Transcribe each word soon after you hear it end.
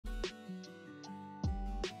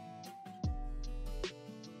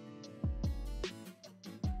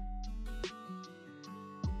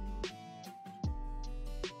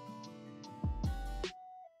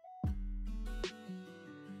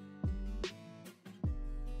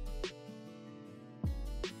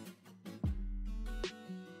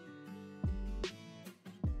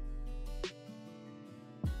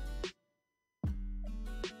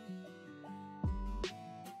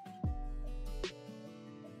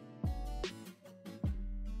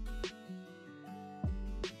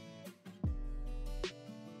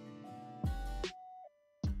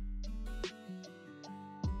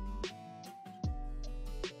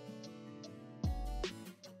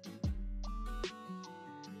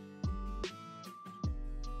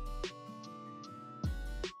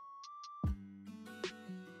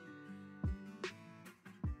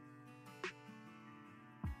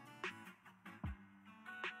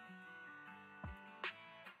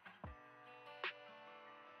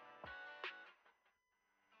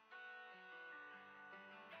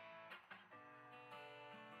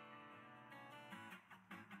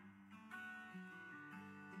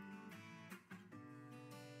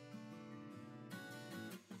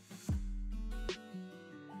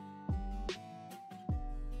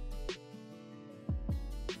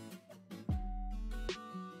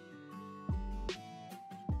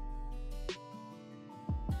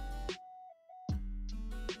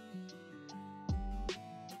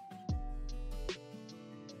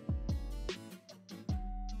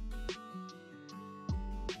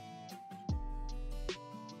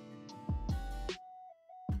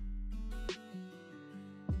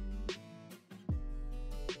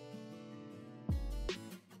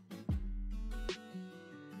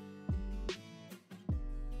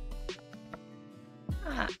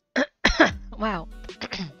Wow.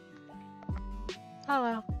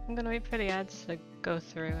 Hello. I'm gonna wait for the ads to go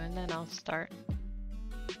through and then I'll start.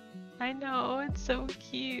 I know, it's so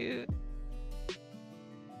cute.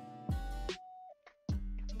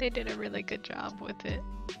 They did a really good job with it.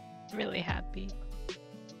 Really happy.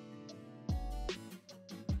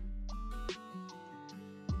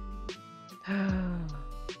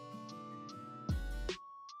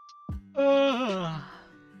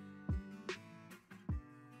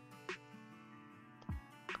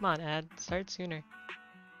 Come on, ad. Start sooner.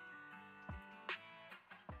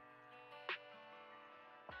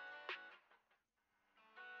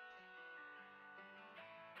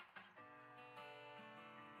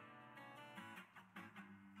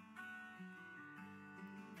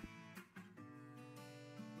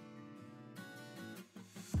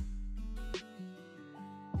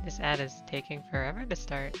 This ad is taking forever to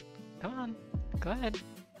start. Come on. Go ahead.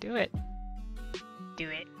 Do it. Do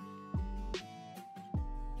it.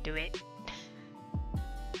 Do it.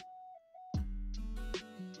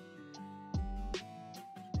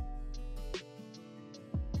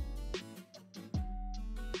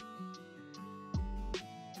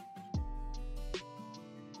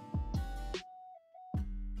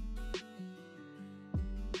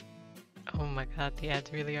 Oh my god, the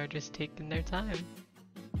ads really are just taking their time.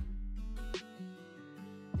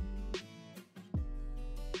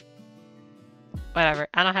 Whatever,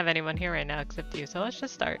 I don't have anyone here right now except you, so let's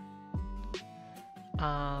just start.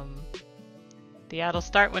 The ad will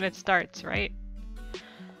start when it starts, right?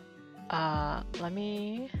 Let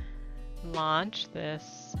me launch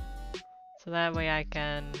this so that way I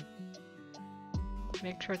can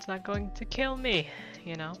make sure it's not going to kill me,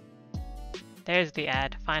 you know? There's the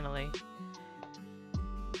ad, finally.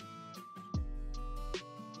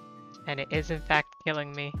 And it is in fact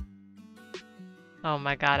killing me. Oh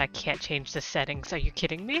my god, I can't change the settings. Are you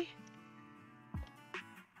kidding me?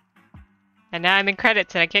 And now I'm in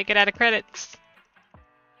credits and I can't get out of credits.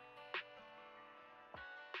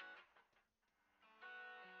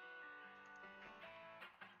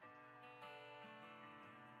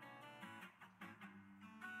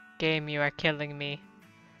 Game, you are killing me.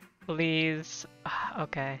 Please.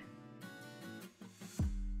 Okay.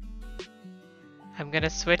 I'm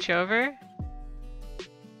gonna switch over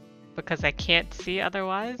because I can't see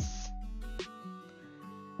otherwise.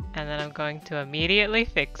 And then I'm going to immediately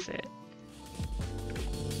fix it.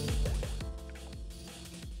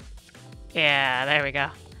 Yeah, there we go.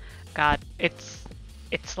 God, it's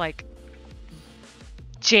like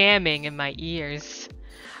jamming in my ears.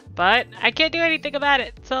 But I can't do anything about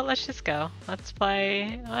it, so let's just go. Let's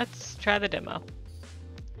try the demo.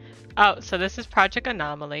 Oh, so this is Project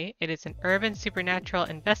Anomaly. It is an urban supernatural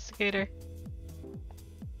investigator.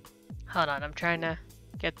 Hold on, I'm trying to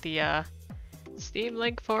get the Steam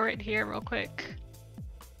link for it here real quick.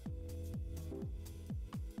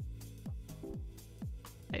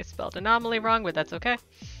 I spelled Anomaly wrong, but that's okay.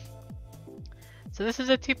 So this is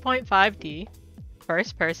a 2.5D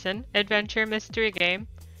first-person adventure mystery game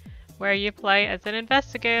where you play as an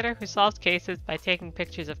investigator who solves cases by taking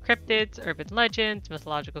pictures of cryptids, urban legends,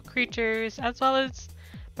 mythological creatures, as well as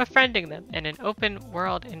befriending them in an open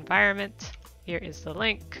world environment. Here is the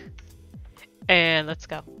link. And let's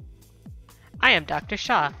go. I am Dr.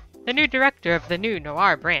 Shaw, the new director of the new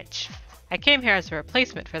Noir branch. I came here as a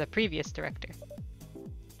replacement for the previous director.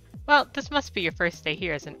 Well, this must be your first day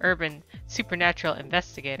here as an urban supernatural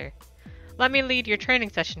investigator. Let me lead your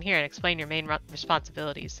training session here and explain your main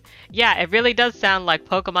responsibilities. Yeah, it really does sound like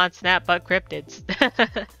Pokemon Snap but cryptids.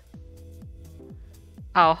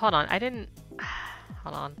 Oh, hold on. I didn't...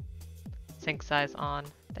 Hold on. Sync size on.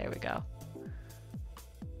 There we go.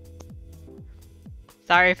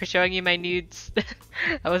 Sorry for showing you my nudes.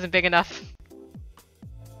 I wasn't big enough.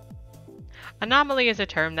 Anomaly is a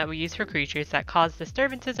term that we use for creatures that cause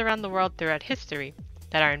disturbances around the world throughout history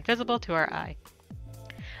that are invisible to our eye.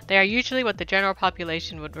 They are usually what the general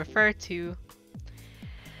population would refer to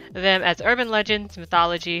them as urban legends,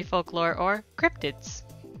 mythology, folklore, or cryptids.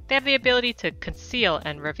 They have the ability to conceal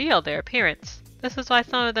and reveal their appearance. This is why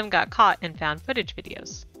some of them got caught in found footage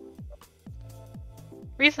videos.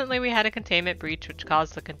 Recently, we had a containment breach which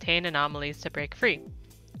caused the contained anomalies to break free.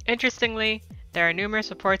 Interestingly, there are numerous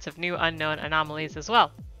reports of new unknown anomalies as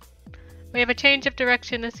well. We have a change of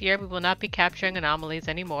direction this year. We will not be capturing anomalies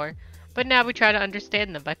anymore, but now we try to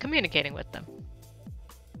understand them by communicating with them.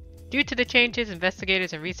 Due to the changes,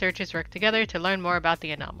 investigators and researchers work together to learn more about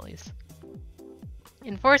the anomalies.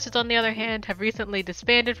 Enforcers, on the other hand, have recently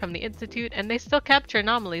disbanded from the Institute, and they still capture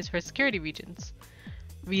anomalies for security reasons.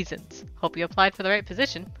 Hope you applied for the right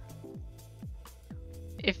position.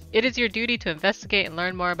 If it is your duty to investigate and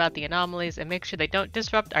learn more about the anomalies and make sure they don't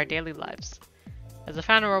disrupt our daily lives. As a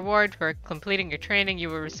final reward for completing your training, you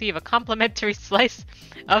will receive a complimentary slice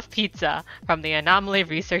of pizza from the Anomaly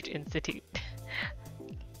Research Institute.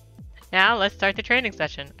 Now, let's start the training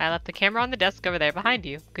session. I left the camera on the desk over there behind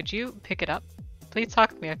you. Could you pick it up? Please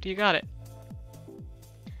talk to me after you got it.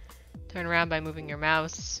 Turn around by moving your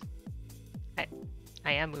mouse.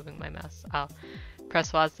 I am moving my mouse. I'll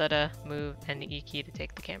press WASD to move and the E key to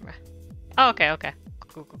take the camera. Oh, okay.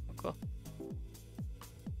 Cool.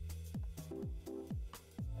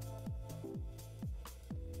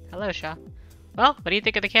 Hello, Shaw. Well, what do you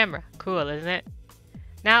think of the camera? Cool, isn't it?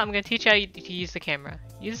 Now I'm going to teach you how to use the camera.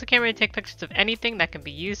 Use the camera to take pictures of anything that can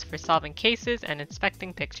be used for solving cases and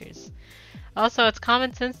inspecting pictures. Also, it's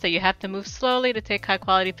common sense that you have to move slowly to take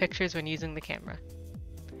high-quality pictures when using the camera.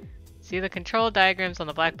 See the control diagrams on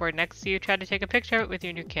the blackboard next to you? Try to take a picture of it with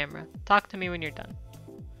your new camera. Talk to me when you're done.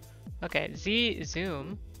 Okay,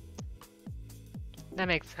 zoom. That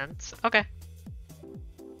makes sense. Okay.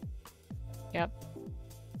 Yep.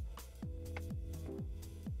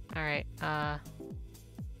 Alright,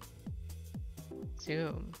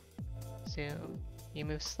 zoom. You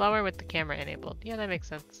move slower with the camera enabled. Yeah, that makes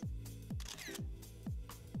sense.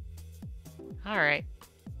 Alright.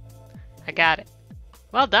 I got it.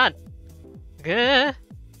 Well done. Good.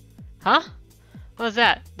 Huh? What was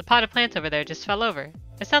that? The potted plant over there just fell over.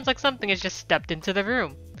 It sounds like something has just stepped into the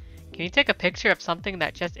room. Can you take a picture of something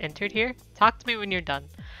that just entered here? Talk to me when you're done.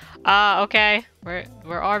 Okay. We're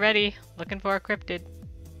already looking for a cryptid.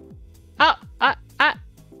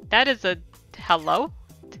 That is a hello?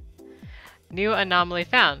 New anomaly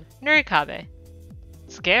found. Nurikabe.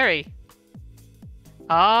 Scary.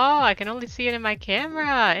 Oh, I can only see it in my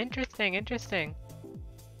camera. Interesting.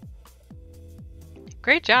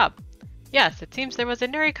 Great job. Yes, it seems there was a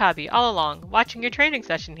Nurikabe all along, watching your training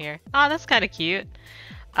session here. Oh, that's kind of cute.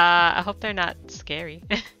 I hope they're not scary.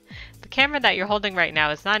 The camera that you're holding right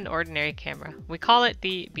now is not an ordinary camera. We call it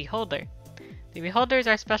the Beholder. The Beholder is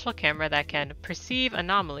our special camera that can perceive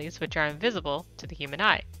anomalies which are invisible to the human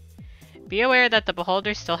eye. Be aware that the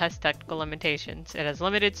Beholder still has technical limitations. It has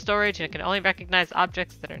limited storage and it can only recognize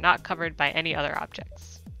objects that are not covered by any other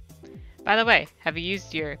objects. By the way, have you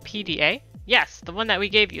used your PDA? Yes, the one that we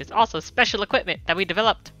gave you is also special equipment that we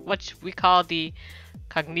developed, which we call the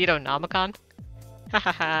Cognitonomicon.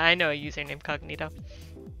 Hahaha, I know a user named Cognito.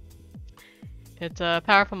 It's a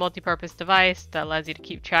powerful multi-purpose device that allows you to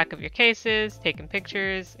keep track of your cases, take in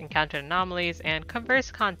pictures, encounter anomalies, and converse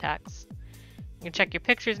contacts. You can check your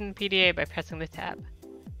pictures in the PDA by pressing the tab.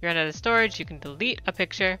 If you run out of storage, you can delete a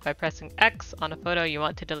picture by pressing X on a photo you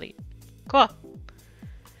want to delete. Cool!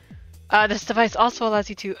 This device also allows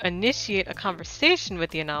you to initiate a conversation with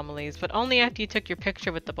the anomalies, but only after you took your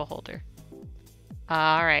picture with the Beholder.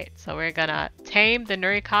 Alright, so we're gonna tame the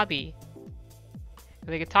Nurikabe.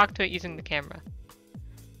 We can talk to it using the camera.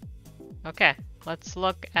 Okay, let's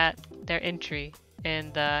look at their entry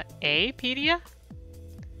in the A-pedia?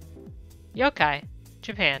 Yokai,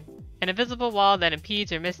 Japan. An invisible wall that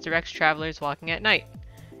impedes or misdirects travelers walking at night.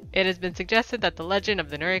 It has been suggested that the legend of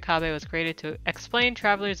the Nurikabe was created to explain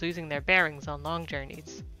travelers losing their bearings on long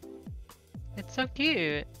journeys. It's so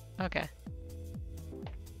cute. Okay.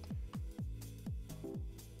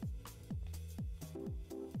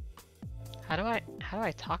 How do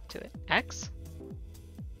I talk to it? X?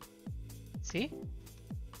 See?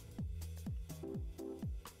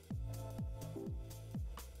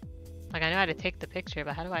 Like, I know how to take the picture,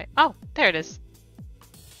 but how do I... Oh, there it is.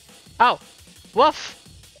 Oh, woof.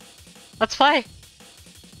 Let's play.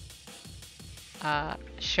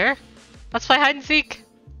 Sure. Let's play hide and seek.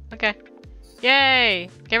 Okay. Yay!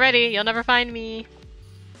 Get ready, you'll never find me.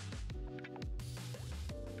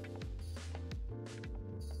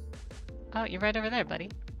 Oh, you're right over there, buddy.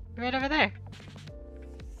 You're right over there.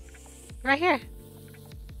 Right here.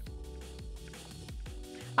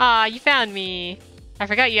 Aw, you found me. I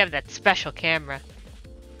forgot you have that special camera.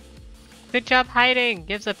 Good job hiding.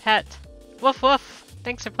 Gives a pet. Woof woof.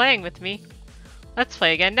 Thanks for playing with me. Let's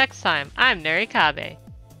play again next time. I'm Nurikabe.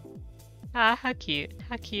 Ah, how cute.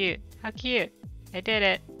 How cute. How cute. I did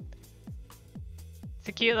it. It's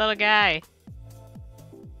a cute little guy.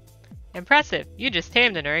 Impressive. You just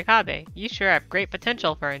tamed a Nurikabe. You sure have great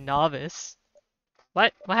potential for a novice.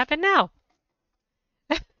 What? What happened now?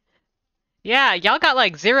 Yeah, y'all got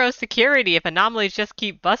like zero security if anomalies just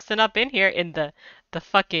keep busting up in here in the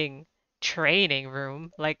fucking training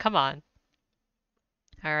room. Like, come on.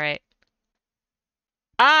 All right.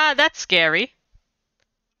 Ah, that's scary.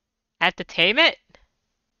 I have to tame it?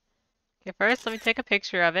 Okay, first let me take a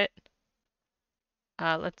picture of it.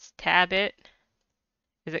 Let's tab it.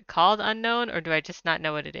 Is it called unknown or do I just not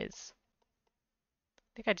know what it is? I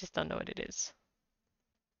think I just don't know what it is.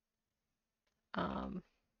 Um,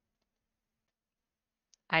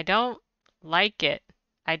 I don't like it.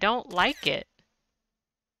 I don't like it.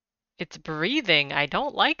 It's breathing. I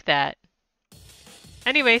don't like that.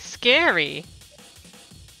 Anyway, scary.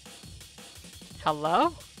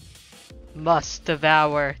 Hello? Must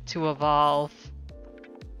devour to evolve.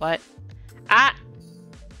 What? Ah!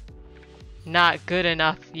 Not good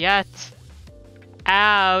enough yet.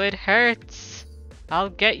 Ow, it hurts. I'll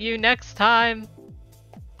get you next time.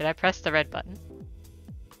 Did I press the red button?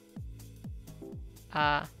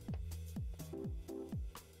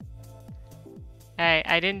 Hey,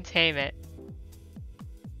 I didn't tame it.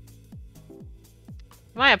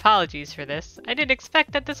 My apologies for this. I didn't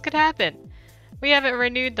expect that this could happen. We haven't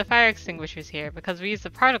renewed the fire extinguishers here because we use the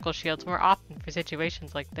particle shields more often for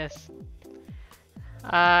situations like this.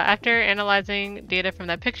 After analyzing data from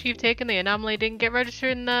that picture you've taken, the anomaly didn't get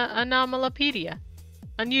registered in the Anomalopedia.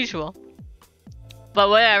 Unusual. But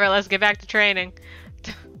whatever, let's get back to training.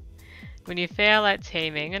 When you fail at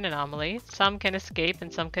taming an anomaly, some can escape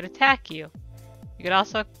and some could attack you. You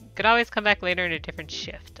could always come back later in a different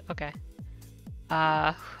shift. Okay.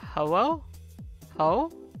 Ho-oh?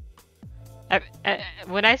 Ho?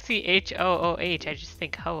 When I see H-O-O-H, I just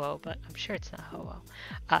think ho-oh, but I'm sure it's not ho-oh.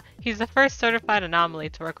 He's the first certified anomaly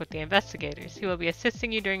to work with the investigators. He will be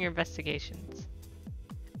assisting you during your investigations.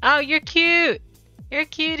 Oh, you're cute! You're a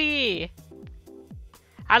cutie!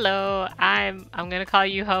 Hello, I'm gonna call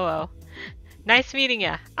you Ho-oh. Nice meeting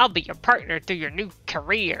ya. I'll be your partner through your new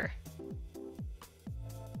career.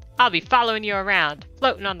 I'll be following you around,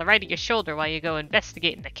 floating on the right of your shoulder while you go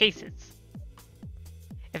investigating the cases.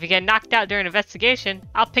 If you get knocked out during an investigation,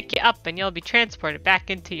 I'll pick you up and you'll be transported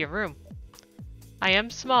back into your room. I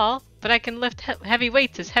am small, but I can lift heavy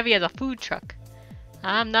weights as heavy as a food truck.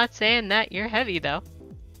 I'm not saying that you're heavy, though.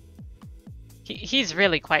 He's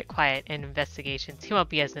really quite quiet in investigations. He won't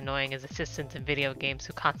be as annoying as assistants in video games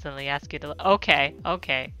who constantly ask you to... Okay.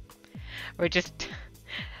 We're just...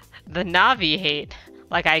 the Navi hate.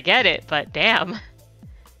 Like, I get it, but damn.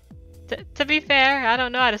 To be fair, I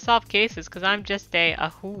don't know how to solve cases because I'm just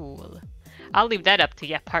a fool. I'll leave that up to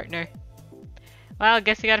ya, partner. Well, I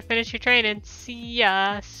guess you gotta finish your training. See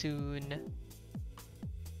ya soon.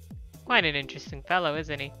 Quite an interesting fellow,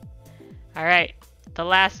 isn't he? Alright, the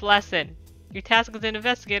last lesson. Your task as an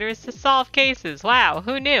investigator is to solve cases. Wow,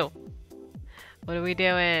 who knew? What are we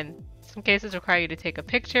doing? Some cases require you to take a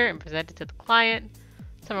picture and present it to the client.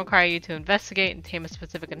 Some require you to investigate and tame a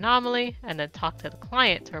specific anomaly, and then talk to the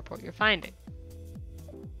client to report your finding.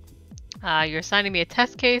 You're assigning me a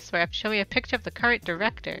test case where I have to show me a picture of the current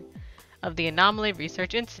director of the Anomaly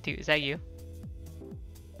Research Institute. Is that you?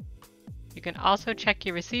 You can also check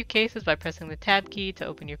your received cases by pressing the tab key to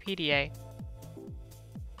open your PDA.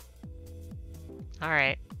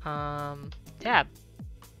 Alright, tab.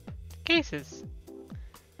 Cases.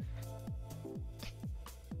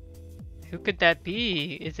 Who could that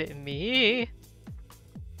be? Is it me?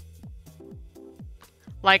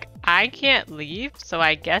 Like, I can't leave, so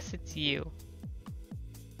I guess it's you.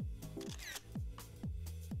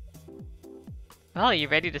 Well, are you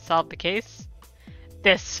ready to solve the case?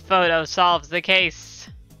 This photo solves the case.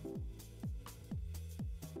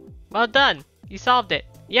 Well done. You solved it.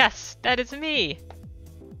 Yes, that is me.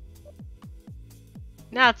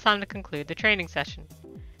 Now it's time to conclude the training session.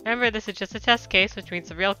 Remember, this is just a test case, which means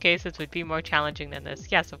the real cases would be more challenging than this.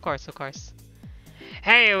 Yes, of course.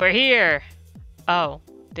 Hey, we're here! Oh,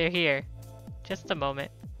 they're here. Just a moment.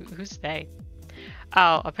 Who's they?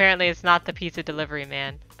 Oh, apparently it's not the pizza delivery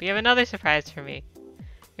man. But you have another surprise for me.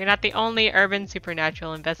 You're not the only urban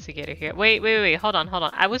supernatural investigator here. Wait. Hold on.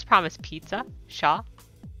 I was promised pizza. Shaw,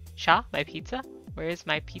 my pizza? Where is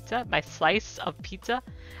my pizza? My slice of pizza?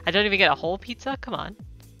 I don't even get a whole pizza? Come on.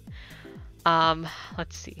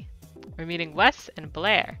 Let's see. We're meeting Wes and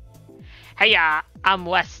Blair. Heya! I'm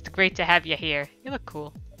Wes. Great to have you here. You look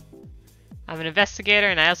cool. I'm an investigator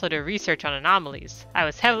and I also do research on anomalies. I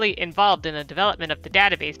was heavily involved in the development of the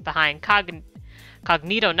database behind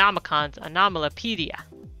Cognitonomicon's Anomalopedia.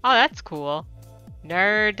 Oh, that's cool.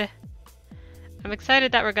 Nerd. I'm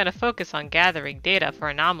excited that we're going to focus on gathering data for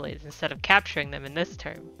anomalies instead of capturing them in this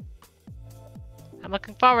term. I'm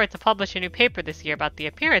looking forward to publish a new paper this year about the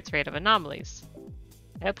appearance rate of anomalies.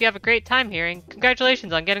 I hope you have a great time here, and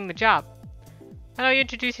congratulations on getting the job. How about you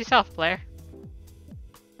introduce yourself, Blair?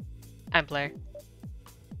 I'm Blair.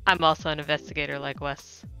 I'm also an investigator like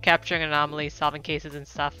Wes, capturing anomalies, solving cases and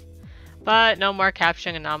stuff. But no more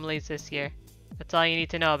capturing anomalies this year. That's all you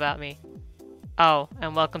need to know about me. Oh,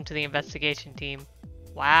 and welcome to the investigation team.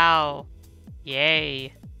 Wow.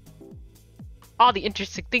 Yay. All the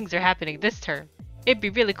interesting things are happening this term. It'd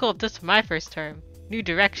be really cool if this were my first term. New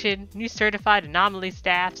direction, new certified anomaly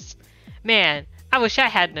staffs. Man, I wish I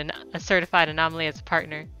had a certified anomaly as a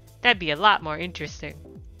partner. That'd be a lot more interesting.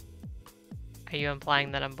 Are you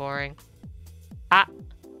implying that I'm boring?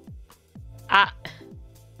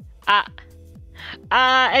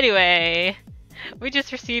 Anyway. We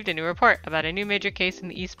just received a new report about a new major case in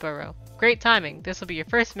the East Borough. Great timing. This will be your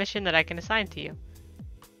first mission that I can assign to you.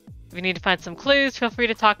 If you need to find some clues, feel free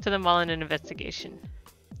to talk to them while in an investigation.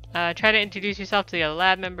 Try to introduce yourself to the other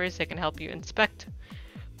lab members. They can help you inspect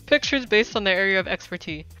pictures based on their area of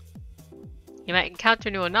expertise. You might encounter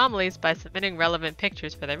new anomalies by submitting relevant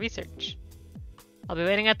pictures for their research. I'll be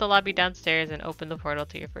waiting at the lobby downstairs and open the portal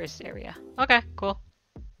to your first area. Okay, cool.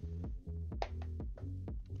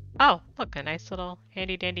 Oh, look, a nice little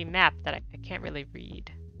handy-dandy map that I can't really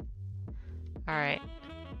read. Alright.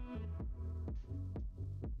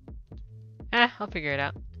 I'll figure it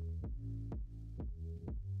out.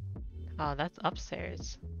 Oh, that's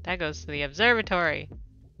upstairs. That goes to the observatory.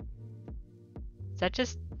 Is that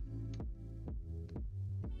just...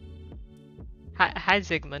 Hi,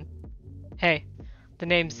 Zygmunt. Hey, the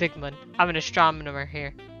name's Zygmunt. I'm an astronomer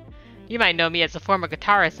here. You might know me as a former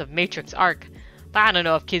guitarist of Matrix Arc, but I don't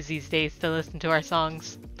know if kids these days still listen to our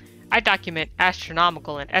songs. I document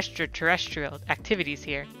astronomical and extraterrestrial activities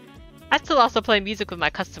here. I still also play music with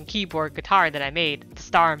my custom keyboard guitar that I made, the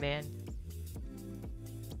Starman.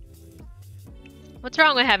 What's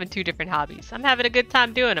wrong with having two different hobbies? I'm having a good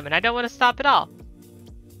time doing them and I don't want to stop at all.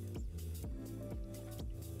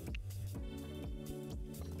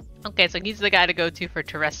 Okay, so he's the guy to go to for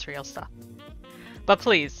terrestrial stuff. But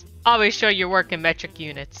please, always show your work in metric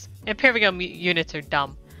units. Imperial units are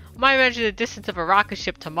dumb. Why measure the distance of a rocket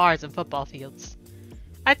ship to Mars in football fields?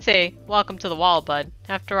 I'd say, welcome to the wall, bud.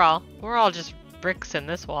 After all, we're all just bricks in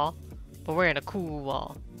this wall. But we're in a cool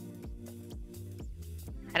wall.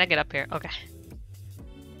 How'd I get up here? Okay.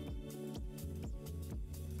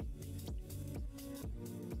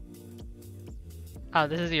 Oh,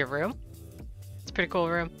 this is your room? It's a pretty cool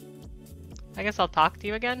room. I guess I'll talk to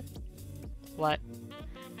you again? What?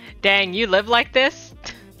 Dang, you live like this?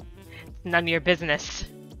 None of your business.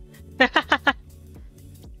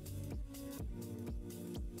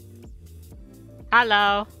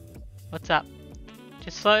 Hello. What's up?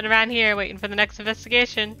 Just floating around here waiting for the next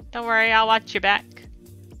investigation. Don't worry, I'll watch your back.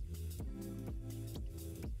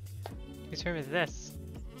 Whose room is this?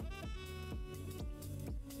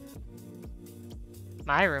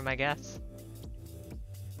 My room, I guess.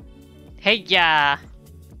 Hey, yeah.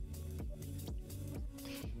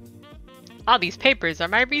 All these papers are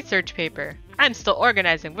my research paper. I'm still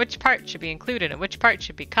organizing which part should be included and which part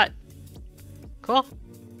should be cut. Cool.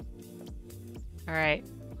 Alright,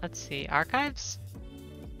 let's see. Archives?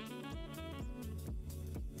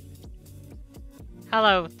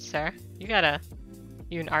 Hello, sir. You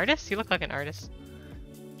an artist? You look like an artist.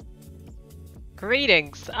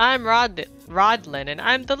 Greetings, I'm Rodlin and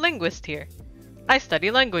I'm the linguist here. I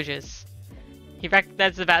study languages. He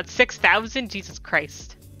recognizes about 6,000? Jesus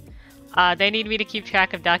Christ. They need me to keep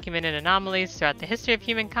track of documented anomalies throughout the history of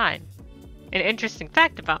humankind. An interesting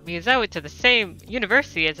fact about me is I went to the same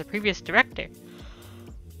university as the previous director.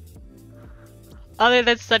 Other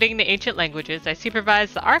than studying the ancient languages, I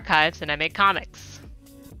supervise the archives and I make comics.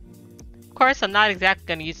 Of course, I'm not exactly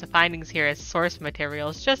going to use the findings here as source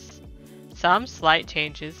materials, just some slight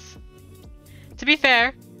changes. To be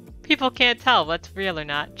fair, people can't tell what's real or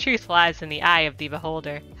not. Truth lies in the eye of the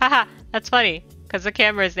beholder. Haha, that's funny, because the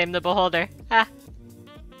camera is named the Beholder. Ha.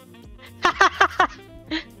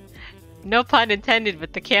 No pun intended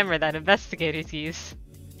with the camera that investigators use.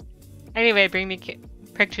 Anyway, bring me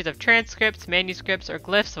pictures of transcripts, manuscripts, or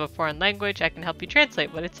glyphs of a foreign language. I can help you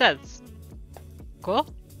translate what it says. Cool?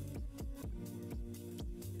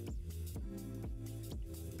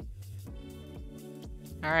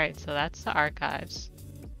 Alright, so that's the archives.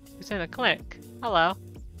 Who's in the clinic? Hello.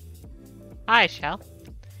 Hi, Shell.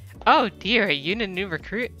 Oh dear, are you a new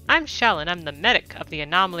recruit? I'm Shell and I'm the medic of the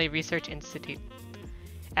Anomaly Research Institute.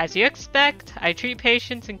 As you expect, I treat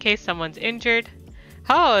patients in case someone's injured.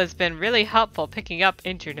 Ho has been really helpful picking up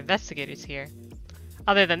injured investigators here.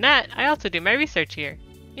 Other than that, I also do my research here.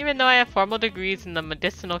 Even though I have formal degrees in the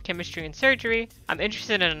medicinal chemistry and surgery, I'm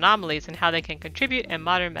interested in anomalies and how they can contribute in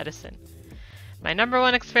modern medicine. My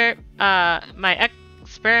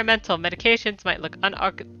experimental medications might look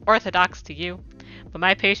unorthodox to you, but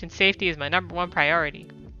my patient's safety is my #1 priority.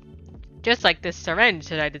 Just like this syringe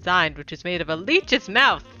that I designed, which is made of a leech's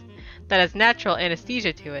mouth that has natural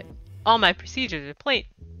anesthesia to it. All my procedures are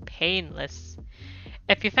painless.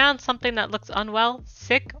 If you found something that looks unwell,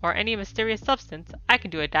 sick, or any mysterious substance, I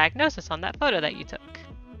can do a diagnosis on that photo that you took.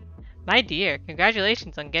 My dear,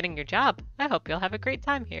 congratulations on getting your job. I hope you'll have a great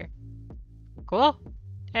time here. Cool.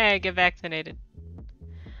 Hey, get vaccinated.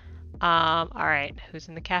 Alright, who's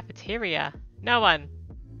in the cafeteria? No one.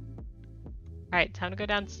 Alright, time to go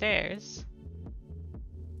downstairs.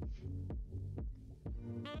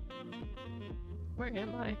 Where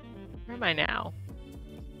am I? Where am I now?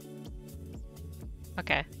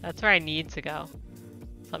 Okay, that's where I need to go.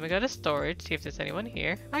 So let me go to storage, see if there's anyone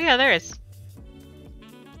here. Oh yeah, there is.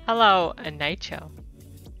 Hello, Nitro.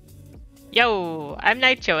 Yo, I'm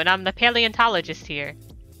Nitro and I'm the paleontologist here.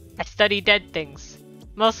 I study dead things.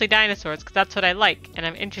 Mostly dinosaurs, because that's what I like, and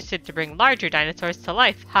I'm interested to bring larger dinosaurs to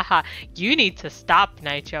life. Haha, you need to stop,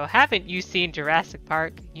 Nitro. Haven't you seen Jurassic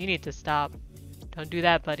Park? You need to stop. Don't do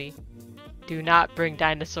that, buddy. Do not bring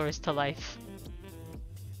dinosaurs to life.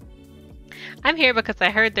 I'm here because I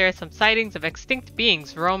heard there are some sightings of extinct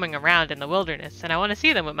beings roaming around in the wilderness, and I want to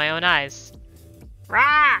see them with my own eyes.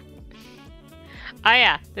 Rah! Oh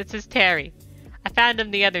yeah, this is Terry. I found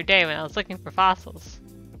him the other day when I was looking for fossils.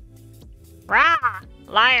 Rah!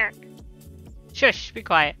 Liar! Shush, be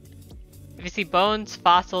quiet. If you see bones,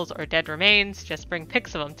 fossils, or dead remains, just bring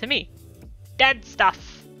pics of them to me. Dead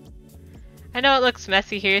stuff! I know it looks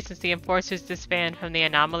messy here since the enforcers disbanded from the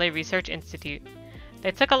Anomaly Research Institute.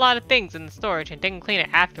 They took a lot of things in the storage and didn't clean it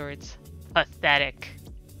afterwards. Pathetic.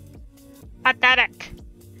 Pathetic!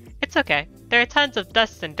 It's okay. There are tons of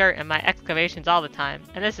dust and dirt in my excavations all the time,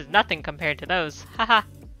 and this is nothing compared to those. Haha.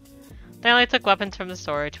 They only took weapons from the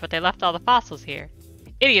storage, but they left all the fossils here.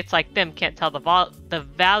 Idiots like them can't tell the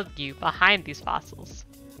value behind these fossils.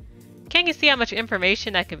 Can't you see how much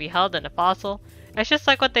information that can be held in a fossil? It's just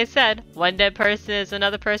like what they said, one dead person is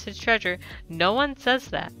another person's treasure. No one says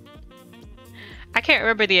that. I can't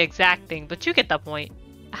remember the exact thing, but you get the point.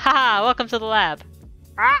 Haha, welcome to the lab.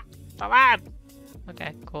 Ah, the lab.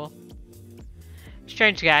 Okay, cool.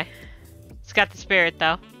 Strange guy. He's got the spirit,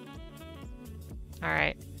 though.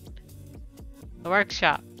 Alright. The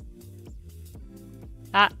workshop.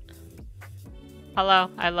 Ah. Hello,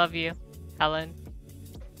 I love you, Helen.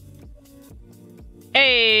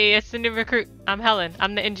 Hey, it's the new recruit. I'm Helen.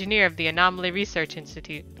 I'm the engineer of the Anomaly Research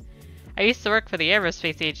Institute. I used to work for the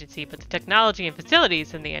Aerospace Agency, but the technology and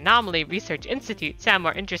facilities in the Anomaly Research Institute sound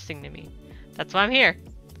more interesting to me. That's why I'm here.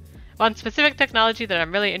 One specific technology that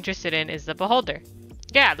I'm really interested in is the Beholder.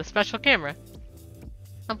 Yeah, the special camera.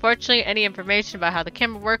 Unfortunately, any information about how the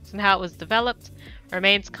camera works and how it was developed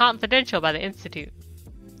remains confidential by the Institute.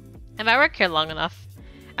 If I work here long enough,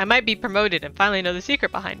 I might be promoted and finally know the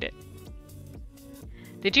secret behind it.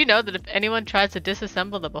 Did you know that if anyone tries to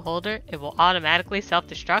disassemble the Beholder, it will automatically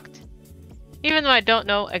self-destruct? Even though I don't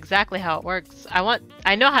know exactly how it works,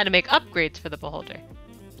 I know how to make upgrades for the Beholder.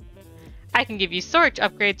 I can give you storage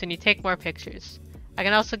upgrades when you take more pictures. I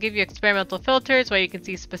can also give you experimental filters where you can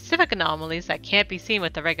see specific anomalies that can't be seen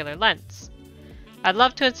with the regular lens. I'd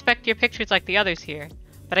love to inspect your pictures like the others here,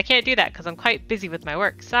 but I can't do that because I'm quite busy with my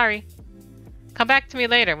work, sorry. Come back to me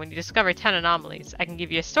later when you discover 10 anomalies. I can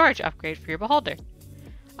give you a storage upgrade for your Beholder.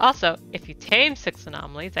 Also, if you tame 6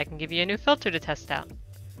 anomalies, I can give you a new filter to test out.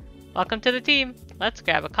 Welcome to the team. Let's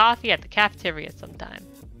grab a coffee at the cafeteria sometime.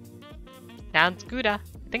 Sounds good. I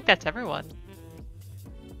think that's everyone.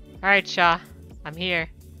 Alright, Shaw. I'm here.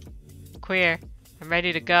 Queer. I'm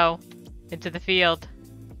ready to go. Into the field.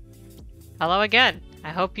 Hello again. I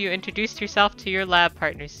hope you introduced yourself to your lab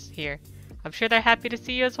partners here. I'm sure they're happy to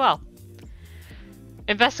see you as well.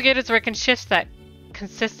 Investigators work in shifts that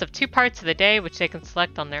consist of 2 parts of the day, which they can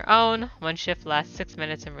select on their own. One shift lasts 6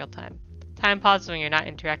 minutes in real time. Time pauses when you're not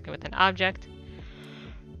interacting with an object.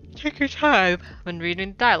 Take your time when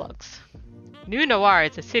reading dialogues. New Noir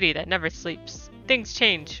is a city that never sleeps. Things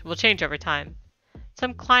will change over time.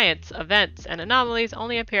 Some clients, events, and anomalies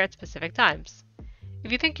only appear at specific times.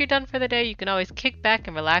 If you think you're done for the day, you can always kick back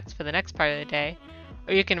and relax for the next part of the day,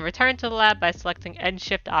 or you can return to the lab by selecting End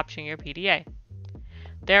Shift option in your PDA.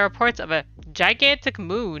 There are reports of a gigantic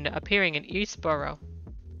moon appearing in Eastborough.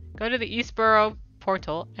 Go to the Eastborough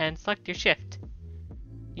portal and select your shift.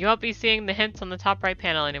 You won't be seeing the hints on the top right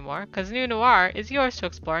panel anymore, because New Noir is yours to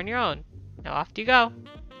explore on your own. Now off you go.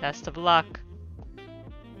 Best of luck.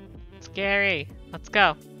 Scary. Let's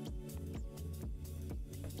go.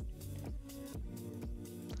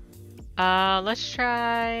 Let's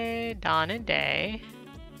try dawn and day.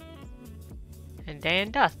 And day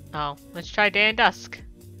and dusk. Oh, let's try day and dusk.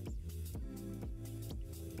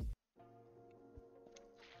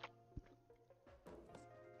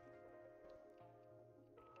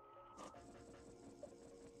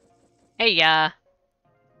 Hey,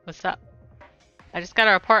 what's up? I just got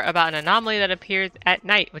a report about an anomaly that appears at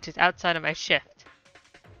night, which is outside of my shift.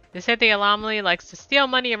 They said the anomaly likes to steal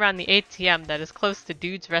money around the ATM that is close to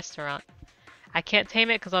Dude's restaurant. I can't tame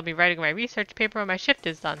it because I'll be writing my research paper when my shift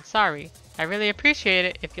is done. Sorry. I really appreciate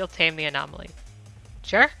it if you'll tame the anomaly.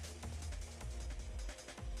 Sure?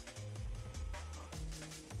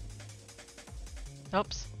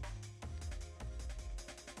 Oops.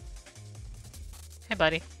 Hey,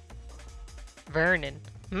 buddy. Vernon.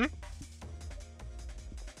 I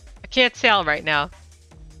can't sail right now.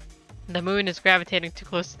 The moon is gravitating too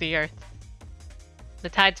close to the earth. The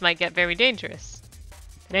tides might get very dangerous.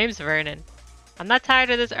 The name's Vernon. I'm not tired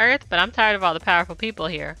of this earth, but I'm tired of all the powerful people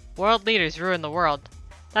here. World leaders ruin the world.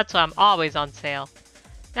 That's why I'm always on sail.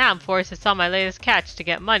 Now I'm forced to sell my latest catch to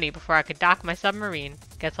get money before I could dock my submarine.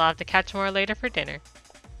 Guess I'll have to catch more later for dinner.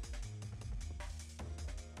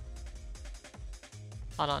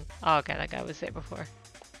 Hold on. Oh, okay, that guy was there before.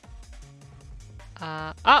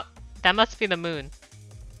 Oh! That must be the moon.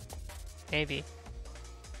 Maybe.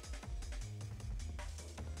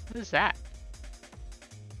 What is that?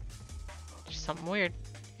 Just something weird.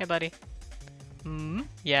 Hey, buddy.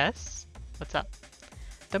 Yes? What's up?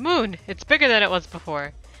 The moon! It's bigger than it was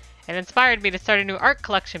before. It inspired me to start a new art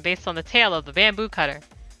collection based on the tale of the bamboo cutter.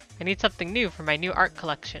 I need something new for my new art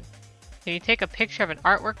collection. Can you take a picture of an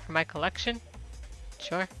artwork for my collection?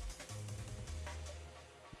 Sure.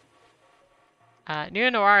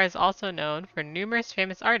 Neo-Noir is also known for numerous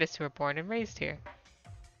famous artists who were born and raised here.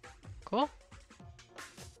 Cool.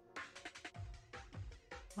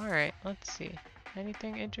 Alright, let's see.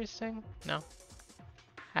 Anything interesting? No.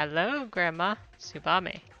 Hello, Grandma.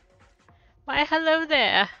 Subame. Why, hello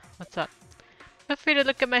there. What's up? Feel free to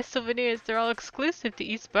look at my souvenirs. They're all exclusive to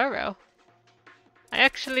East Borough. I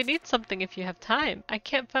actually need something if you have time. I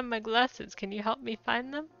can't find my glasses. Can you help me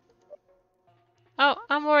find them? Oh,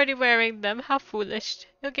 I'm already wearing them. How foolish.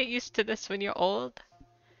 You'll get used to this when you're old.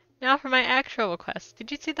 Now for my actual request.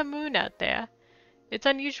 Did you see the moon out there? It's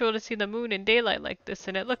unusual to see the moon in daylight like this,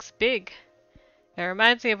 and it looks big. It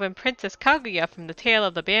reminds me of when Princess Kaguya from the tale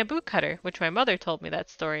of the bamboo cutter, which my mother told me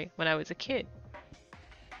that story when I was a kid.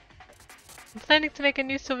 I'm planning to make a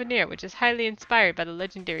new souvenir, which is highly inspired by the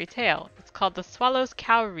legendary tale. It's called the Swallow's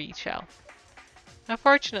Cowrie Shell.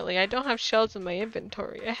 Unfortunately, I don't have shells in my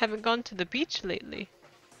inventory. I haven't gone to the beach lately.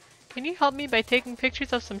 Can you help me by taking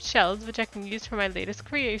pictures of some shells, which I can use for my latest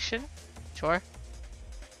creation? Sure.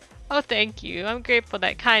 Oh, thank you. I'm grateful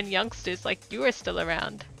that kind youngsters like you are still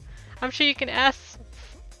around. I'm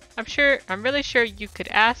really sure you could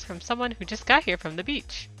ask from someone who just got here from the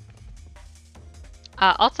beach.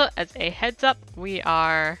 Also, as a heads up, we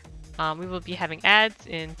will be having ads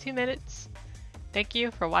in 2 minutes. Thank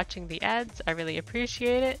you for watching the ads. I really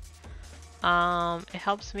appreciate it. It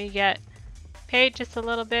helps me get paid just a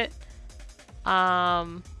little bit.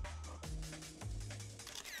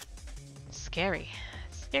 Scary.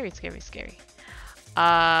 Scary.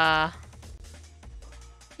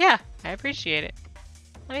 Yeah, I appreciate it.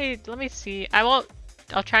 Let me see. I'll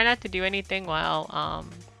try not to do anything while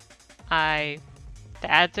the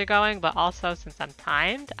ads are going, but also since I'm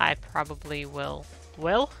timed, I probably will.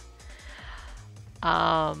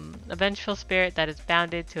 A vengeful spirit that is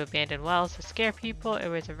bounded to abandoned wells to scare people. It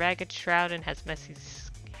wears a ragged shroud and has messy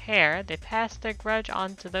hair. They pass their grudge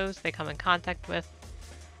on to those they come in contact with.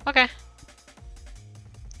 Okay.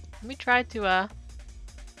 Let me try to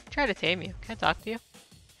tame you. Can I talk to you?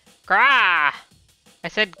 Grah! I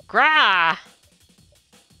said grah!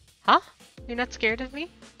 Huh? You're not scared of me?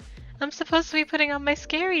 I'm supposed to be putting on my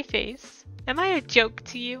scary face. Am I a joke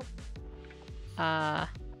to you?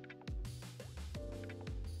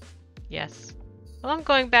 Yes. Well, I'm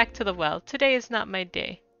going back to the well. Today is not my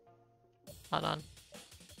day. Hold on.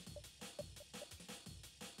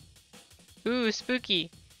 Ooh,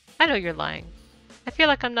 spooky. I know you're lying. I feel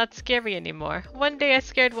like I'm not scary anymore. One day I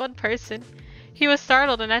scared one person. He was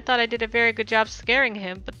startled and I thought I did a very good job scaring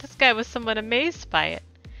him, but this guy was somewhat amazed by it.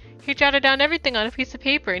 He jotted down everything on a piece of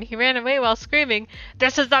paper and he ran away while screaming,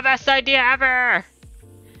 "This is the best idea ever!"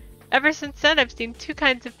 Ever since then, I've seen two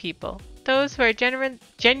kinds of people. Those who are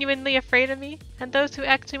genuinely afraid of me, and those who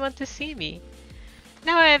actually want to see me.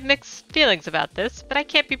 Now I have mixed feelings about this, but I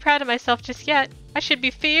can't be proud of myself just yet. I should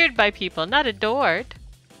be feared by people, not adored.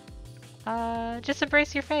 Just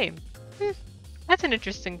embrace your fame. That's an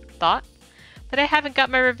interesting thought. But I haven't got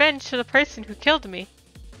my revenge to the person who killed me.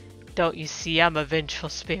 Don't you see I'm a vengeful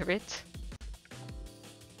spirit?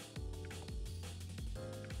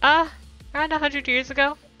 Around 100 years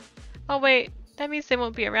ago? Oh wait, that means they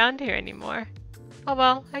won't be around here anymore. Oh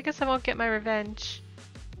well, I guess I won't get my revenge.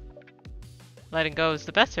 Letting go is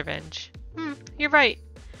the best revenge. You're right.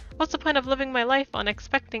 What's the point of living my life on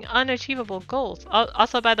expecting unachievable goals?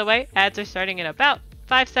 Also, by the way, ads are starting in about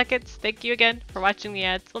 5 seconds. Thank you again for watching the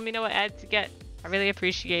ads. Let me know what ads you get. I really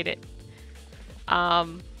appreciate it.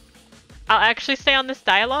 I'll actually stay on this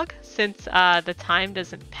dialogue since the time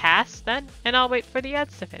doesn't pass then, and I'll wait for the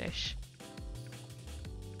ads to finish.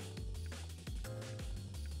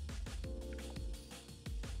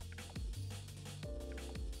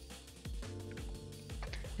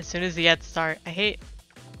 As soon as the ads start, I hate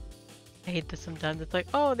this sometimes. It's like,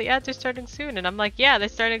 oh, the ads are starting soon, and I'm like, yeah, they're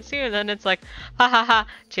starting soon, and then it's like, ha ha ha,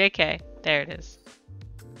 JK. There it is.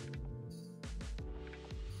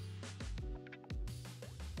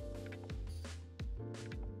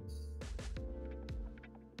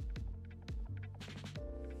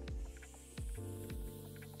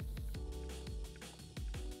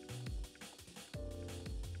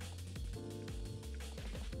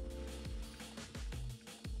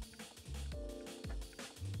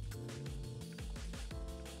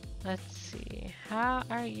 Let's see. How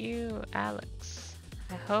are you, Alex?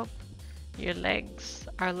 I hope your legs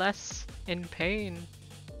are less in pain.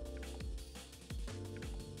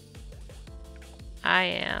 I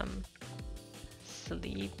am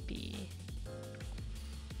sleepy,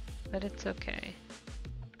 but it's okay.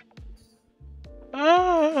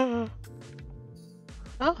 Oh!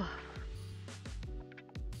 Oh!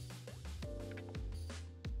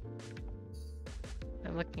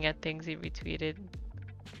 I'm looking at things he retweeted.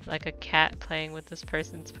 Like a cat playing with this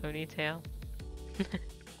person's ponytail.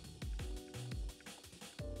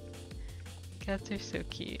 Cats are so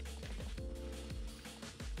cute.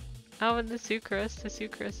 Oh, and the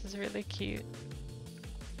sucrose is really cute.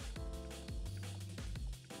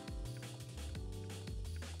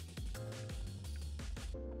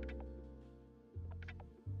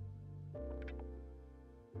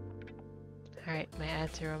 Alright, my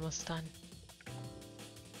ads are almost done.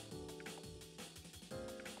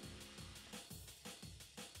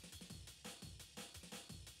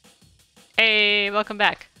 Hey, welcome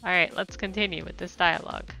back. Alright, let's continue with this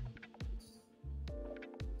dialogue.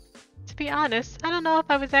 To be honest, I don't know if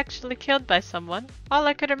I was actually killed by someone. All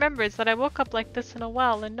I could remember is that I woke up like this in a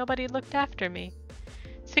well and nobody looked after me.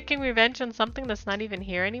 Seeking revenge on something that's not even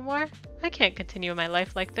here anymore? I can't continue my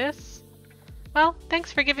life like this. Well,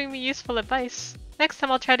 thanks for giving me useful advice. Next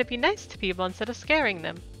time I'll try to be nice to people instead of scaring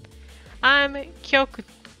them. I'm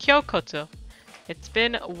Kyokoto. It's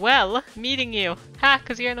been well meeting you. Ha,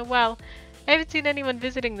 'cause you're in a well. I haven't seen anyone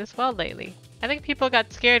visiting this well lately. I think people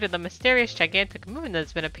got scared of the mysterious gigantic moon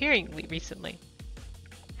that's been appearing recently.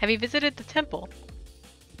 Have you visited the temple?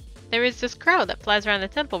 There is this crow that flies around the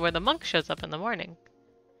temple where the monk shows up in the morning.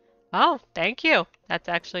 Oh, thank you. That's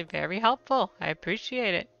actually very helpful. I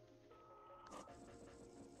appreciate it.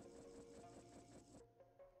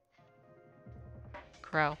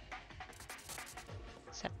 Crow.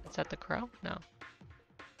 Is that the crow? No.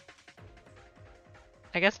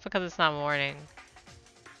 I guess because it's not morning,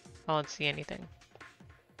 I won't see anything.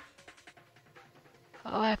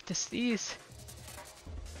 Oh, I have to sneeze.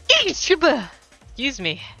 Excuse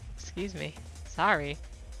me. Excuse me. Sorry.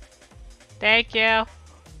 Thank you.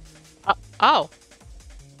 Oh.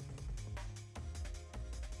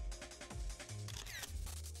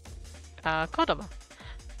 Kodama.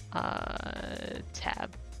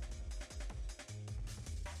 Tab.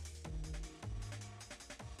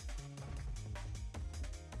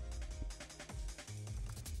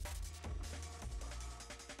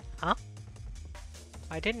 Huh?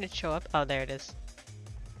 Why didn't it show up? Oh, there it is.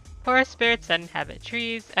 Forest spirits that inhabit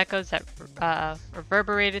trees, echoes that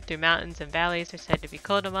reverberated through mountains and valleys are said to be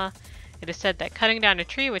Kodama. It is said that cutting down a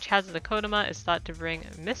tree which houses a Kodama is thought to bring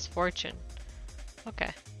misfortune.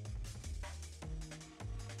 Okay.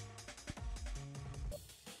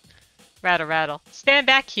 Rattle, rattle. Stand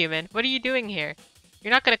back, human. What are you doing here?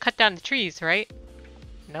 You're not gonna cut down the trees, right?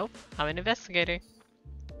 Nope. I'm an investigator.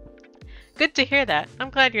 Good to hear that.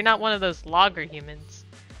 I'm glad you're not one of those logger humans.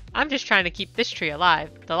 I'm just trying to keep this tree alive.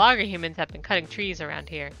 The logger humans have been cutting trees around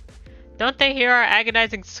here. Don't they hear our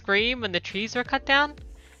agonizing scream when the trees were cut down?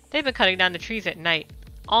 They've been cutting down the trees at night.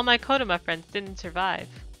 All my Kodama friends didn't survive.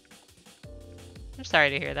 I'm sorry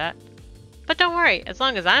to hear that. But don't worry, as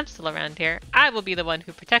long as I'm still around here, I will be the one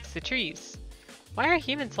who protects the trees. Why are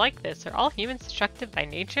humans like this? Are all humans destructive by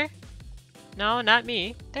nature? No, not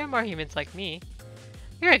me. There are more humans like me.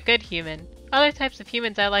 You're a good human. Other types of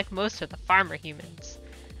humans I like most are the farmer humans.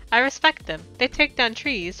 I respect them. They take down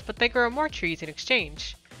trees, but they grow more trees in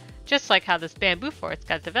exchange. Just like how this bamboo forest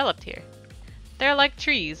got developed here. They're like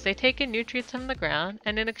trees. They take in nutrients from the ground,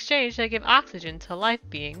 and in exchange they give oxygen to life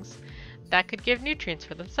beings that could give nutrients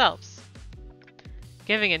for themselves.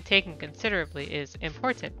 Giving and taking considerably is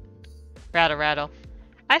important. Rattle, rattle.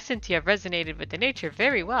 I sense you have resonated with the nature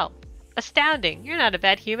very well. Astounding! You're not a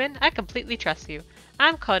bad human. I completely trust you.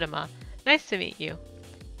 I'm Kodama. Nice to meet you.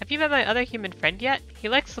 Have you met my other human friend yet? He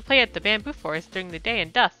likes to play at the bamboo forest during the day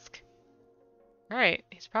and dusk. Alright,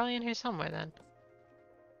 he's probably in here somewhere then.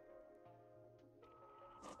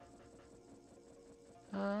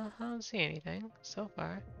 I don't see anything so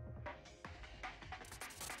far.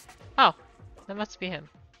 Oh, that must be him.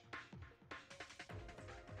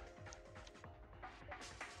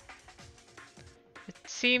 It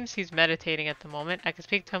seems he's meditating at the moment. I can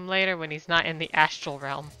speak to him later when he's not in the astral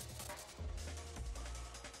realm.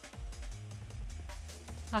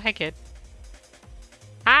 Oh, hey kid.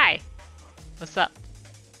 Hi! What's up?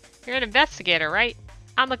 You're an investigator, right?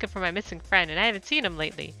 I'm looking for my missing friend and I haven't seen him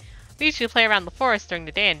lately. We usually play around the forest during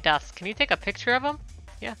the day and dusk. Can you take a picture of him?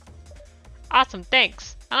 Yeah. Awesome,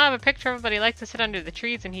 thanks. I don't have a picture of him, but he likes to sit under the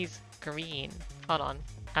trees and he's green. Hold on.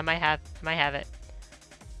 I might have it.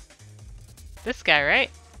 This guy, right?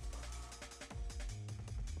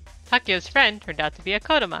 Takio's friend turned out to be a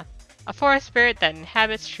Kodama, a forest spirit that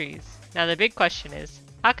inhabits trees. Now the big question is,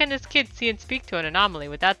 how can this kid see and speak to an anomaly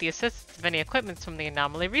without the assistance of any equipment from the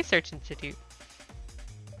Anomaly Research Institute?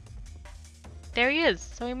 There he is,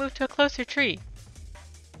 so we moved to a closer tree.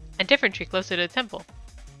 A different tree closer to the temple.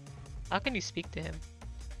 How can you speak to him?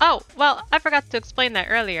 Oh, well, I forgot to explain that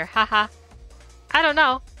earlier, haha. I don't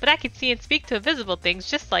know, but I can see and speak to invisible things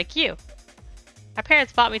just like you. My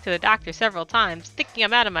parents brought me to the doctor several times, thinking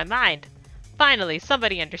I'm out of my mind. Finally,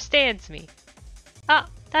 somebody understands me. Oh,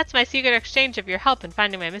 that's my secret exchange of your help in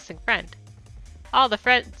finding my missing friend. All the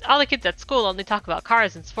kids at school only talk about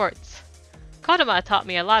cars and sports. Kodama taught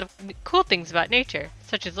me a lot of cool things about nature,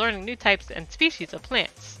 such as learning new types and species of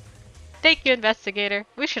plants. Thank you, Investigator.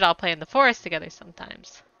 We should all play in the forest together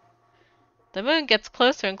sometimes. The moon gets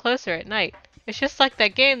closer and closer at night. It's just like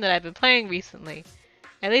that game that I've been playing recently.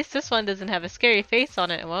 At least this one doesn't have a scary face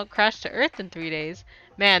on it and won't crash to Earth in 3 days.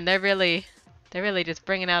 Man, they're really just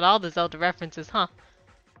bringing out all the Zelda references, huh?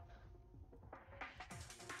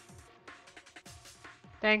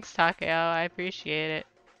 Thanks, Takeo. I appreciate it.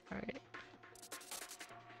 Alright.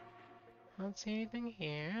 I don't see anything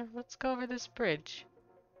here. Let's go over this bridge.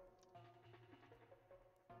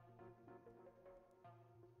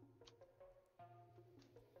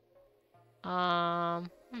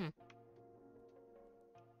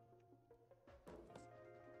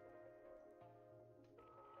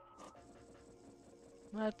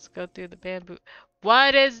 Let's go through the bamboo.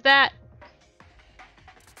 What is that?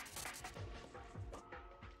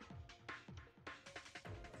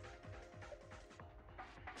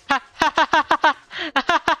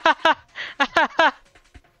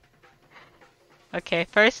 Okay,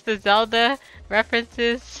 first the Zelda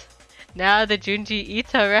references, now the Junji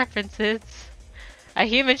Ito references. A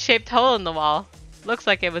human-shaped hole in the wall. Looks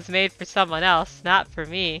like it was made for someone else, not for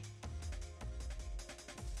me.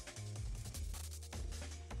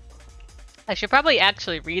 I should probably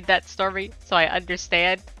actually read that story so I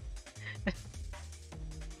understand.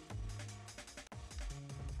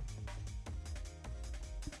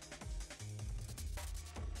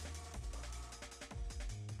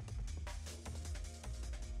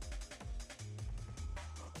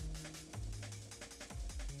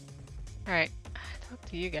 Alright, talk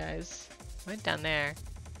to you guys. Went down there.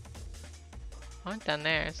 Went down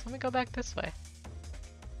there, so let me go back this way.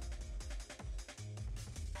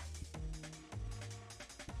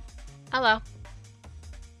 Hello.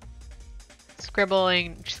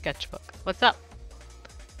 Scribbling sketchbook. What's up?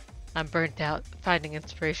 I'm burnt out. Finding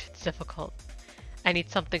inspiration is difficult. I need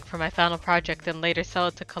something for my final project and later sell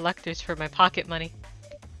it to collectors for my pocket money.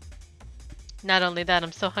 Not only that,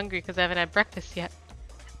 I'm so hungry because I haven't had breakfast yet.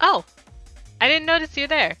 Oh! I didn't notice you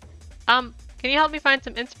there. Can you help me find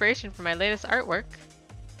some inspiration for my latest artwork?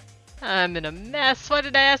 I'm in a mess. Why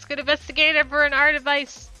did I ask an investigator for an art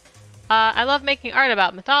advice? I love making art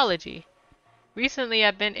about mythology. Recently,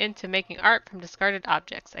 I've been into making art from discarded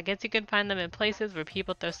objects. I guess you can find them in places where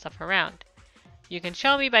people throw stuff around. You can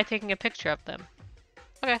show me by taking a picture of them.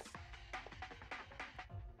 Okay.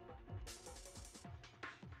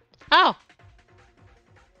 Oh!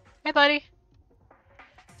 Hey, buddy.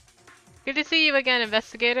 Good to see you again,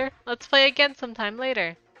 Investigator. Let's play again sometime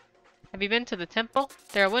later. Have you been to the temple?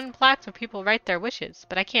 There are wooden plaques where people write their wishes,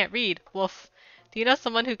 but I can't read. Wolf, do you know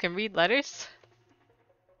someone who can read letters?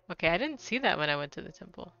 Okay, I didn't see that when I went to the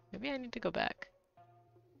temple. Maybe I need to go back.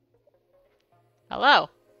 Hello.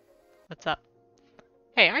 What's up?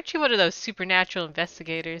 Hey, aren't you one of those supernatural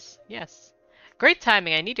investigators? Yes. Great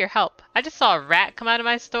timing, I need your help. I just saw a rat come out of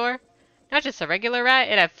my store. Not just a regular rat,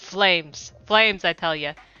 it had flames. Flames, I tell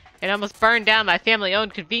ya. It almost burned down my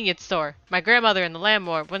family-owned convenience store. My grandmother and the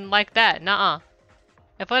landlord wouldn't like that, nuh-uh.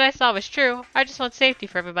 If what I saw was true, I just want safety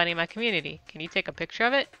for everybody in my community. Can you take a picture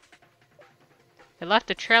of it? It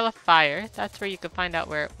left a trail of fire. That's where you can find out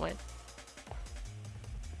where it went.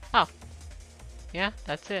 Oh. Yeah,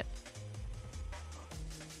 that's it.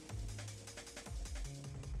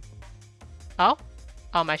 Oh?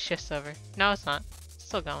 Oh, my shift's over. No, it's not. It's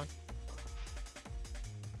still going.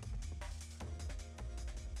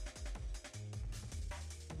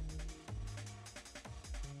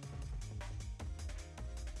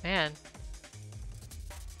 Man.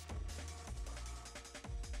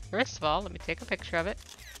 First of all, let me take a picture of it.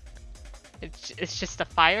 It's just a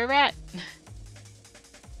fire rat?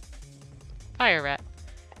 Fire rat.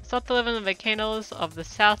 It's thought to live in the volcanoes of the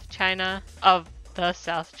South China,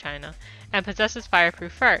 and possesses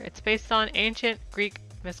fireproof fur. It's based on ancient Greek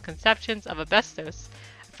misconceptions of asbestos,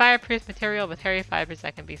 a fireproof material with hairy fibers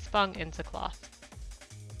that can be spun into cloth.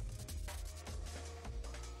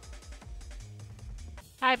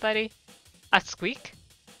 Hi, buddy. A squeak?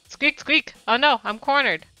 Squeak, squeak! Oh no, I'm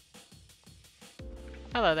cornered.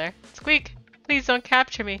 Hello there. Squeak, please don't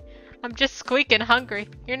capture me. I'm just squeaking hungry.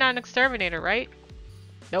 You're not an exterminator, right?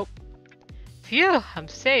 Nope. Phew, I'm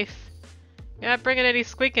safe. You're not bringing any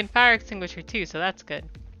squeaking fire extinguisher too, so that's good.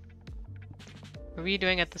 What were you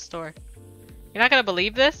doing at the store? You're not gonna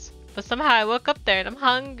believe this, but somehow I woke up there and I'm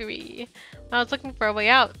hungry. When I was looking for a way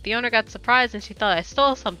out, the owner got surprised and she thought I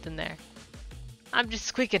stole something there. I'm just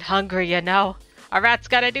squeaking hungry, you know. A rat's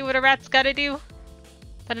gotta do what a rat's gotta do.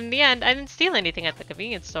 But in the end, I didn't steal anything at the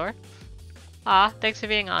convenience store. Ah, thanks for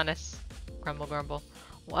being honest. Grumble, grumble.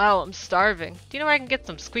 Wow, I'm starving. Do you know where I can get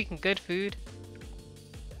some squeaking good food?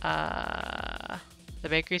 The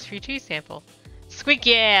bakery's free cheese sample. Squeak,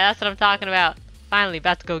 yeah, that's what I'm talking about. Finally,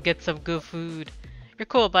 about to go get some good food. You're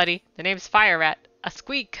cool, buddy. The name's Fire Rat. A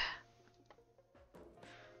squeak.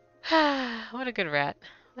 What a good rat.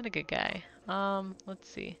 What a good guy. Let's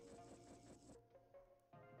see.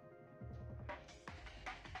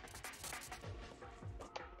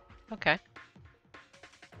 Okay.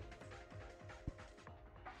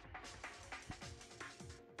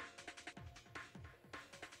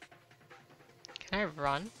 Can I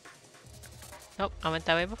run? Nope, I went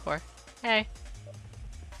that way before. Hey.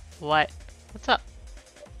 What? What's up?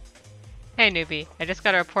 Hey, newbie. I just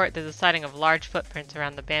got a report there's a sighting of large footprints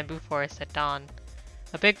around the bamboo forest at dawn.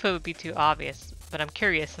 A Bigfoot would be too obvious, but I'm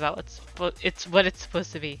curious about what it's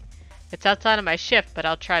supposed to be. It's outside of my shift, but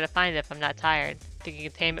I'll try to find it if I'm not tired. Think you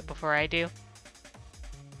can tame it before I do?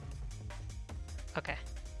 Okay.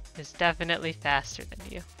 It's definitely faster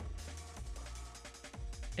than you.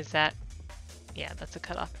 Is that... Yeah, that's a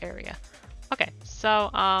cutoff area. Okay, so,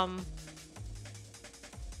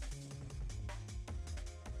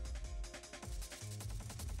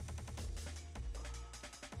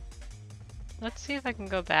 let's see if I can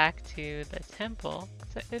go back to the temple.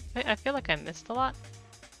 'Cause I feel like I missed a lot.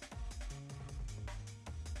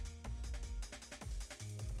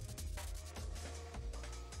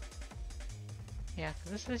 Yeah,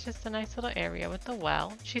 'cause this is just a nice little area with the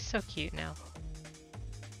well. She's so cute now.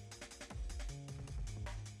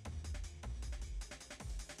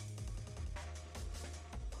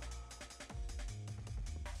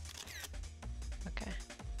 Okay.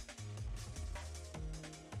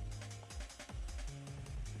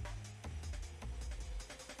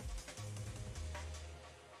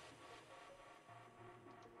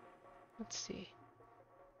 Let's see.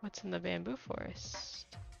 What's in the bamboo forest?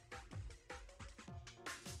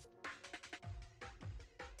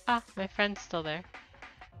 Ah, my friend's still there.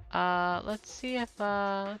 Let's see if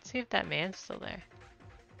that man's still there.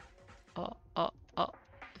 Oh.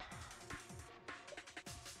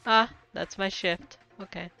 Ah, that's my shift.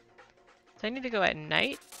 Okay. So I need to go at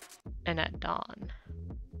night and at dawn.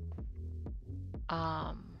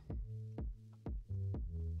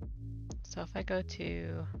 So if I go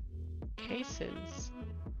to cases,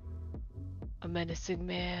 a menacing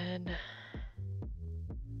man,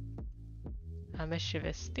 a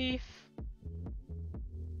mischievous thief,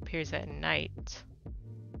 appears at night.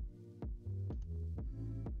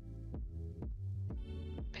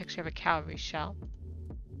 Picture of a cavalry shell.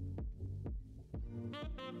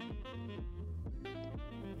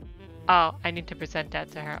 Oh, I need to present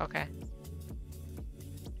that to her. Okay.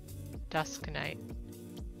 dusk night.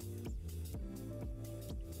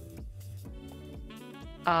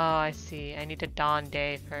 Oh, I see. I need to dawn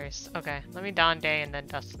day first. Okay, let me dawn day and then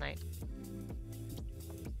dusk night.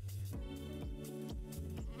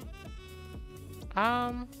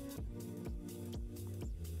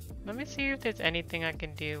 Let me see if there's anything I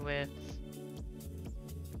can do with...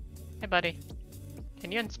 Hey, buddy.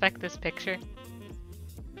 Can you inspect this picture?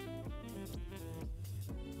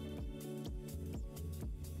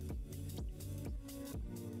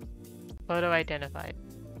 Photo identified.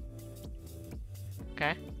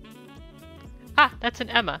 Okay. Ah, that's an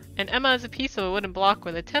Emma. An Emma is a piece of a wooden block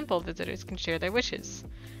where the temple visitors can share their wishes.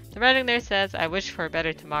 The writing there says, I wish for a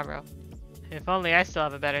better tomorrow. If only I still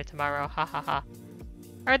have a better tomorrow, ha ha ha.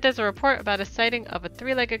 I heard there's a report about a sighting of a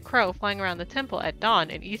three-legged crow flying around the temple at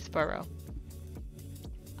dawn in Eastborough.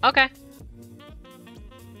 Okay.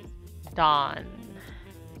 Dawn.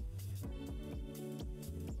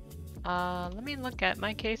 Let me look at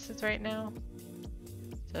my cases right now.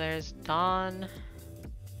 So there's dawn,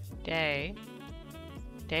 day,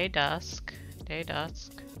 day dusk, day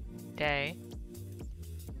dusk, day.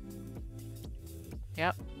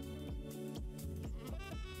 Yep.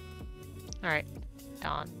 Alright,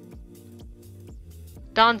 dawn.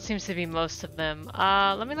 Dawn seems to be most of them.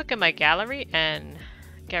 Let me look at my gallery and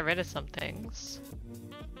get rid of some things.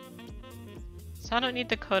 So I don't need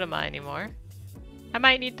the Kodama anymore. I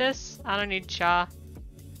might need this. I don't need Shaw.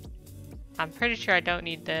 I'm pretty sure I don't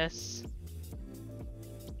need this.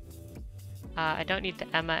 I don't need the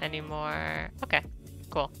Emma anymore. Okay,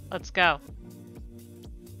 cool. Let's go.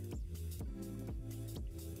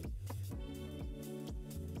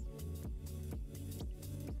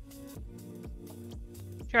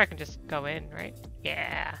 Sure, I can just go in, right?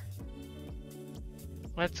 Yeah.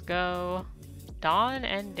 Let's go dawn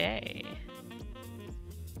and day.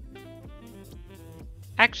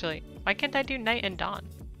 Actually, why can't I do night and dawn?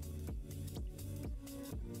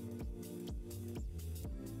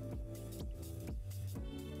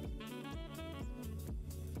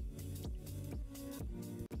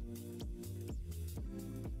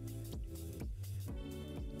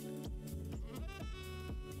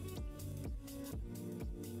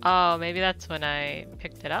 Oh, maybe that's when I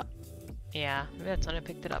picked it up? Yeah, maybe that's when I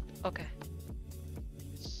picked it up. Okay.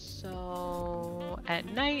 So, at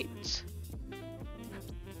night,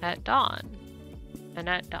 at dawn, and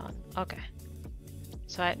at dawn. Okay.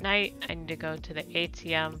 So at night, I need to go to the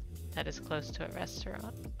ATM that is close to a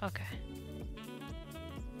restaurant. Okay.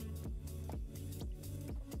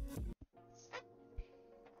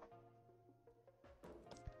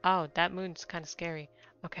 Oh, that moon's kind of scary.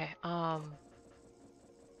 Okay,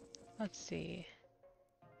 let's see.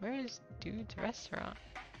 Where is Dude's restaurant?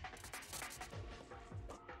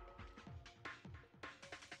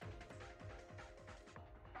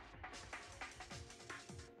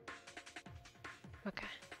 Okay.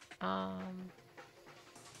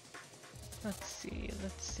 Let's see,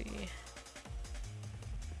 let's see.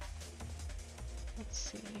 Let's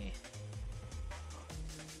see.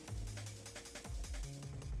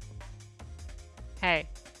 Hey.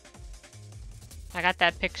 I got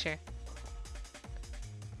that picture.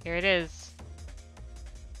 Here it is.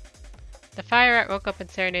 The fire rat woke up and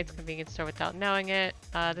serenades the convenience store without knowing it.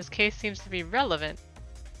 This case seems to be relevant.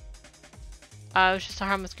 It was just a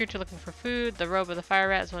harmless creature looking for food. The robe of the fire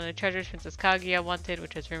rat is one of the treasures Princess Kaguya wanted,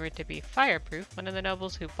 which was rumored to be fireproof. One of the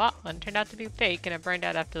nobles who bought one turned out to be fake, and it burned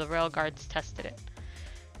out after the royal guards tested it.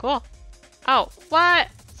 Cool. Oh, what?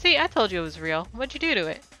 See, I told you it was real. What'd you do to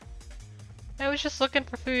it? I was just looking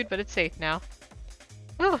for food, but it's safe now.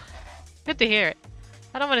 Ooh, good to hear it.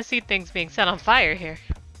 I don't want to see things being set on fire here.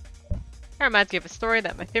 That reminds me of a story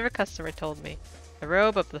that my favorite customer told me. The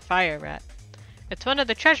robe of the fire rat. It's one of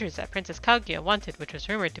the treasures that Princess Kaguya wanted, which was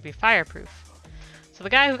rumored to be fireproof. So the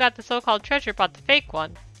guy who got the so-called treasure bought the fake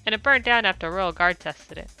one, and it burned down after a royal guard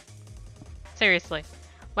tested it. Seriously,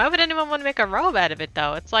 why would anyone want to make a robe out of it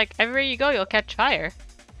though? It's like everywhere you go you'll catch fire.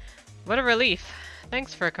 What a relief.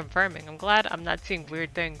 Thanks for confirming. I'm glad I'm not seeing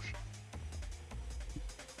weird things.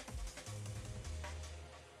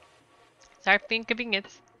 Sorry for the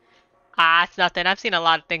inconvenience. Ah, it's nothing. I've seen a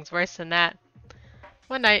lot of things worse than that.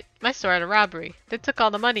 One night, my store had a robbery. They took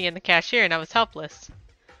all the money and the cashier and I was helpless.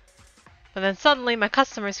 But then suddenly my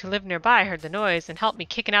customers who lived nearby heard the noise and helped me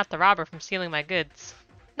kicking out the robber from stealing my goods.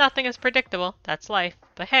 Nothing is predictable. That's life.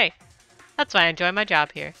 But hey, that's why I enjoy my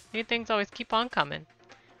job here. New things always keep on coming.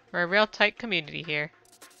 We're a real tight community here.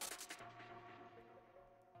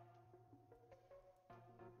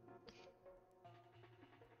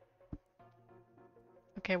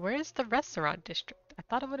 Okay, where is the restaurant district? I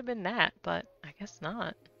thought it would have been that, but I guess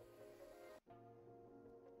not.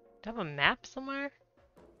 Do I have a map somewhere?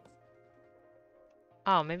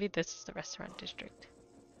 Oh, maybe this is the restaurant district.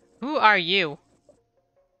 Who are you?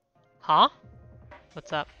 Huh?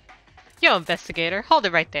 What's up? Yo, investigator, hold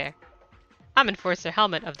it right there. I'm Enforcer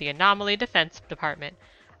Helmet of the Anomaly Defense Department.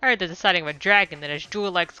 I heard there's a sighting of a dragon that has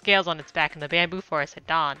jewel-like scales on its back in the bamboo forest at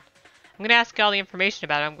dawn. I'm gonna ask you all the information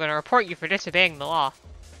about it. I'm gonna report you for disobeying the law.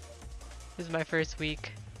 This is my first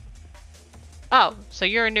week. Oh, so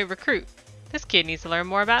you're a new recruit. This kid needs to learn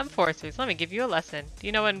more about Enforcers. Let me give you a lesson. Do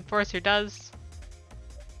you know what Enforcer does?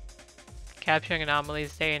 Capturing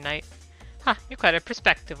anomalies day and night. Huh, you're quite a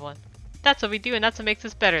perspective one. That's what we do, and that's what makes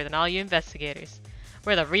us better than all you investigators.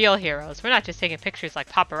 We're the real heroes. We're not just taking pictures like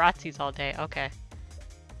paparazzis all day. Okay.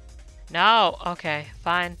 No. Okay,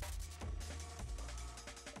 fine.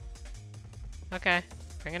 Okay,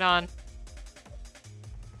 bring it on.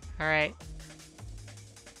 Alright.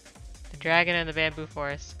 The dragon and the bamboo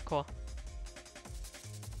forest. Cool.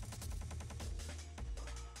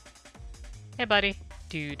 Hey, buddy.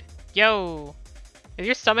 Dude. Yo! Is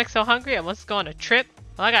your stomach so hungry it wants to go on a trip?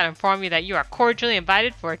 Well, I gotta inform you that you are cordially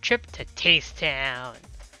invited for a trip to Taste Town.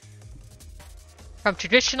 From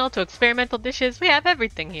traditional to experimental dishes, we have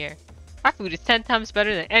everything here. Our food is 10 times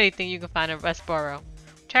better than anything you can find in Westboro.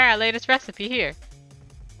 Try our latest recipe here.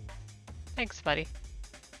 Thanks, buddy.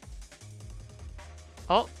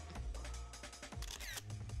 Oh.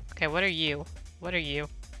 Okay, what are you? What are you?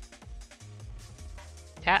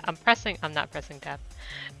 Tap? I'm not pressing tab.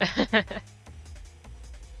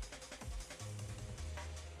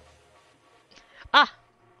 Ah!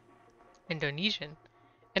 Indonesian.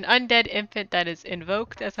 An undead infant that is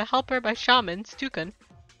invoked as a helper by shamans, Tukun,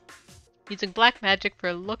 using black magic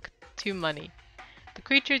for look to money. The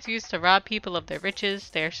creature is used to rob people of their riches.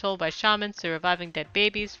 They are sold by shamans to reviving dead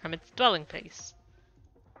babies from its dwelling place.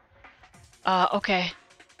 Okay.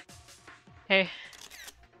 Hey.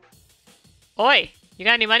 Oi! You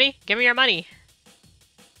got any money? Give me your money.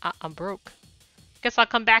 I'm broke. Guess I'll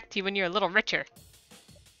come back to you when you're a little richer.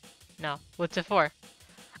 No. What's it for?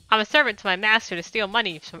 I'm a servant to my master to steal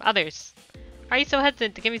money from others. Why are you so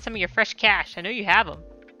hesitant to give me some of your fresh cash? I know you have them.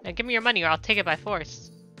 Now give me your money or I'll take it by force.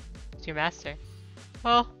 It's your master.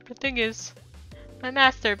 Well, the thing is, my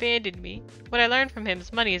master abandoned me. What I learned from him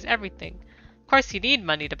is money is everything. Of course you need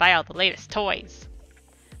money to buy all the latest toys.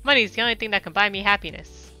 Money is the only thing that can buy me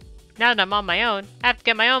happiness. Now that I'm on my own, I have to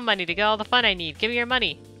get my own money to get all the fun I need. Give me your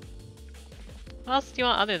money. What else do you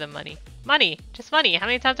want other than money? Money! Just money! How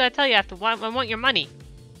many times do I tell you I want your money?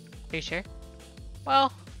 Are you sure?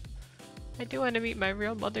 Well, I do want to meet my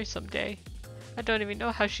real mother someday. I don't even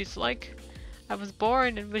know how she's like. I was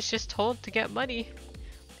born and was just told to get money.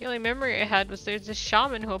 The only memory I had was there's this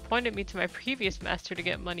shaman who appointed me to my previous master to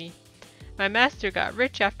get money. My master got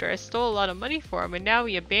rich after I stole a lot of money for him, and now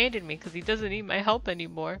he abandoned me because he doesn't need my help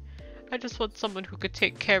anymore. I just want someone who could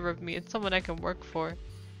take care of me and someone I can work for.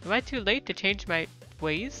 Am I too late to change my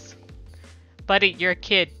ways? Buddy, you're a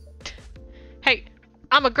kid. Hey,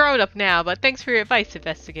 I'm a grown-up now, but thanks for your advice,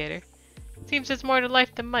 investigator. Seems there's more to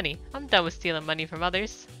life than money. I'm done with stealing money from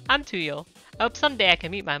others. I'm too young. I hope someday I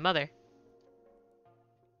can meet my mother.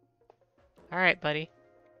 Alright, buddy.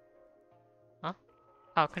 Huh?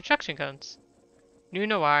 Oh, construction cones. New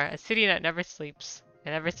Noir, a city that never sleeps. It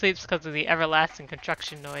never sleeps because of the everlasting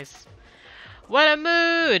construction noise. What a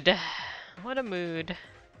mood! What a mood.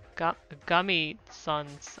 Gummy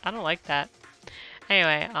sons. I don't like that.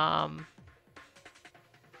 Anyway,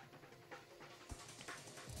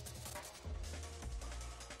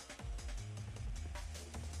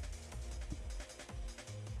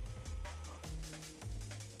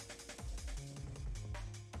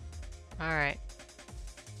 alright.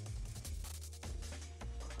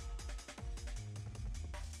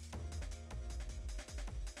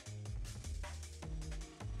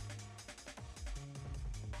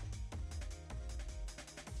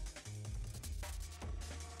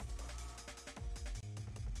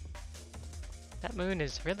 That moon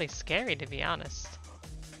is really scary, to be honest.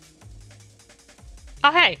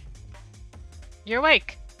 Oh, hey! You're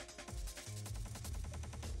awake!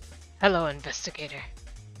 Hello, investigator.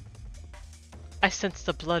 I sense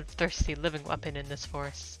the bloodthirsty living weapon in this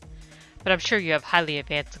forest, but I'm sure you have highly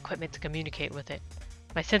advanced equipment to communicate with it.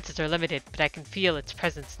 My senses are limited, but I can feel its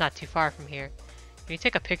presence not too far from here. Can you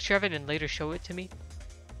take a picture of it and later show it to me?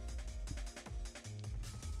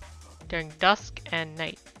 During dusk and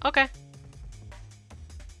night. Okay.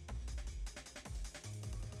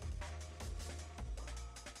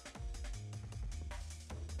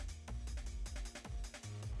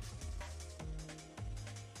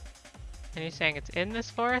 And you're saying it's in this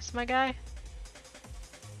forest, my guy?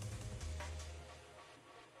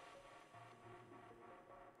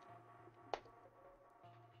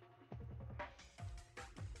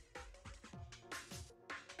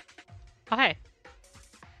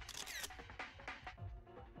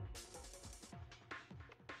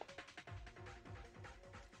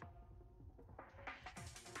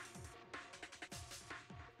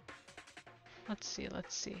 see,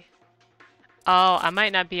 let's see. Oh, I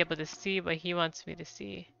might not be able to see what he wants me to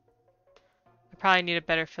see. I probably need a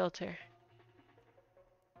better filter.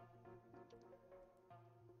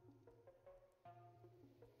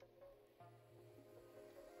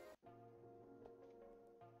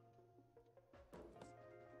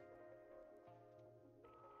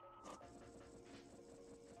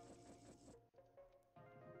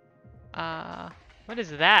 What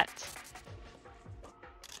is that?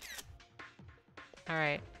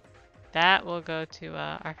 Alright. That will go to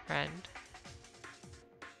our friend.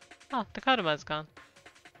 Oh, the Kodoma's gone.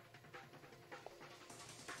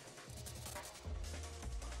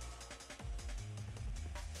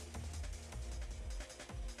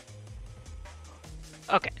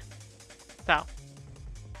 Okay. So,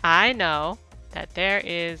 I know that there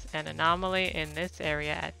is an anomaly in this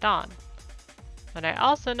area at dawn. What I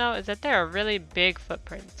also know is that there are really big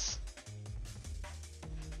footprints.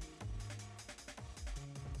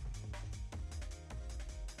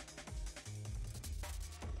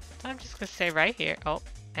 So I'm just gonna stay right here. Oh,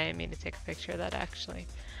 I didn't mean to take a picture of that actually.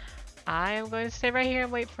 I am going to stay right here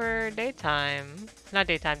and wait for daytime. Not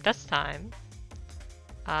daytime, dust time.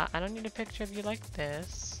 I don't need a picture of you like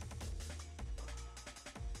this.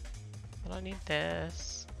 I don't need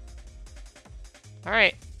this.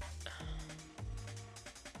 Alright.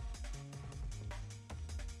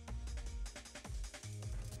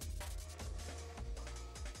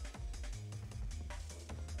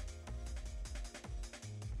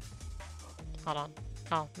 Hold on.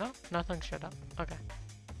 Oh, no? Nothing showed up. Okay.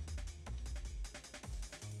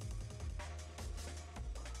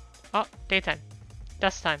 Oh, daytime.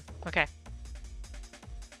 Dust time. Okay.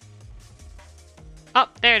 Oh,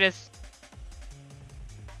 there it is.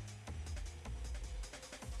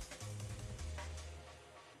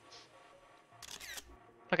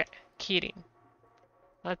 Okay, Keating.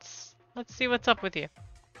 Let's see what's up with you.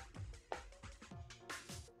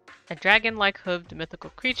 A dragon-like hooved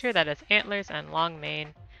mythical creature that has antlers and long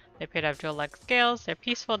mane. They appear to have drill-like scales. They're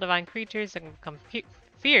peaceful, divine creatures that can become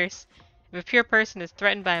fierce. If a pure person is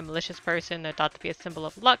threatened by a malicious person, they're thought to be a symbol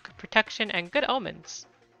of luck, protection, and good omens.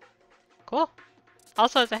 Cool.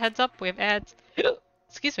 Also, as a heads up, we have ads,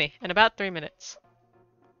 excuse me, in about 3 minutes.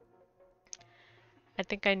 It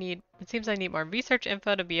seems I need more research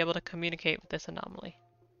info to be able to communicate with this anomaly.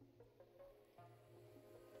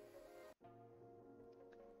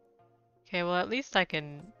 Okay, well at least I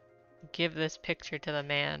can give this picture to the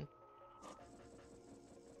man.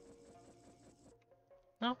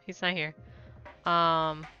 No, he's not here.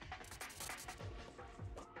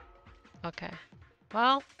 Okay.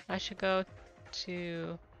 Well, I should go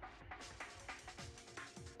to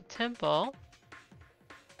the temple.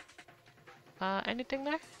 Anything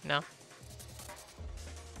there? No.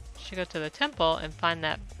 Should go to the temple and find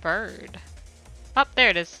that bird. Oh, there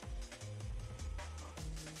it is.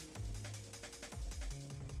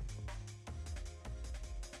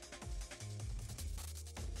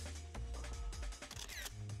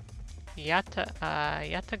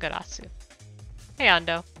 Yatagarasu. Hey,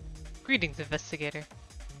 Ando. Greetings, Investigator.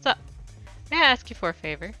 What's up? May I ask you for a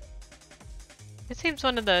favor? It seems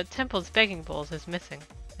one of the temple's begging bowls is missing,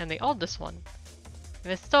 and the oldest one.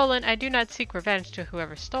 If it's stolen, I do not seek revenge to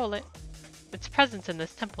whoever stole it. Its presence in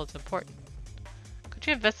this temple is important. Could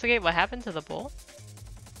you investigate what happened to the bowl?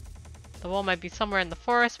 The bowl might be somewhere in the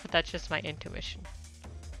forest, but that's just my intuition.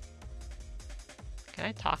 Can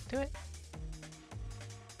I talk to it?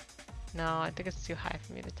 No, I think it's too high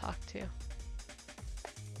for me to talk to.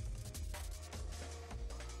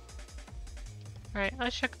 Alright,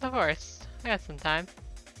 let's check the forest. I got some time.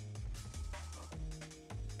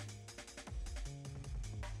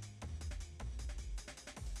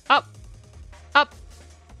 Up! Up!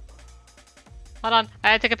 Hold on, I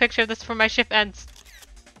gotta take a picture of this before my shift ends.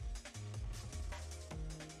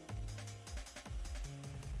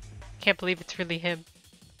 Can't believe it's really him.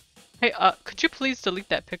 Hey, could you please delete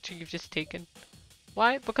that picture you've just taken?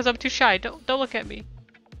 Why? Because I'm too shy. Don't look at me.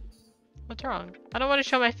 What's wrong? I don't want to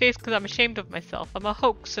show my face because I'm ashamed of myself. I'm a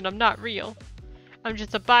hoax and I'm not real. I'm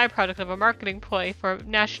just a byproduct of a marketing ploy for a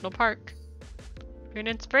national park. You're an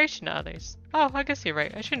inspiration to others. Oh, I guess you're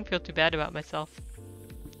right. I shouldn't feel too bad about myself.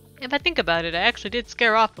 If I think about it, I actually did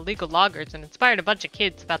scare off illegal loggers and inspired a bunch of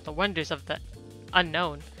kids about the wonders of the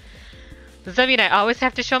unknown. Does that mean I always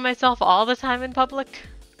have to show myself all the time in public?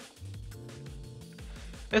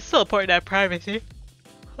 It's still important to have privacy.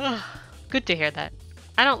 Good to hear that.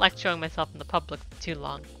 I don't like showing myself in the public for too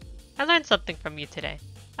long. I learned something from you today.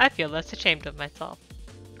 I feel less ashamed of myself.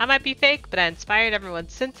 I might be fake, but I inspired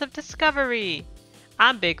everyone's sense of discovery.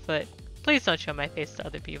 I'm Bigfoot. Please don't show my face to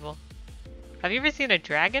other people. Have you ever seen a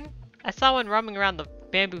dragon? I saw one roaming around the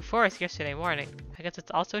bamboo forest yesterday morning. I guess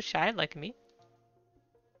it's also shy like me.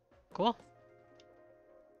 Cool.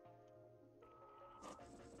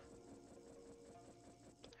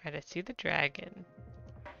 Alright, I see the dragon.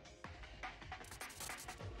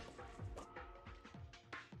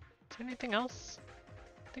 Is there anything else?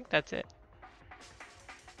 I think that's it.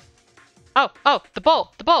 Oh, oh, the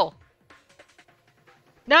bowl! The bowl!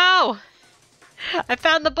 No! I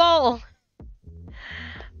found the bowl!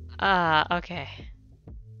 Okay.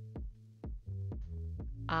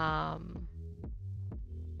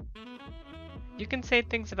 You can say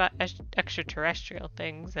things about extraterrestrial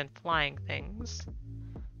things and flying things.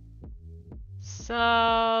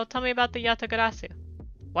 So, tell me about the Yatagarasu.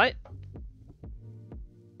 What?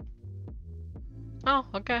 Oh,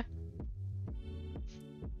 okay.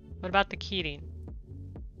 What about the Kirin?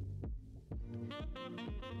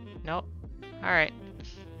 Nope. Alright.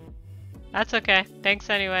 That's okay. Thanks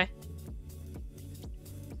anyway.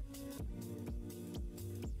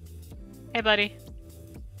 Hey, buddy.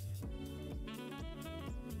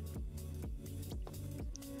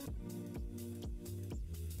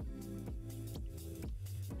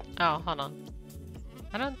 Oh, hold on.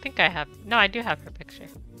 I don't think I have... No, I do have her picture.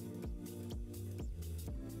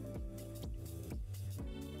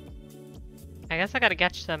 I guess I gotta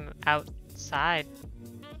catch them outside.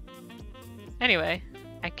 Anyway,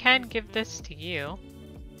 I can give this to you.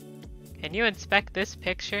 Can you inspect this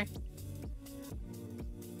picture?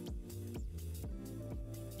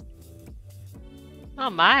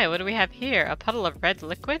 Oh my, what do we have here? A puddle of red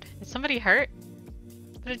liquid? Is somebody hurt?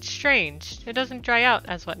 But it's strange. It doesn't dry out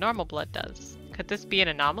as what normal blood does. Could this be an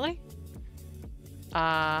anomaly?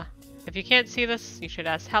 If you can't see this, you should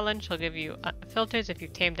ask Helen. She'll give you filters if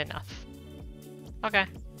you've tamed enough. Okay.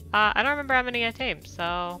 I don't remember how many I tamed,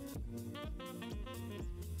 so...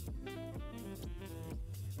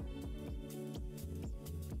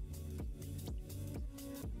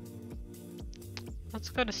 Let's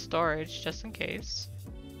go to storage, just in case.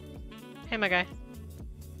 Hey, my guy.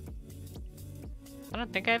 I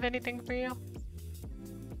don't think I have anything for you.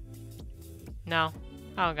 No.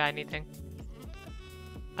 I don't got anything.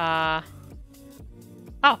 Oh,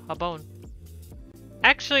 a bone.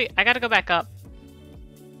 Actually, I gotta go back up.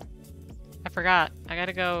 I forgot. I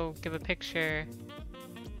gotta go give a picture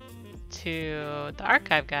to the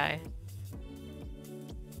archive guy.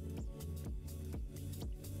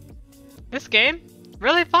 This game?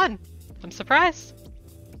 Really fun. I'm surprised.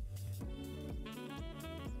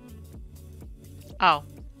 Oh.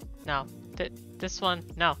 No. This one?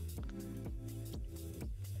 No.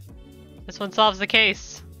 This one solves the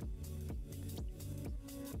case.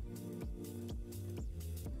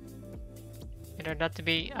 It turned out to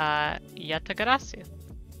be, Yatagarasu.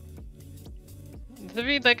 To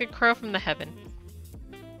read like a crow from the heaven.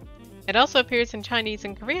 It also appears in Chinese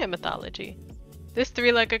and Korean mythology. This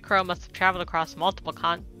three-legged crow must have traveled across multiple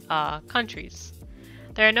countries.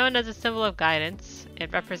 They are known as a symbol of guidance.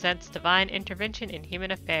 It represents divine intervention in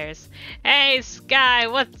human affairs. Hey, Sky,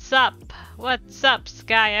 what's up? What's up,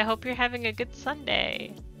 Sky? I hope you're having a good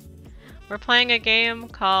Sunday. We're playing a game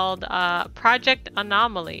called Project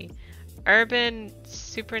Anomaly. Urban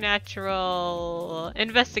Supernatural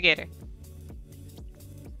Investigator.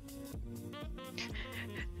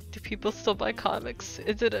 Do people still buy comics?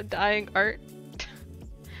 Is it a dying art?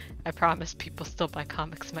 I promise people still buy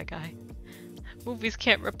comics, my guy. Movies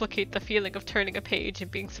can't replicate the feeling of turning a page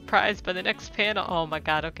and being surprised by the next panel. Oh my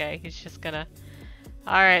god, okay. He's just gonna...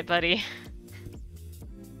 Alright, buddy.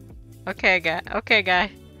 Okay, guy. Okay,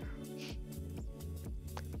 guy.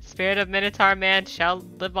 Spirit of Minotaur Man shall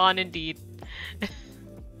live on indeed.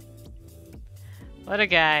 What a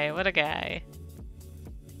guy. What a guy.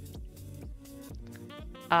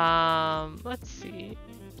 Let's see.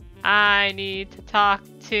 I need to talk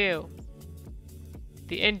to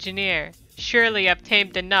the engineer. Surely I've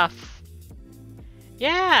tamed enough.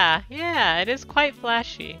 Yeah, it is quite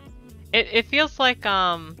flashy. It feels like,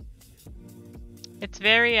 it's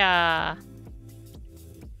very,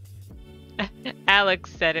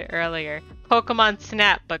 Alex said it earlier. Pokemon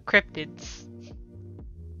Snap, but cryptids.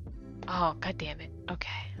 Oh, god damn it.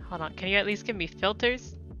 Okay, hold on. Can you at least give me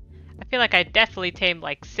filters? I feel like I definitely tamed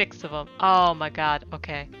like 6 of them. Oh my god,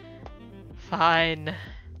 okay. Fine.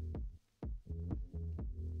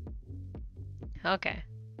 Okay.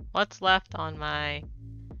 What's left on my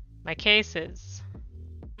cases?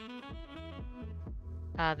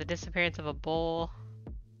 The disappearance of a bowl.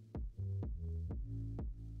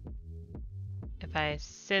 If I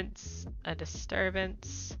sense a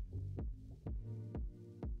disturbance.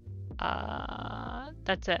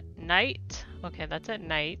 That's at night. Okay, that's at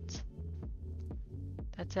night.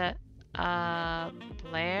 That's at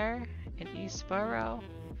Blair in Eastboro.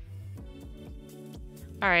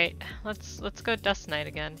 Alright, let's go Dust Night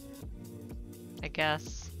again. I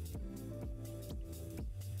guess.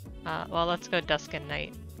 Well, let's go Dusk and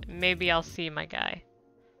Night. Maybe I'll see my guy.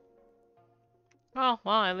 Oh,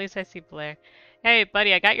 well, at least I see Blair. Hey,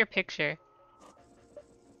 buddy, I got your picture.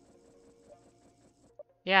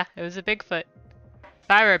 Yeah, it was a Bigfoot. If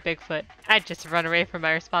I were a Bigfoot, I'd just run away from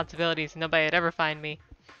my responsibilities and nobody would ever find me.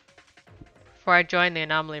 Before I joined the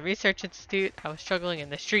Anomaly Research Institute, I was struggling in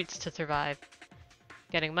the streets to survive.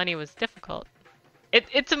 Getting money was difficult.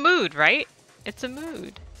 It's a mood, right? It's a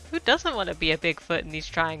mood. Who doesn't want to be a Bigfoot in these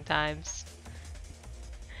trying times?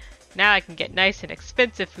 Now I can get nice and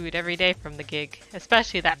expensive food every day from the gig,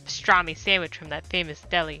 especially that pastrami sandwich from that famous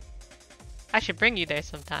deli. I should bring you there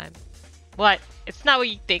sometime. What? It's not what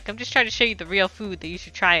you think. I'm just trying to show you the real food that you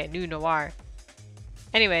should try at New Noir.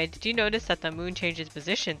 Anyway, did you notice that the moon changes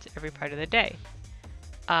positions every part of the day?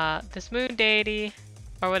 This moon deity,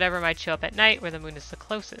 or whatever, might show up at night where the moon is the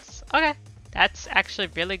closest. Okay, that's actually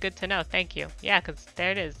really good to know. Thank you. Yeah, because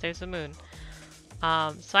there it is. There's the moon.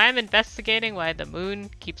 So I'm investigating why the moon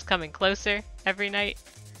keeps coming closer every night.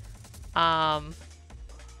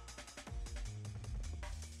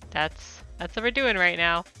 That's what we're doing right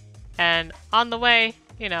now. And on the way,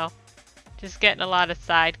 you know, just getting a lot of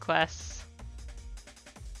side quests.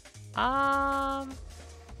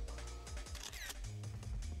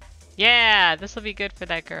 Yeah, this will be good for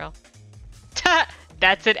that girl.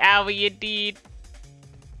 That's an owie indeed.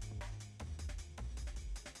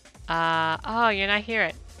 Oh, you're not here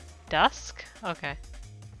at dusk? Okay.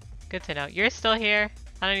 Good to know. You're still here.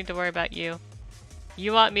 I don't need to worry about you.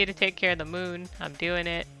 You want me to take care of the moon. I'm doing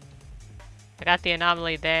it. I got the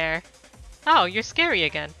anomaly there. Oh, you're scary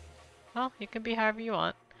again. Well, you can be however you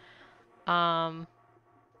want.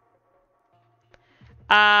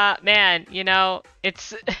 Man, you know,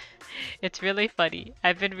 it's it's really funny.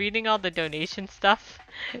 I've been reading all the donation stuff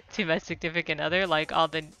to my significant other, like all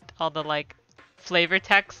the like flavor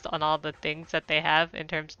text on all the things that they have in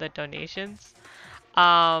terms of the donations.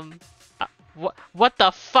 What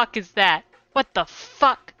the fuck is that? What the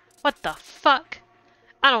fuck? What the fuck?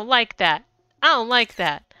 I don't like that. I don't like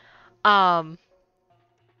that.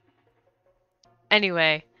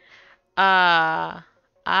 Anyway, I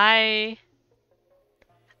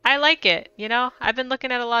like it, you know? I've been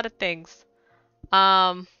looking at a lot of things.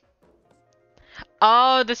 Oh,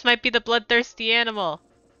 this might be the bloodthirsty animal.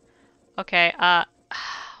 Okay,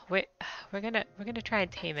 wait, we're gonna try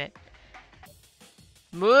and tame it.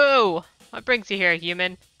 Moo! What brings you here,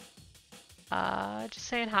 human? Just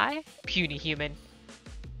saying hi? Puny human.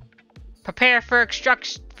 Prepare for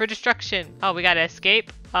destruction. Oh, we gotta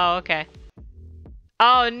escape? Oh, okay.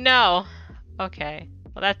 Oh, no. Okay.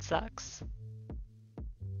 Well, that sucks.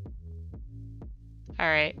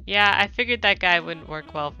 Alright. Yeah, I figured that guy wouldn't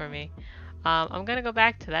work well for me. I'm gonna go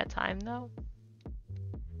back to that time, though.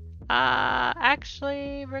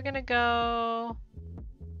 Actually, we're gonna go...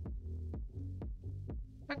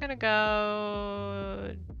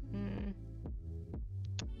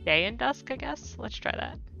 day and dusk, I guess? Let's try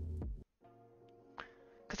that.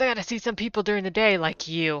 Because I gotta see some people during the day like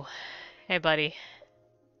you. Hey, buddy.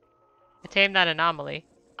 I tamed that anomaly.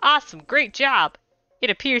 Awesome! Great job! It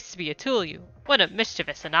appears to be a Tulu. What a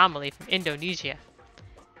mischievous anomaly from Indonesia.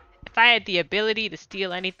 If I had the ability to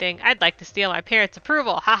steal anything, I'd like to steal my parents'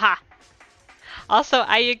 approval. Haha! Also,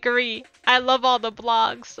 I agree. I love all the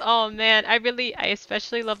blogs. Oh man, I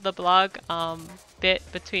especially love the blog bit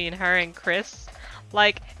between her and Chris.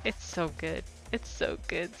 Like, it's so good. It's so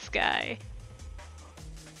good, Sky.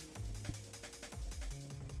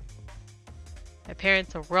 My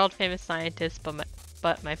parents are world-famous scientists,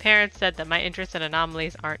 but my parents said that my interests in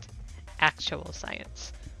anomalies aren't actual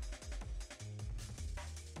science.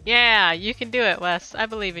 Yeah, you can do it, Wes. I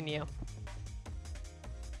believe in you.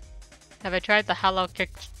 Have I tried the halal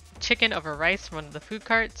cooked chicken over rice from one of the food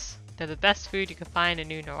carts? They're the best food you can find in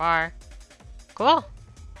New Noir. Cool.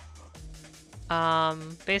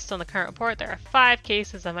 Based on the current report, there are 5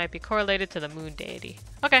 cases that might be correlated to the moon deity.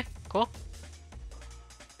 Okay, cool.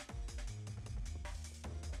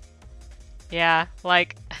 Yeah,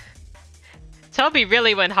 like, Toby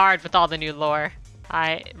really went hard with all the new lore.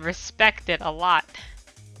 I respect it a lot.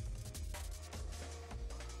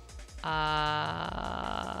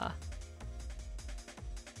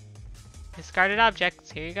 Discarded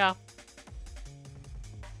objects, here you go.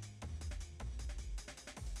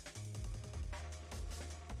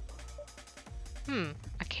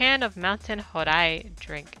 A can of Mountain Horai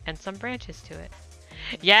drink and some branches to it.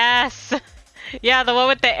 Yes! Yeah, the one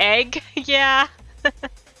with the egg. Yeah.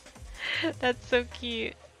 That's so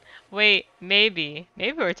cute. Wait, maybe.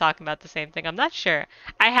 Maybe we're talking about the same thing. I'm not sure.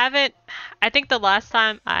 I think the last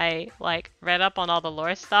time I, like, read up on all the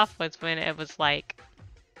lore stuff was when it was, like,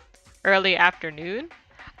 early afternoon.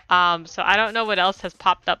 So I don't know what else has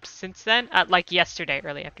popped up since then. Like yesterday,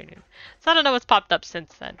 early afternoon. So I don't know what's popped up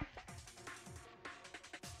since then.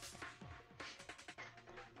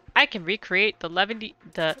 I can recreate the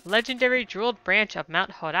legendary jeweled branch of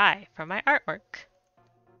Mount Horai from my artwork.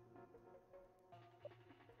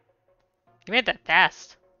 You made that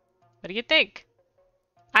fast. What do you think?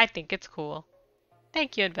 I think it's cool.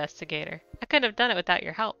 Thank you, Investigator. I couldn't have done it without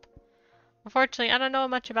your help. Unfortunately, I don't know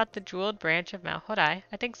much about the jeweled branch of Mount Horai.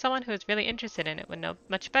 I think someone who is really interested in it would know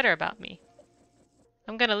much better about me.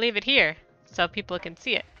 I'm gonna leave it here, so people can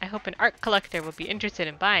see it. I hope an art collector will be interested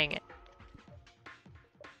in buying it.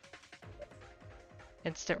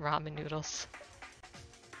 Instant ramen noodles.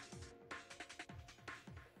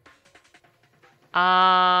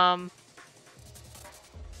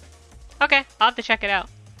 Okay, I'll have to check it out.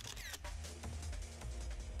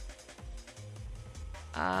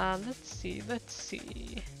 Let's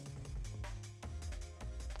see.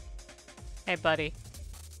 Hey, buddy.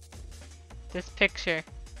 This picture.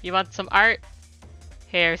 You want some art?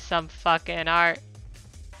 Here's some fucking art.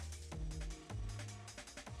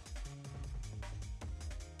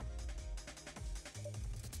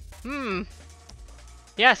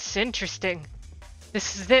 Yes, interesting.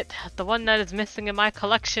 This is it, the one that is missing in my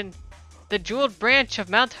collection. The jeweled branch of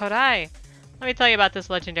Mount Horai. Let me tell you about this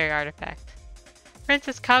legendary artifact.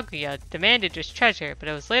 Princess Kaguya demanded this treasure, but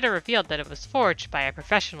it was later revealed that it was forged by a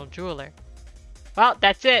professional jeweler. Well,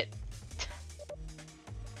 that's it.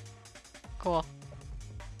 Cool.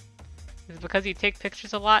 Is it because you take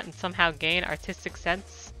pictures a lot and somehow gain artistic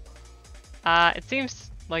sense? It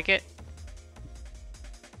seems like it.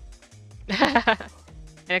 An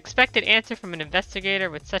expected answer from an investigator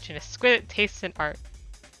with such an exquisite taste in art.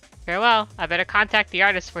 Very well, I better contact the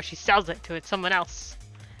artist before she sells it to someone else.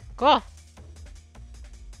 Cool.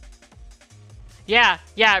 Yeah,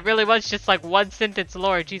 it really was just like one sentence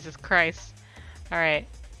lore, Jesus Christ. Alright.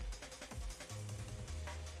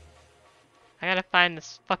 I gotta find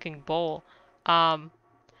this fucking bowl.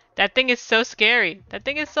 That thing is so scary. That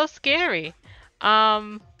thing is so scary.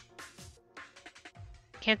 Can't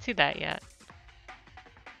see that yet.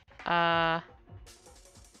 I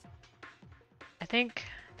think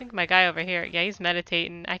my guy over here, yeah, he's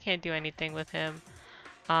meditating. I can't do anything with him.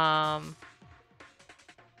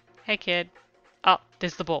 Hey kid. Oh,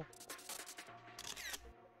 there's the bowl.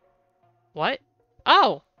 What?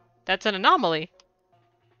 Oh, that's an anomaly.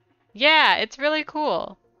 Yeah, it's really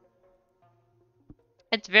cool.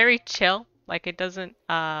 It's very chill. Like it doesn't, it's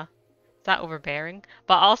not overbearing.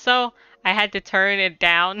 But also, I had to turn it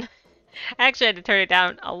down. I actually had to turn it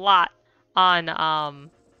down a lot on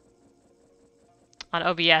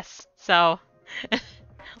OBS. So,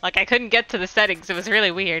 like I couldn't get to the settings. It was really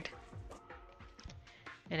weird.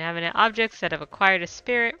 Inanimate objects that have acquired a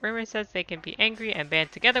spirit, rumor says they can be angry and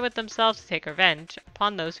band together with themselves to take revenge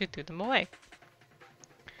upon those who threw them away.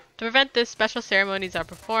 To prevent this, special ceremonies are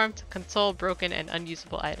performed to console broken and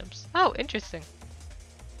unusable items. Oh, interesting.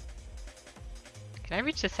 Can I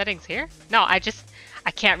reach the settings here? No, I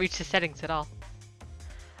can't reach the settings at all.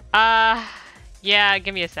 Yeah,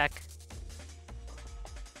 give me a sec.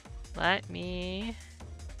 Let me...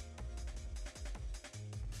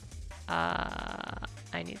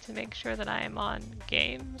 I need to make sure that I am on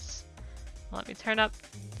games. Let me turn up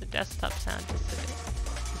the desktop sound just a bit.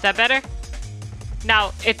 Is that better?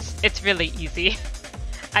 No, it's really easy.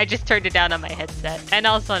 I just turned it down on my headset and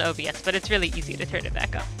also on OBS, but it's really easy to turn it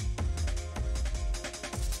back up.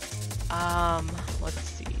 Let's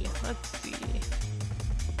see.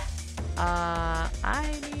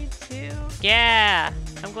 I need to... Yeah,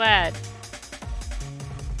 I'm glad.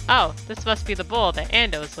 Oh, this must be the bowl that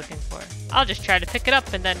Ando is looking for. I'll just try to pick it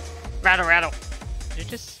up and then rattle. Did it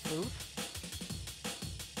just move?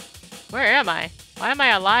 Where am I? Why am I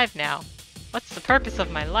alive now? What's the purpose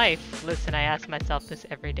of my life? Listen, I ask myself this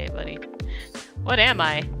every day, buddy. What am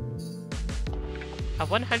I? A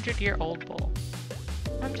 100-year-old bowl.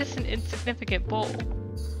 I'm just an insignificant bowl.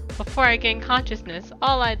 Before I gain consciousness,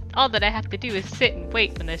 all that I have to do is sit and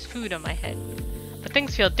wait when there's food on my head. But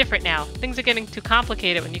things feel different now. Things are getting too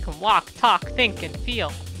complicated when you can walk, talk, think, and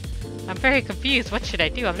feel. I'm very confused. What should I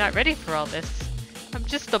do? I'm not ready for all this. I'm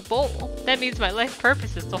just a bowl. That means my life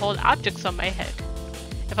purpose is to hold objects on my head.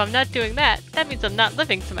 If I'm not doing that, that means I'm not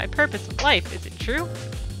living to my purpose of life. Is it true?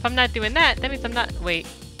 If I'm not doing that, that means I'm not... Wait.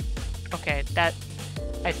 Okay, that...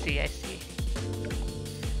 I see. Does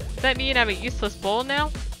that mean I'm a useless bowl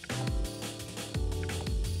now?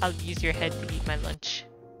 I'll use your head to eat my lunch.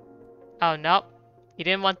 Oh, nope. You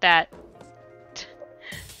didn't want that.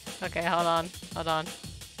 Okay, hold on. Hold on.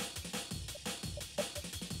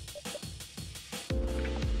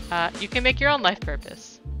 You can make your own life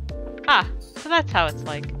purpose. Ah, so that's how it's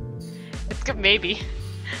like. It's good, maybe.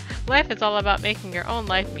 Life is all about making your own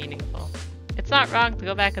life meaningful. It's not wrong to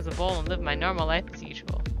go back as a bull and live my normal life as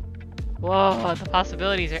usual. Whoa, the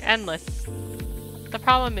possibilities are endless. The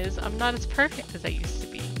problem is, I'm not as perfect as I used to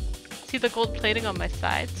be. See the gold plating on my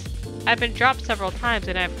sides? I've been dropped several times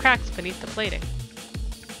and I have cracks beneath the plating.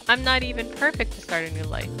 I'm not even perfect to start a new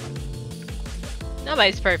life.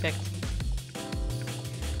 Nobody's perfect.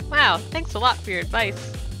 Wow, thanks a lot for your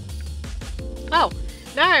advice. Oh,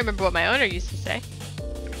 now I remember what my owner used to say.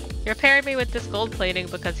 He repaired me with this gold plating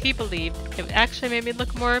because he believed it actually made me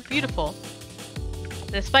look more beautiful.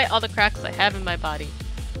 Despite all the cracks I have in my body.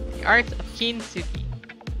 The art of kintsugi.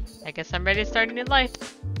 I guess I'm ready to start a new life.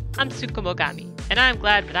 I'm Tsukumogami, and I'm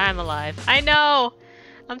glad that I'm alive. I know!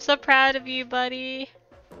 I'm so proud of you, buddy.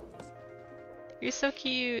 You're so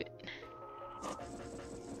cute.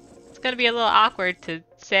 It's gonna be a little awkward to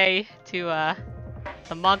say to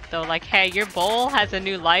the monk though, like, hey, your bowl has a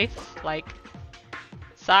new life. Like,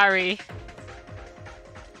 sorry.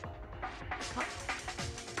 Oh,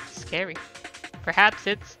 scary. Perhaps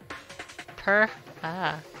it's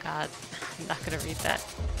ah, God. I'm not gonna read that.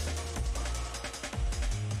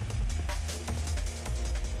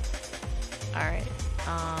 Alright.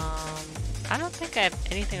 I don't think I have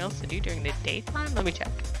anything else to do during the daytime. Let me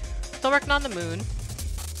check. Still working on the moon.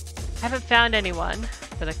 Haven't found anyone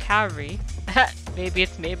for the cavalry. Maybe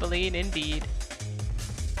it's Maybelline indeed.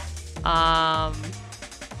 Alright.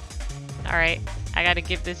 I gotta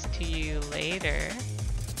give this to you later.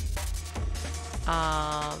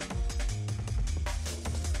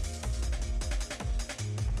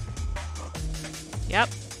 Yep.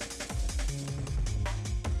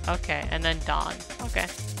 Okay, and then dawn. Okay.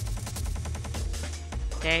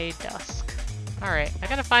 Day, dusk. Alright, I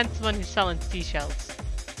gotta find someone who's selling seashells.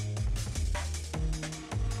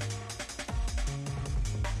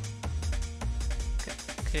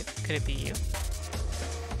 Could it be you?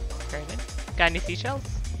 Very good. Got any seashells?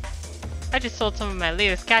 I just sold some of my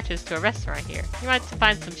latest catches to a restaurant here. You might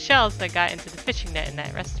find some shells that got into the fishing net in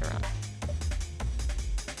that restaurant.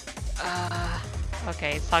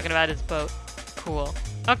 Okay, he's talking about his boat. Cool.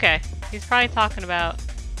 Okay, he's probably talking about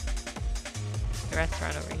the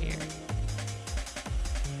restaurant over here.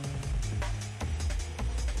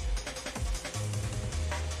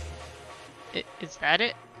 Is that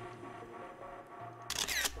it?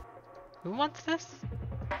 Who wants this?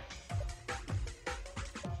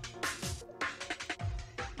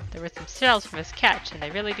 There were some shells from his catch, and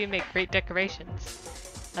they really do make great decorations.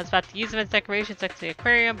 I was about to use them as decorations next to the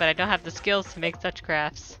aquarium, but I don't have the skills to make such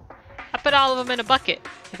crafts. I put all of them in a bucket.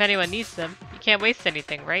 If anyone needs them, you can't waste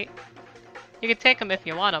anything, right? You can take them if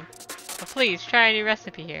you want them. But please, try a new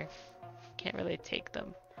recipe here. Can't really take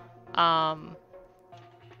them.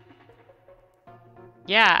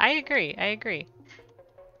 Yeah, I agree.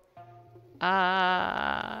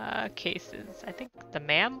 Cases. I think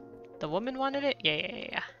the woman wanted it?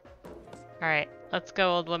 Yeah. Alright, let's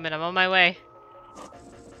go, old woman. I'm on my way.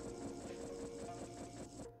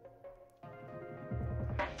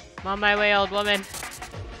 I'm on my way, old woman.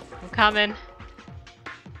 I'm coming.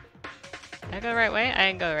 Did I go the right way? I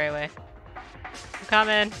didn't go the right way. I'm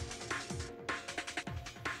coming.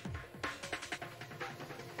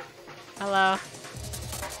 Hello.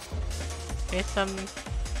 Here's some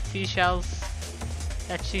seashells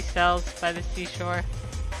that she sells by the seashore.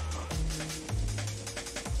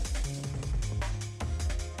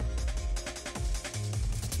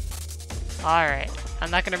 Alright, I'm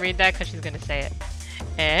not gonna read that because she's gonna say it.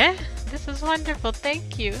 Eh? This is wonderful,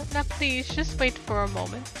 thank you. Now please, just wait for a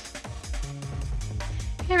moment.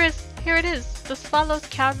 Here it is, the Swallow's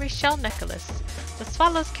Cowrie Shell Necklace. The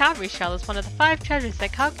Swallow's Cowrie Shell is one of the 5 treasures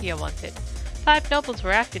that Kaguya wanted. 5 nobles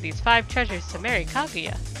were after these 5 treasures to marry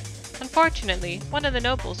Kaguya. Unfortunately, one of the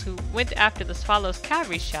nobles who went after the Swallow's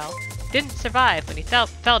Cowrie Shell didn't survive when he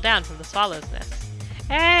fell down from the swallow's nest.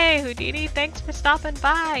 Hey, Houdini, thanks for stopping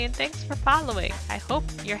by and thanks for following. I hope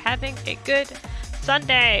you're having a good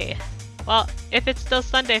Sunday. Well, if it's still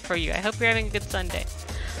Sunday for you, I hope you're having a good Sunday.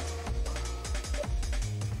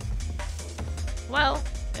 Well,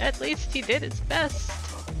 at least he did his best.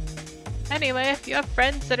 Anyway, if you have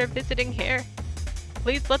friends that are visiting here,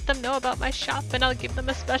 please let them know about my shop and I'll give them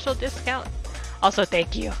a special discount. Also,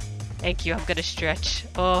 thank you. Thank you, I'm gonna stretch.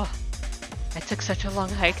 Oh, I took such a long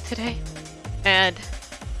hike today. And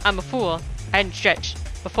I'm a fool. I didn't stretch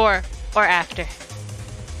before or after.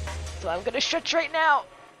 So I'm gonna stretch right now.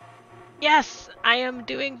 Yes! I am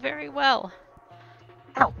doing very well.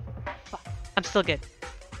 Ow! Fuck. I'm still good.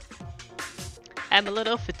 I'm a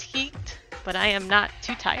little fatigued, but I am not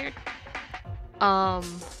too tired. I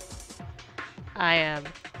am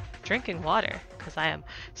drinking water because I am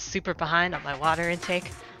super behind on my water intake,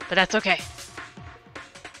 but that's okay.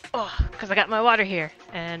 Oh, because I got my water here,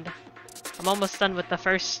 and I'm almost done with the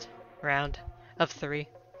first round of 3.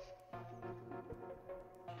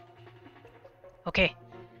 Okay,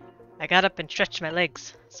 I got up and stretched my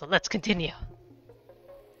legs, so let's continue.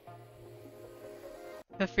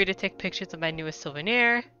 Feel free to take pictures of my newest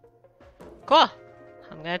souvenir. Cool!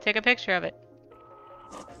 I'm gonna take a picture of it.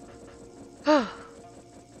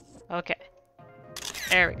 Okay.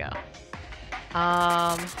 There we go.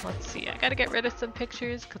 Let's see. I gotta get rid of some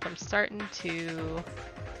pictures because I'm starting to...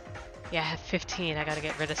 Yeah, I have 15. I gotta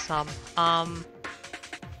get rid of some. I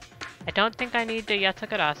don't think I need the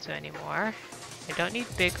Yatagarasu anymore. I don't need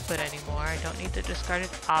Bigfoot anymore. I don't need the discarded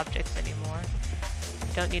objects anymore. I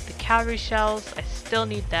don't need the cowrie shells. I still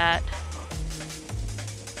need that.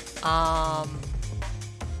 I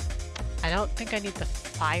don't think I need the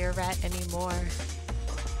fire rat anymore.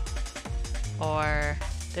 Or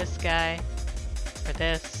this guy. Or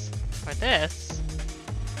this. Or this.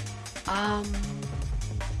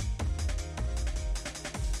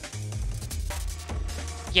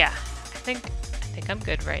 Yeah, I think I'm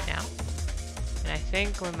good right now. And I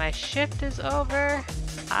think when my shift is over,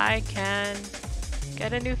 I can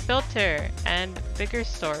get a new filter and bigger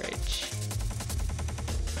storage.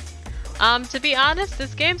 To be honest,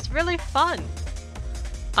 this game's really fun.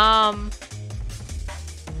 I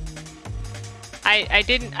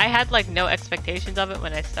had like no expectations of it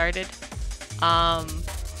when I started.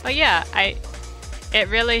 But yeah, it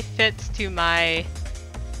really fits to my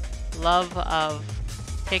love of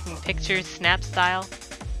taking pictures, snap style,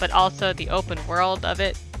 but also the open world of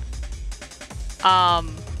it. I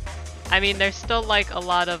mean, there's still like a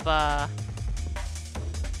lot of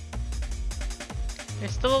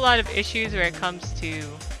issues where it comes to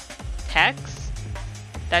text.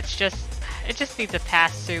 It just needs a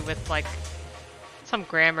pass through with like some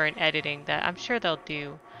grammar and editing that I'm sure they'll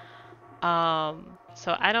do.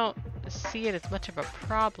 So I don't see it as much of a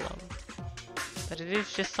problem. But it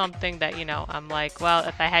is just something that, you know, I'm like, well,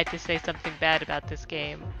 if I had to say something bad about this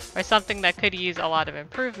game, or something that could use a lot of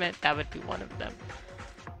improvement, that would be one of them.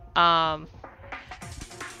 But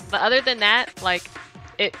other than that, like,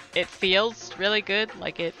 it feels really good,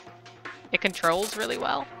 like it controls really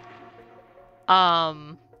well.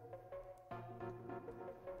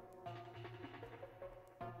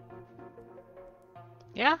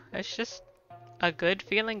 Yeah, it's just a good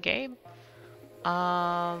feeling game.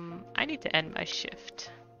 I need to end my shift.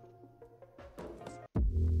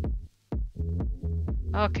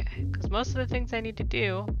 Okay, because most of the things I need to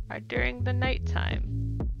do are during the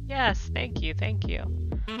nighttime. Yes, thank you, thank you.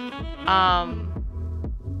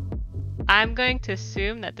 I'm going to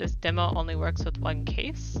assume that this demo only works with one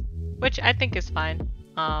case, which I think is fine.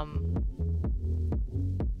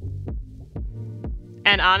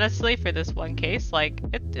 And honestly, for this one case, like,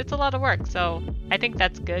 it's a lot of work, so I think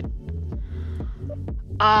that's good.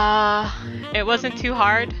 It wasn't too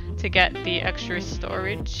hard to get the extra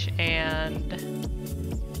storage and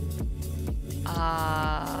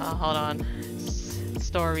hold on.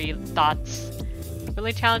 Story thoughts.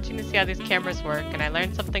 Really challenging to see how these cameras work, and I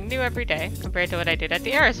learned something new every day compared to what I did at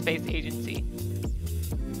the aerospace agency.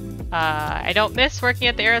 I don't miss working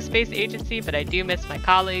at the aerospace agency, but I do miss my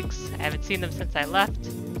colleagues. I haven't seen them since I left.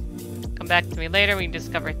 Come back to me later when you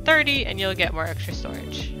discover 30 and you'll get more extra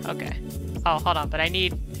storage. Okay. Oh, hold on, but I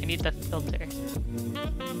need the filter.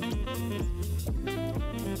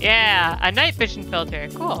 Yeah, a night vision filter.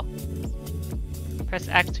 Cool. Press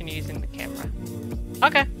X when you're using the camera.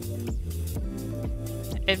 Okay.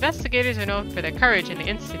 Investigators are known for their courage in the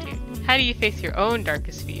Institute. How do you face your own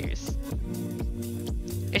darkest fears?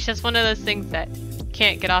 It's just one of those things that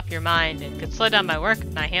can't get off your mind and could slow down my work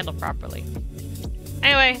if not handled properly.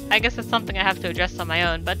 Anyway, I guess it's something I have to address on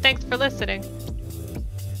my own, but thanks for listening.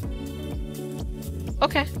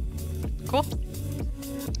 Okay, cool.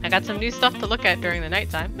 I got some new stuff to look at during the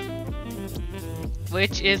nighttime,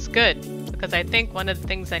 which is good, because I think one of the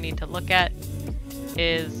things I need to look at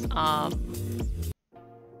is,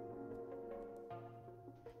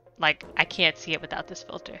 like, I can't see it without this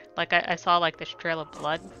filter. Like, I saw, like, this trail of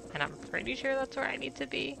blood, and I'm pretty sure that's where I need to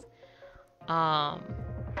be. But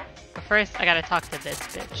first, I gotta talk to this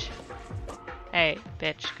bitch. Hey,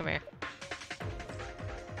 bitch, come here.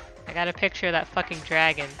 I got a picture of that fucking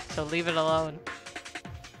dragon, so leave it alone.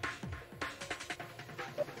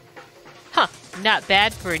 Huh, not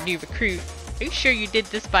bad for a new recruit. Are you sure you did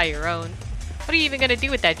this by your own? What are you even gonna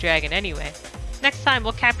do with that dragon anyway? Next time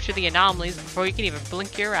we'll capture the anomalies before you can even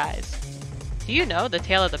blink your eyes. Do you know the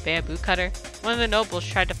tale of the bamboo cutter? One of the nobles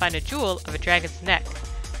tried to find a jewel of a dragon's neck,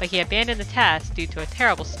 but he abandoned the task due to a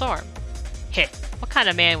terrible storm. Heh, what kind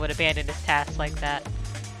of man would abandon his task like that?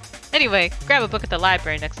 Anyway, grab a book at the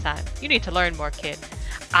library next time. You need to learn more, kid.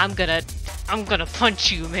 I'm gonna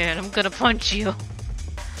punch you, man. I'm gonna punch you.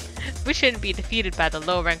 We shouldn't be defeated by the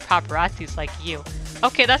low-ranked paparazzis like you.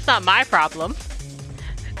 Okay, that's not my problem.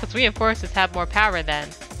 Because we enforcers have more power than...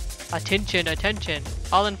 Attention, attention.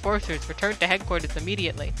 All enforcers return to headquarters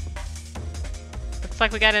immediately. Looks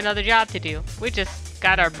like we got another job to do. We just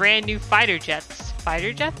got our brand new fighter jets.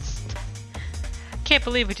 Fighter jets? Can't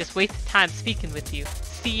believe we just wasted time speaking with you.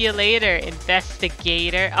 See you later,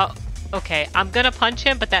 investigator. Oh, okay. I'm gonna punch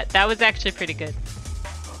him, but that was actually pretty good.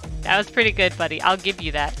 That was pretty good, buddy. I'll give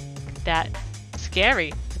you that. That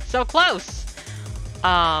scary. It's so close.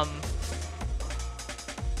 Yeah,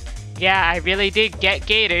 I really did get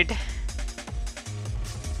gated.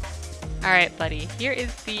 Alright, buddy.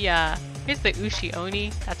 Here's the Ushi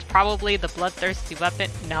Oni. That's probably the bloodthirsty weapon.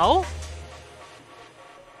 No?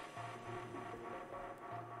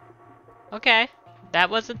 Okay. That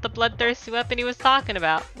wasn't the bloodthirsty weapon he was talking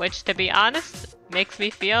about, which, to be honest, makes me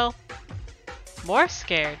feel more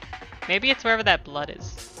scared. Maybe it's wherever that blood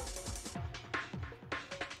is.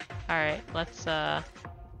 Alright, let's,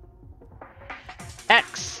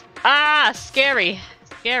 X! Ah! Scary!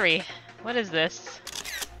 Scary. What is this?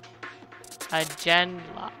 A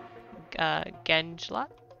Genlot. Genjlot?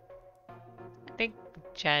 I think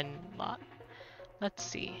Genlot. Let's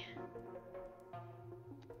see.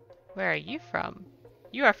 Where are you from?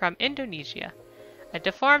 You are from Indonesia. A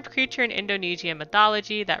deformed creature in Indonesian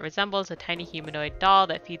mythology that resembles a tiny humanoid doll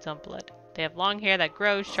that feeds on blood. They have long hair that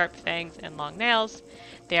grows, sharp fangs, and long nails.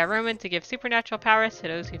 They are rumored to give supernatural powers to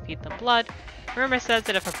those who feed them blood. Rumor says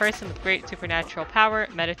that if a person with great supernatural power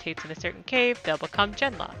meditates in a certain cave, they'll become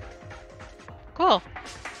Genlot. Cool.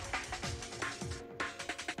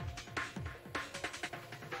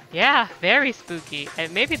 Yeah, very spooky.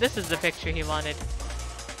 And maybe this is the picture he wanted.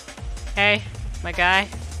 Hey, my guy.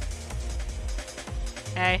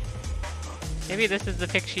 Hey. Maybe this is the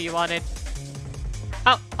picture you wanted.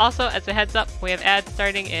 Oh, also, as a heads up, we have ads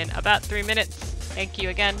starting in about 3 minutes. Thank you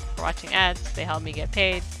again for watching ads. They help me get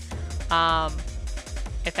paid.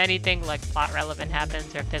 If anything, like, plot relevant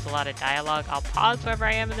happens, or if there's a lot of dialogue, I'll pause wherever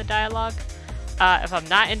I am in the dialogue. If I'm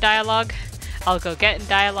not in dialogue, I'll go get in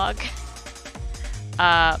dialogue.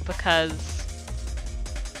 Because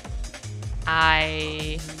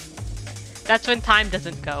that's when time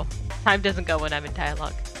doesn't go. Time doesn't go when I'm in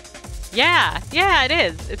dialogue. Yeah, it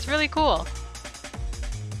is. It's really cool.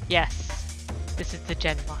 Yes, this is the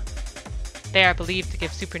Genlot. They are believed to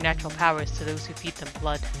give supernatural powers to those who feed them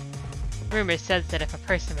blood. Rumor says that if a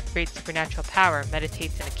person with great supernatural power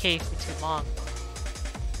meditates in a cave for too long,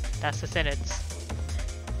 that's the sentence.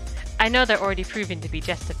 I know they're already proven to be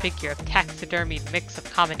just a figure of taxidermied mix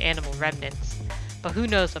of common animal remnants, but who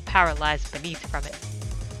knows what power lies beneath from it.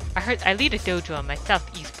 I heard I lead a dojo in my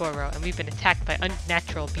southeast borough, and we've been attacked by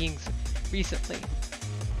unnatural beings recently.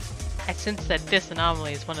 I sense that this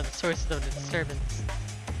anomaly is one of the sources of the disturbance.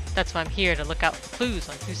 That's why I'm here to look out for clues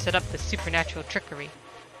on who set up this supernatural trickery.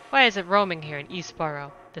 Why is it roaming here in East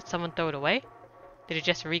Borough? Did someone throw it away? Did it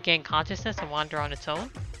just regain consciousness and wander on its own?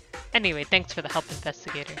 Anyway, thanks for the help,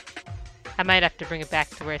 investigator. I might have to bring it back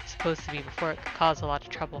to where it's supposed to be before it could cause a lot of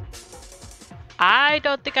trouble. I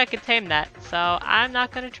don't think I can tame that, so I'm not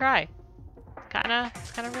gonna try.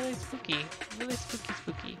 It's kinda really spooky. Really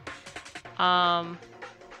spooky.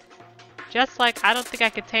 Just like I don't think I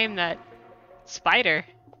could tame that spider.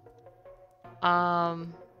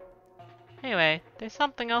 Anyway, there's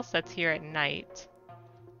something else that's here at night,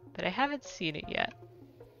 but I haven't seen it yet.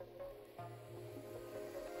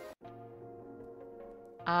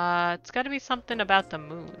 It's gotta be something about the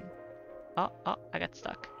moon. Oh, I got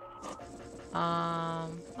stuck.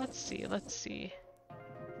 Let's see.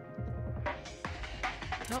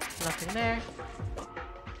 Nope, nothing there.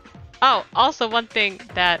 Oh, also one thing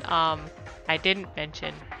that, I didn't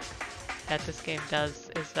mention that this game does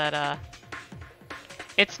is that,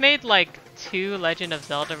 it's made like 2 Legend of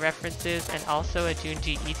Zelda references and also a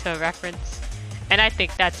Junji Ito reference, and I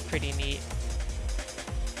think that's pretty neat.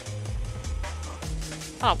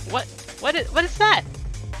 Oh, what is that?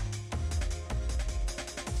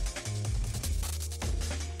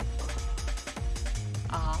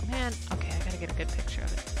 Oh man, okay, I gotta get a good picture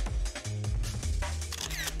of it.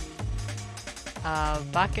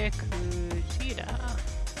 Bakekujira.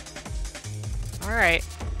 Alright.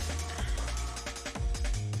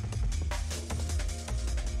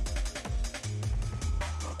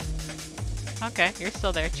 Okay, you're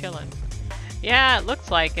still there chilling. Yeah, it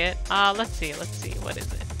looks like it. Let's see, what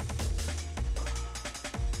is it?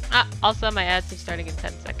 Also my ads are starting in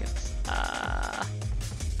 10 seconds.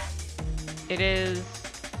 It is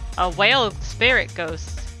a whale spirit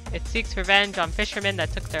ghost. It seeks revenge on fishermen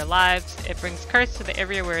that took their lives. It brings curse to the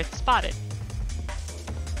area where it's spotted.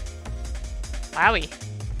 Wowie.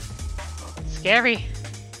 Scary.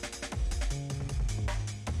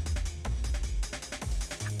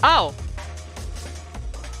 Oh!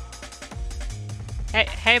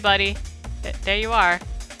 Hey buddy. There you are.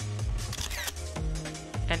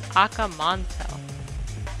 An Akamanto.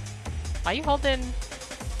 Why are you holding...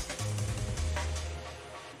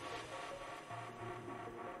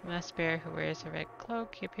 Masked bear who wears a red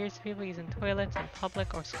cloak. He appears to people using toilets in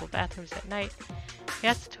public or school bathrooms at night. He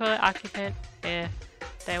asks the toilet occupant if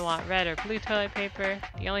they want red or blue toilet paper.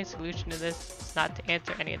 The only solution to this is not to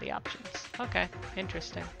answer any of the options. Okay,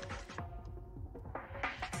 interesting.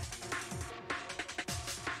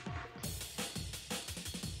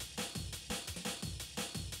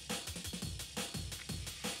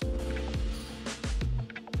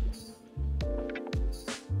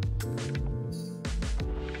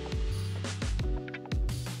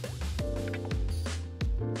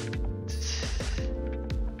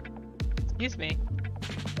 Excuse me.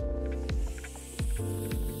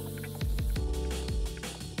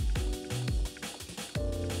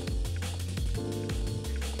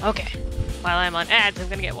 Okay. While I'm on ads, I'm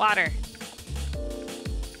gonna get water.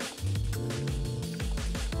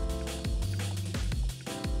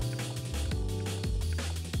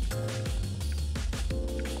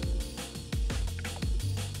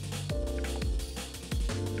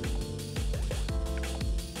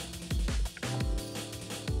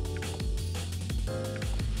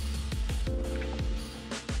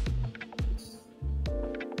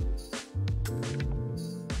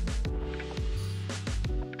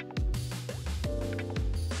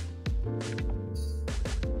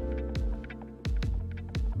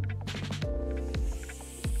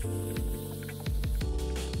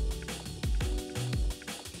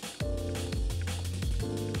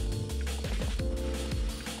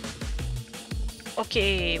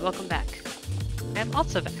 Okay, welcome back. I'm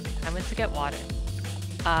also back. I went to get water.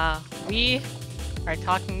 We are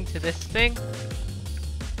talking to this thing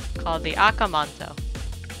called the Akamanto.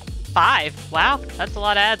 5! Wow, that's a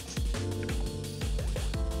lot of ads.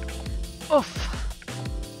 Oof.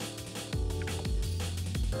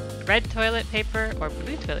 Red toilet paper or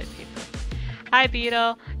blue toilet paper? Hi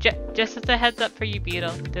Beetle. Just as a heads up for you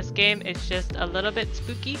Beetle, this game is just a little bit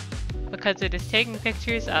spooky because it is taking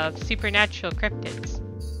pictures of supernatural cryptids.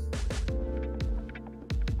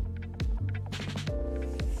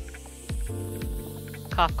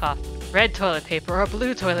 Cough cough. Red toilet paper or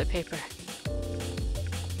blue toilet paper?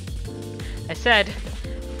 I said,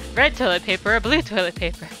 red toilet paper or blue toilet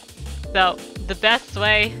paper? So, the best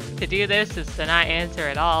way to do this is to not answer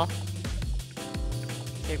at all.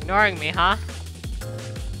 You're ignoring me, huh?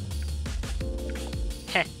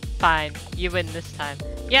 Heh, fine. You win this time.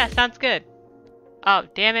 Yeah, sounds good. Oh,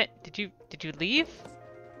 damn it. Did you leave?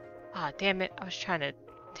 Ah, oh, damn it. I was trying to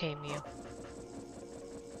tame you.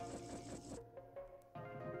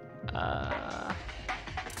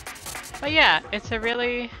 But yeah, it's a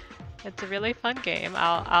really fun game.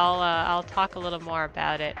 I'll talk a little more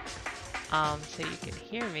about it, so you can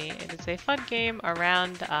hear me. It is a fun game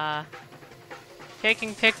around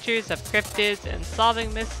taking pictures of cryptids and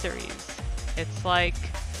solving mysteries. It's like,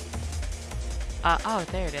 oh,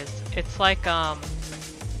 there it is. It's like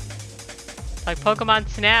Pokemon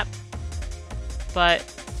Snap, but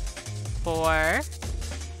for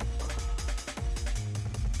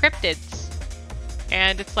cryptids.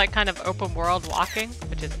 And it's like kind of open world walking,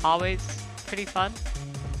 which is always pretty fun.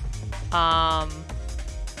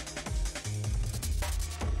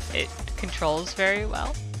 It controls very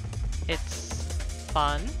well. It's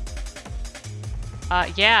fun.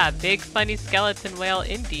 Yeah, big funny skeleton whale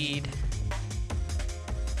indeed.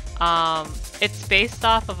 It's based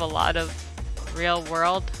off of a lot of real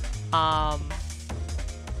world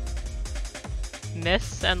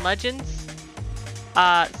myths and legends.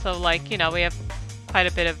 So like, you know, we have quite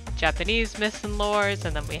a bit of Japanese myths and lores,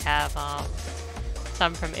 and then we have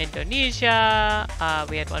some from Indonesia,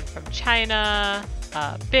 we had one from China,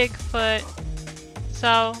 Bigfoot.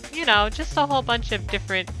 So, you know, just a whole bunch of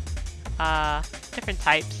different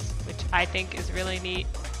types, which I think is really neat.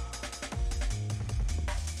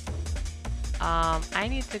 I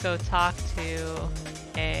need to go talk to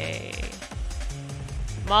a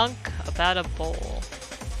monk about a bowl.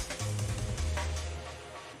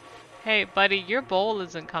 Hey buddy, your bowl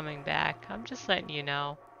isn't coming back. I'm just letting you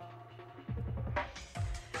know.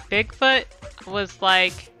 Bigfoot was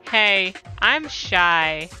like, hey, I'm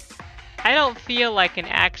shy. I don't feel like an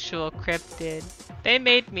actual cryptid. They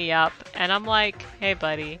made me up. And I'm like, hey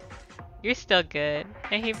buddy, you're still good.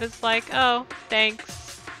 And he was like, oh,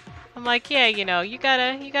 thanks. I'm like, yeah, you know, you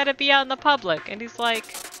gotta be out in the public. And he's like,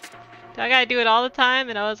 do I gotta do it all the time?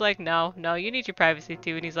 And I was like, no, you need your privacy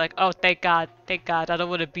too. And he's like, oh, thank God, I don't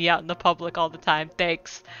want to be out in the public all the time.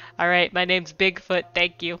 Thanks. Alright, my name's Bigfoot,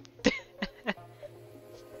 thank you.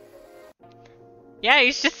 Yeah,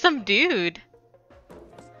 he's just some dude.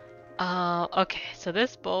 Okay, so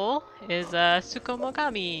this bowl is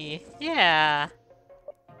Tsukumogami. Yeah.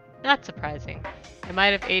 Not surprising. It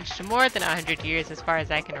might have aged more than 100 years as far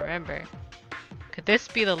as I can remember. Could this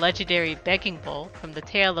be the legendary begging bowl from the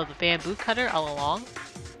tale of the bamboo cutter all along?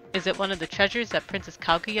 Is it one of the treasures that Princess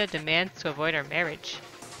Kaguya demands to avoid her marriage?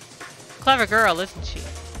 Clever girl, isn't she?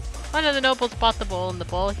 One of the nobles bought the bowl, and the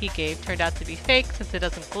bowl he gave turned out to be fake since it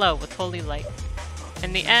doesn't glow with holy light.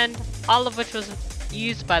 In the end, all of which was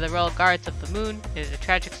used by the royal guards of the moon. It is a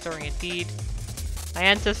tragic story indeed. My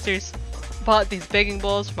ancestors bought these begging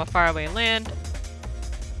bowls from a faraway land.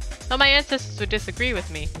 Though my ancestors would disagree with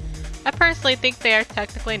me, I personally think they are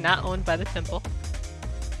technically not owned by the temple.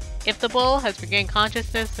 If the bowl has regained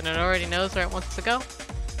consciousness and it already knows where it wants to go,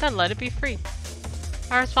 then let it be free.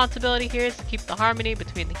 Our responsibility here is to keep the harmony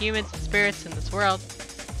between the humans and spirits in this world,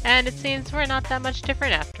 and it seems we're not that much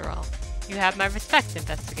different after all. You have my respect,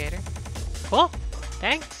 Investigator. Cool.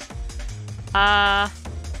 Thanks.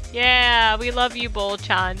 Yeah, we love you,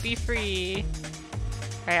 Bowl-chan. Be free.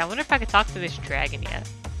 Alright, I wonder if I could talk to this dragon yet.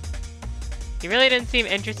 He really didn't seem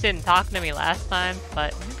interested in talking to me last time,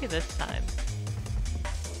 but maybe this time.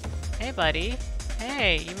 Hey, buddy.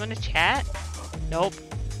 Hey, you wanna chat? Nope.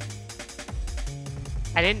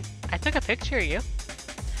 I took a picture of you.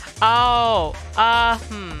 Oh,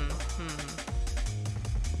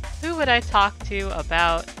 Who would I talk to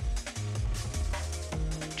about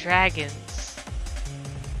dragons?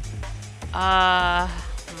 I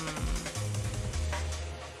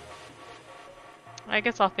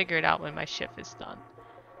guess I'll figure it out when my shift is done.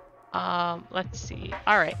 Let's see.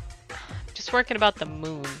 Alright. Just working about the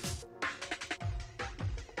moon.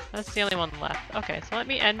 That's the only one left. Okay, so let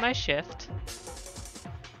me end my shift.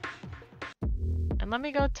 And let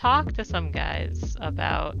me go talk to some guys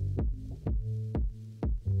about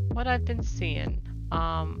what I've been seeing.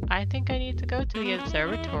 I think I need to go to the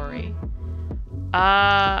observatory.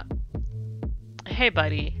 Hey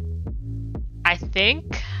buddy. I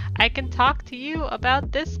think I can talk to you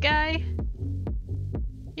about this guy?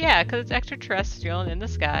 Yeah, because it's extraterrestrial and in the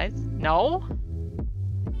skies. No?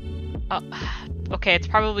 Okay, it's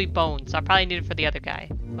probably bones. I'll probably need it for the other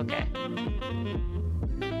guy. Okay.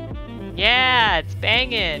 Yeah, it's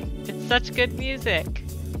banging. It's such good music.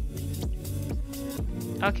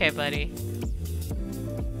 Okay, buddy.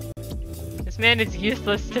 This man is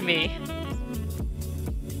useless to me.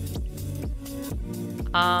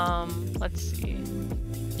 Let's see.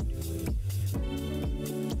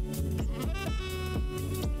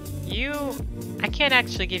 I can't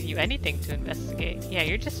actually give you anything to investigate. Yeah,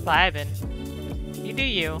 you're just vibing. You do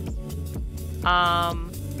you. I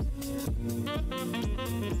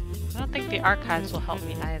don't think the archives will help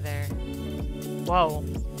me either. Whoa.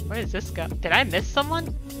 Where does this go? Did I miss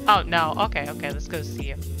someone? Oh, no. Okay, let's go see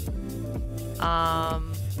you.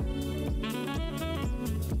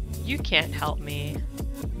 You can't help me.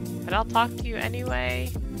 But I'll talk to you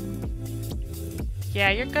anyway. Yeah,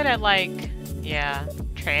 you're good at, like, yeah,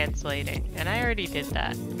 translating. And I already did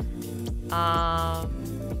that.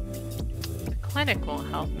 The clinic won't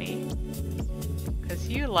help me. Because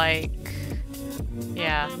you like,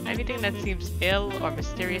 yeah, anything that seems ill or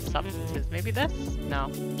mysterious substances. Maybe this?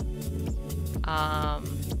 No.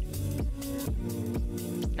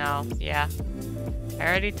 No, yeah. I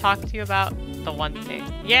already talked to you about the one thing.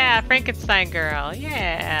 Yeah, Frankenstein girl,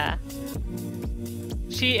 yeah!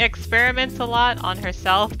 She experiments a lot on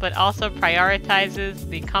herself, but also prioritizes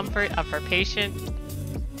the comfort of her patient.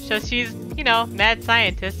 So she's, you know, mad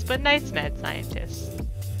scientist, but nice mad scientist.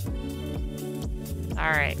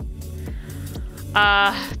 Alright.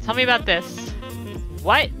 Tell me about this.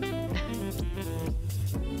 What?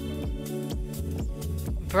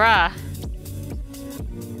 Bruh.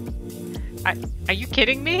 Are you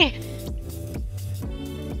kidding me?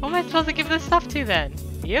 Who am I supposed to give this stuff to then?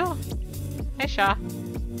 You? Hey, Shaw.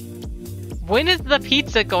 When is the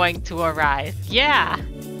pizza going to arrive? Yeah!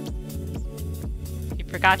 You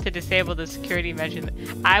forgot to disable the security measurement.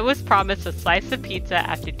 I was promised a slice of pizza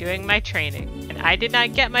after doing my training, and I did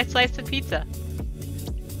not get my slice of pizza.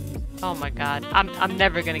 Oh my god. I'm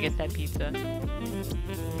never gonna get that pizza.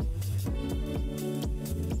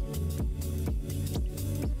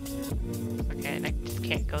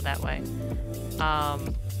 can't go that way.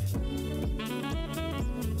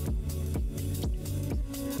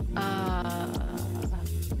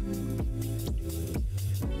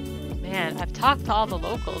 Man, I've talked to all the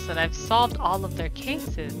locals and I've solved all of their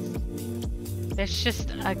cases. There's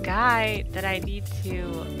just a guy that I need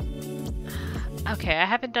to... Okay, I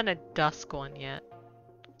haven't done a dusk one yet.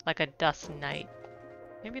 Like a dusk night.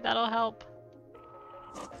 Maybe that'll help.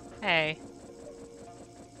 Hey.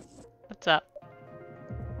 What's up?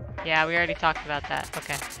 Yeah, we already talked about that.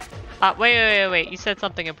 Okay. Wait. You said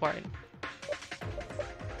something important.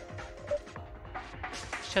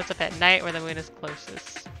 Shows up at night where the moon is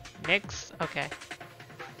closest. Nix? Okay.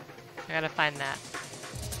 I gotta find that.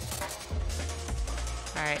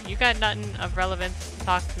 Alright, you got nothing of relevance to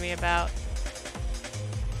talk to me about.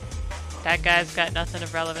 That guy's got nothing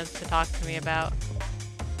of relevance to talk to me about.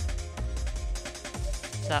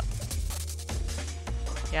 What's up?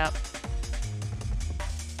 Yep.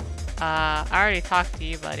 I already talked to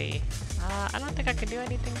you, buddy. I don't think I can do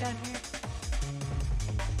anything down here.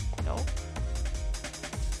 Nope.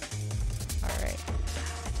 Alright.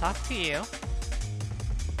 Talk to you.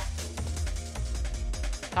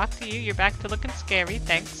 Talk to you. You're back to looking scary.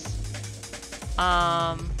 Thanks.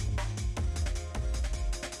 I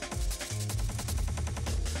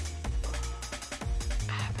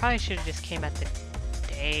probably should have just came at the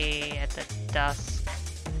day, at the dusk,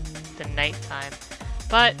 the nighttime.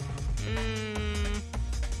 But,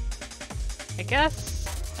 I guess,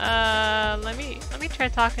 let me try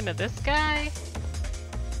talking to this guy.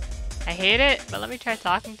 I hate it, but let me try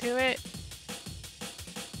talking to it.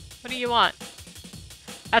 What do you want?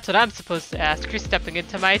 That's what I'm supposed to ask. You're stepping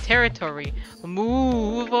into my territory.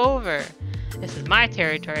 Move over. This is my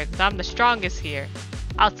territory because I'm the strongest here.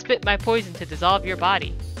 I'll spit my poison to dissolve your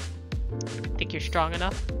body. Think you're strong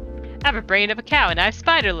enough? I have a brain of a cow and I have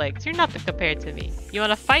spider legs. You're nothing compared to me. You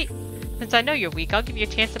wanna fight? Since I know you're weak, I'll give you a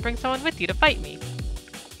chance to bring someone with you to fight me.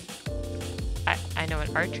 I know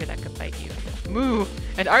an archer that could fight you. Moo!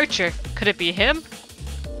 An archer? Could it be him?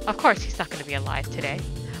 Of course, he's not gonna be alive today.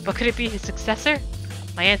 But could it be his successor?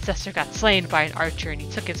 My ancestor got slain by an archer and he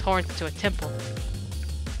took his horns to a temple.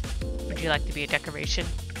 Would you like to be a decoration?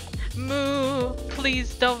 Moo!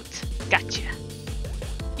 Please don't. Gotcha.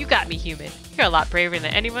 You got me, human. You're a lot braver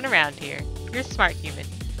than anyone around here. You're a smart human.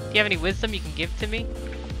 Do you have any wisdom you can give to me?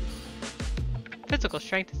 Physical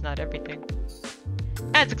strength is not everything.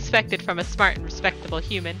 As expected from a smart and respectable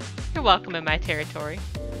human, you're welcome in my territory.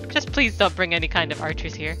 Just please don't bring any kind of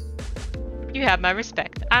archers here. You have my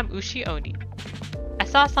respect. I'm Ushi Oni. I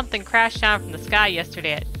saw something crash down from the sky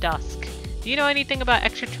yesterday at dusk. Do you know anything about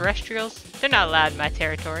extraterrestrials? They're not allowed in my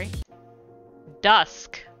territory.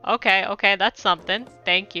 Dusk. Okay, that's something.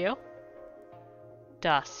 Thank you.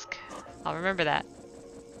 Dusk. I'll remember that.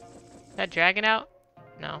 Is that dragon out?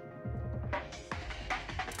 No.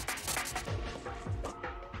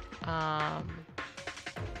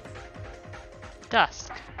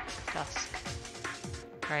 Dusk.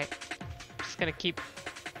 Alright. Just gonna keep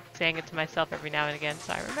saying it to myself every now and again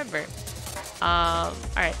so I remember.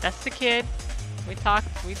 Alright, that's the kid. We talked,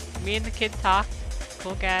 me and the kid talked.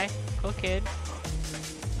 Cool guy, cool kid.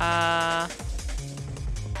 Yeah,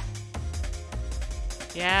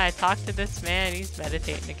 I talked to this man, he's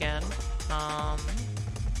meditating again.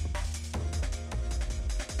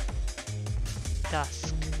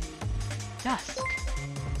 Dusk.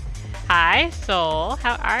 Hi, Soul.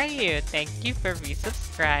 How are you? Thank you for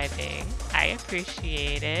resubscribing. I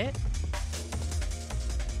appreciate it.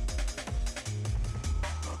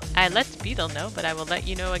 I let Beetle know, but I will let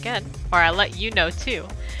you know again. Or I'll let you know too.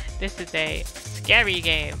 This is a scary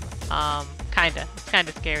game. Kinda. It's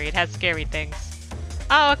kinda scary. It has scary things.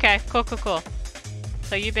 Oh, okay. Cool.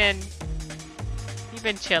 So you've been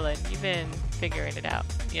chilling. You've been figuring it out.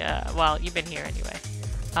 Yeah, well, you've been here anyway.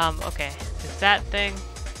 Okay. There's that thing.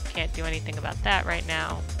 Can't do anything about that right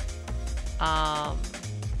now.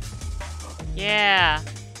 Yeah.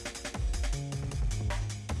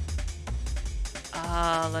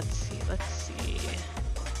 Let's see.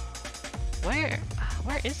 Where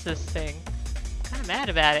is this thing? I'm kinda mad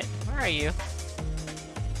about it. Where are you?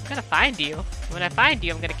 I'm gonna find you. When I find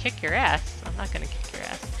you, I'm gonna kick your ass. I'm not gonna kick your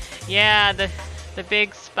ass. Yeah, the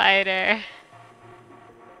big spider.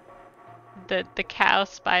 The cow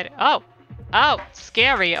spider. Oh,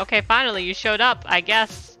 scary. Okay, finally you showed up, I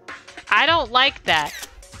guess. I don't like that.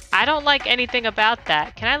 I don't like anything about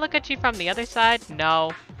that. Can I look at you from the other side?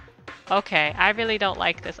 No. Okay, I really don't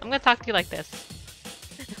like this. I'm gonna talk to you like this.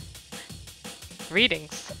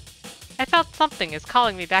 Greetings. I felt something is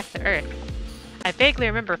calling me back to Earth. I vaguely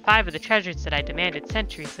remember 5 of the treasures that I demanded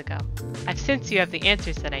centuries ago. I've sensed you have the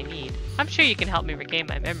answers that I need. I'm sure you can help me regain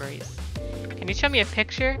my memories. Can you show me a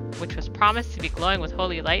picture, which was promised to be glowing with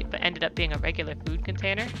holy light, but ended up being a regular food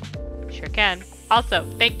container? Sure can. Also,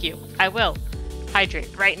 thank you. I will.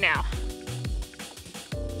 Hydrate right now.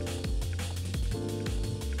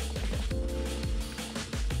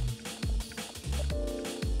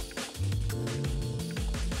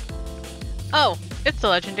 Oh, it's the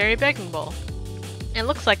legendary begging bowl. It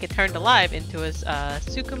looks like it turned alive into his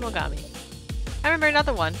Tsukumogami. I remember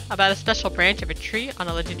another one about a special branch of a tree on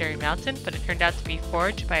a legendary mountain, but it turned out to be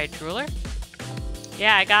forged by a jeweler.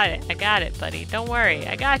 Yeah, I got it, buddy. Don't worry,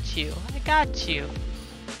 I got you.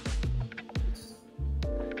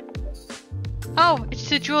 Oh, it's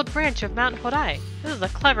the jeweled branch of Mount Horai. This is a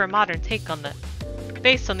clever modern take on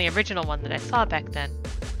based on the original one that I saw back then.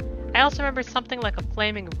 I also remember something like a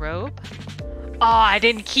flaming robe. Oh, I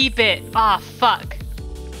didn't keep it. Oh, fuck.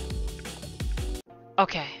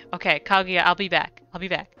 Okay, Kaguya, I'll be back.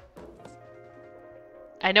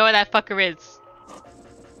 I know where that fucker is.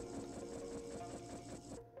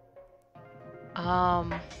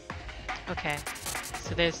 Okay.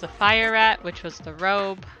 So there's the fire rat, which was the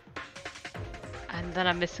robe. And then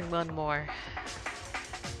I'm missing one more.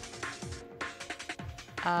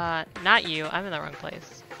 Not you. I'm in the wrong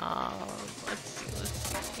place. Let's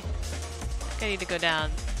see. I think I need to go down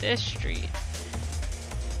this street.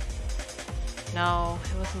 No,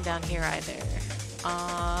 it wasn't down here either.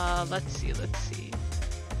 Let's see.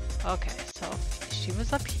 Okay, so she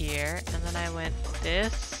was up here, and then I went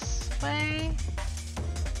this way?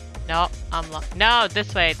 No, no,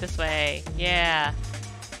 this way. Yeah.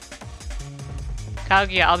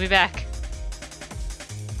 Kaguya, I'll be back.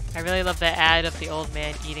 I really love that ad of the old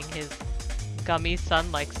man eating his gummy son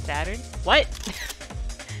like Saturn. What?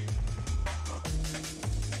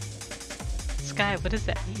 Sky, what does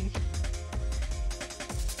that mean?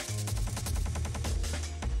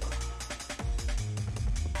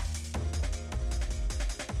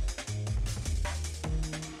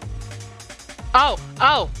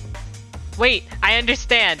 Oh! Wait, I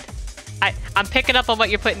understand. I'm picking up on what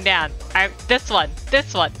you're putting down. This one.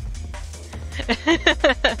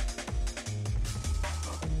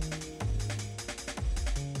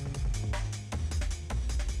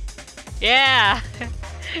 Yeah!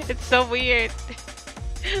 It's so weird.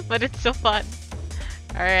 But it's so fun.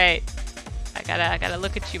 Alright. I gotta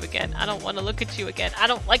look at you again. I don't want to look at you again. I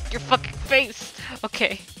don't like your fucking face!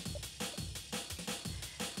 Okay.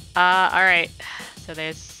 Alright. So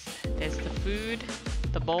there's the food,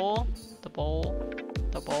 the bowl.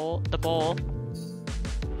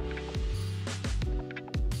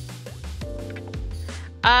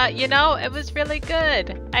 You know, it was really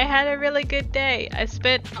good. I had a really good day. I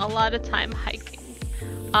spent a lot of time hiking.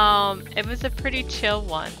 It was a pretty chill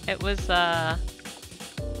one. It was like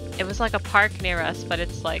a park near us, but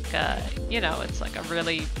it's like, you know, it's like a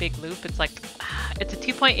really big loop. It's like, it's a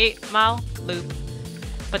 2.8 mile loop.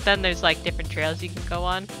 But then there's like different trails you can go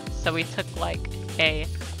on. So we took like a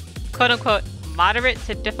quote-unquote moderate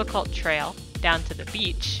to difficult trail down to the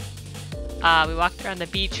beach. We walked around the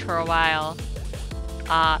beach for a while.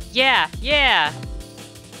 Yeah!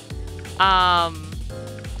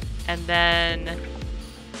 And then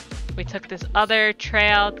we took this other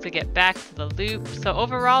trail to get back to the loop. So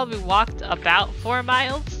overall we walked about 4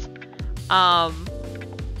 miles.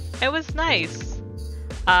 It was nice.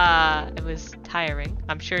 It was tiring.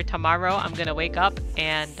 I'm sure tomorrow I'm gonna wake up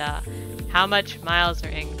and how much miles are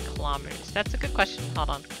in kilometers? That's a good question. Hold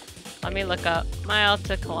on. Let me look up mile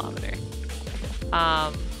to kilometer.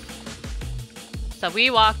 So we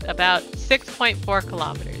walked about 6.4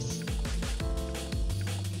 kilometers.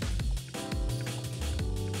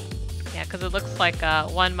 Yeah, because it looks like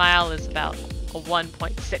 1 mile is about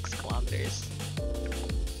 1.6 kilometers.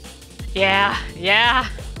 Yeah.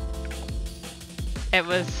 It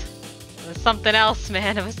was something else,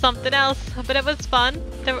 man. It was something else, but it was fun.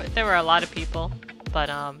 There were a lot of people, but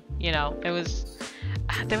you know, there was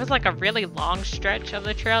like a really long stretch of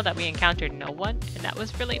the trail that we encountered no one, and that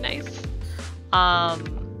was really nice.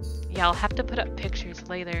 Yeah, I'll have to put up pictures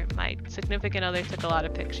later. My significant other took a lot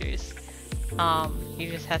of pictures. He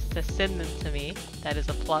just has to send them to me. That is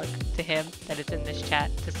a plug to him that is in this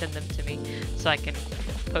chat to send them to me so I can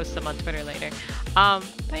post them on Twitter later.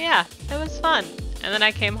 But yeah, it was fun. And then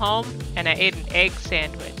I came home and I ate an egg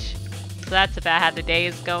sandwich. So that's about how the day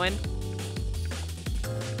is going.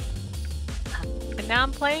 And now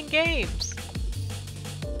I'm playing games.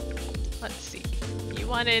 Let's see. You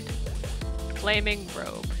wanted flaming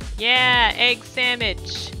robe. Yeah, egg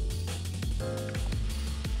sandwich.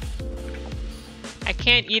 I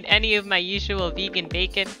can't eat any of my usual vegan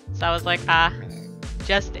bacon, so I was like,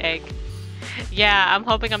 just egg. Yeah, I'm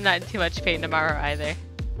hoping I'm not in too much pain tomorrow either.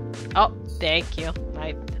 Oh, thank you.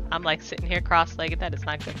 I'm like sitting here cross-legged. That is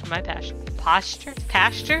not good for my posture.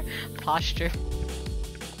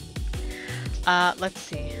 Let's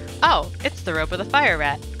see. Oh, it's the robe of the fire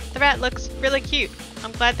rat. The rat looks really cute.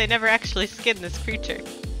 I'm glad they never actually skinned this creature.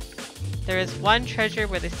 There is one treasure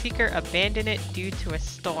where the seeker abandoned it due to a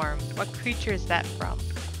storm. What creature is that from?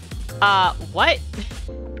 What?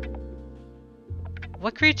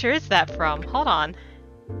 What creature is that from? Hold on.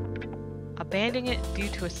 Abandoning it due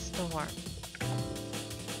to a storm.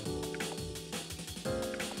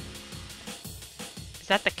 Is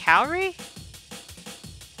that the cowrie?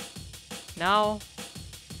 No.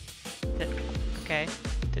 Okay.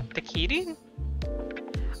 The Keating?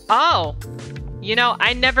 Oh! You know,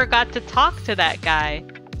 I never got to talk to that guy.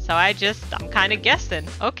 So I'm kind of guessing.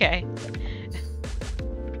 Okay.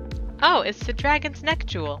 Oh, it's the dragon's neck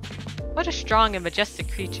jewel. What a strong and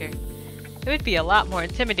majestic creature. It would be a lot more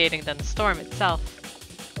intimidating than the storm itself.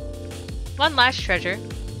 One last treasure.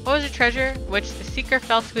 What was a treasure which the seeker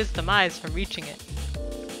fell to his demise from reaching it?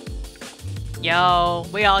 Yo,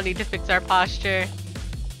 we all need to fix our posture.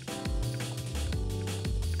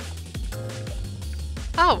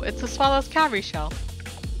 Oh, it's a swallow's cowrie shell.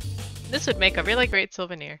 This would make a really great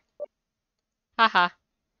souvenir. Haha.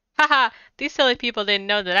 Haha, these silly people didn't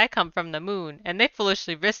know that I come from the moon, and they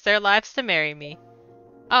foolishly risked their lives to marry me.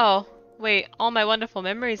 Oh, wait, all my wonderful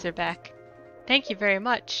memories are back. Thank you very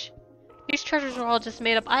much. These treasures were all just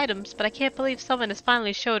made-up items, but I can't believe someone has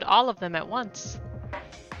finally showed all of them at once.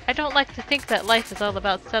 I don't like to think that life is all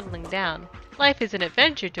about settling down. Life is an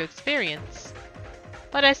adventure to experience.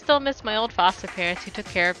 But I still miss my old foster parents who took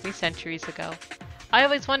care of me centuries ago. I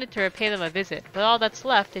always wanted to repay them a visit, but all that's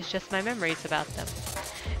left is just my memories about them.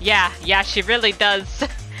 Yeah, she really does.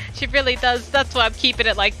 She really does. That's why I'm keeping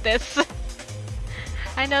it like this.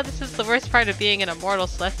 I know this is the worst part of being an immortal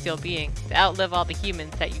celestial being, to outlive all the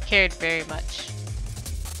humans that you cared very much.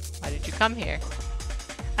 Why did you come here?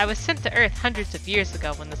 I was sent to Earth hundreds of years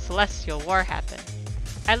ago when the Celestial War happened.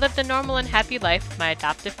 I lived a normal and happy life with my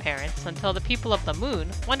adoptive parents until the people of the moon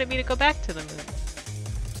wanted me to go back to the moon.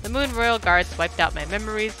 The Moon Royal Guards wiped out my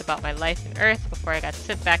memories about my life in Earth before I got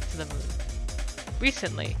sent back to the moon.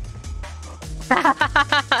 Recently.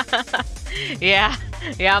 Yeah,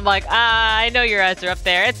 I'm like, I know your eyes are up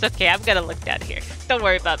there. It's okay, I'm gonna look down here. Don't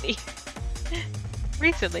worry about me.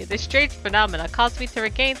 Recently, this strange phenomena caused me to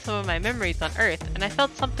regain some of my memories on Earth, and I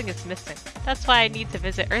felt something is missing. That's why I need to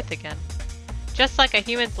visit Earth again. Just like a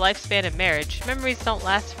human's lifespan in marriage, memories don't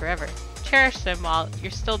last forever. Cherish them while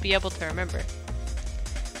you'll still be able to remember.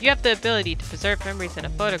 You have the ability to preserve memories in a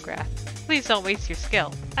photograph. Please don't waste your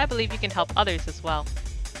skill. I believe you can help others as well.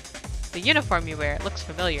 The uniform you wear looks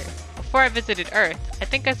familiar. Before I visited Earth, I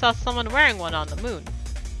think I saw someone wearing one on the moon.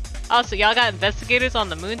 Oh, so y'all got investigators on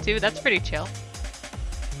the moon too? That's pretty chill.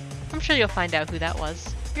 I'm sure you'll find out who that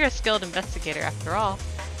was. You're a skilled investigator after all.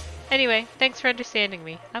 Anyway, thanks for understanding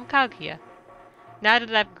me. I'm Kaguya. Now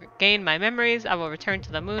that I've gained my memories, I will return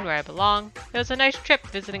to the moon where I belong. It was a nice trip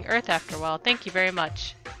visiting Earth after a while. Thank you very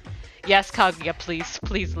much. Yes, Kaguya,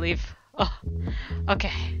 please leave. Oh,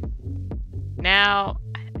 okay. Now,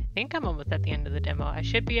 I think I'm almost at the end of the demo. I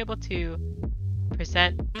should be able to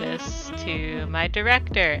present this to my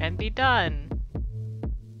director and be done.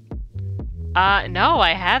 No,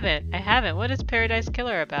 I haven't. What is Paradise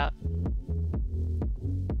Killer about?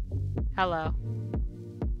 Hello.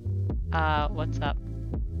 What's up?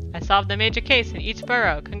 I solved a major case in each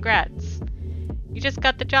borough. Congrats. You just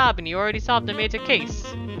got the job and you already solved a major case.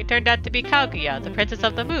 It turned out to be Kaguya, the Princess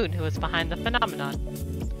of the Moon, who was behind the phenomenon.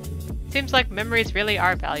 Seems like memories really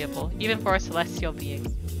are valuable, even for a celestial being.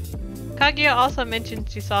 Kaguya also mentioned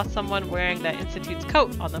she saw someone wearing the Institute's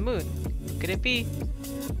coat on the moon. Who could it be?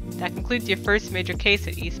 That concludes your first major case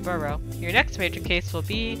at East Borough. Your next major case will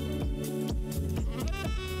be...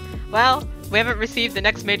 Well, we haven't received the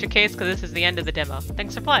next major case because this is the end of the demo.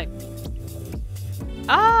 Thanks for playing.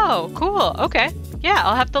 Oh, cool. Okay. Yeah,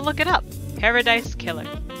 I'll have to look it up. Paradise Killer.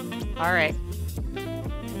 Alright.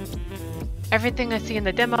 Everything I see in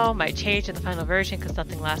the demo might change in the final version because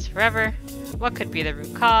nothing lasts forever. What could be the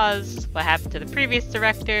root cause? What happened to the previous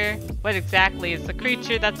director? What exactly is the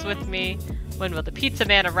creature that's with me? When will the pizza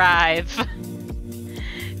man arrive?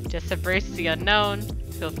 Just embrace the unknown.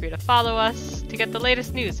 Feel free to follow us to get the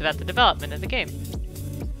latest news about the development of the game.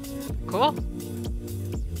 Cool.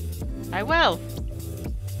 I will.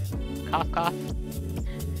 Cough cough.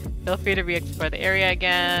 Feel free to re-explore the area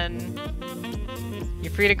again.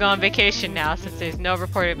 You're free to go on vacation now since there's no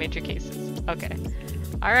reported major cases. Okay.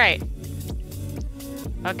 Alright.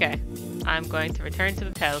 Okay, I'm going to return to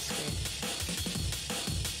the title screen.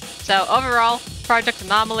 So overall, Project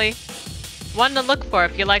Anomaly, one to look for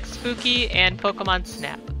if you like spooky and Pokemon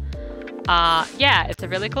Snap. Yeah, it's a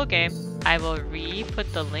really cool game. I will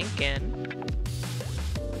re-put the link in.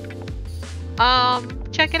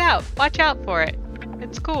 Check it out. Watch out for it.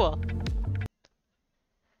 It's cool.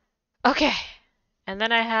 Okay, and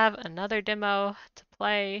then I have another demo to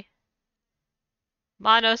play.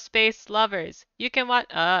 Monospaced Lovers. You can watch,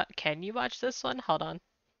 can you watch this one? Hold on.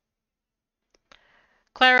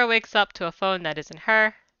 Clara wakes up to a phone that isn't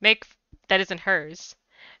hers.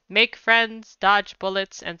 Make friends, dodge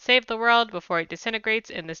bullets, and save the world before it disintegrates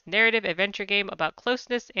in this narrative adventure game about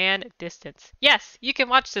closeness and distance. Yes, you can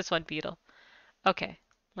watch this one, Beetle. Okay,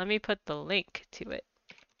 let me put the link to it.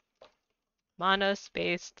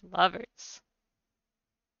 Monospaced Lovers.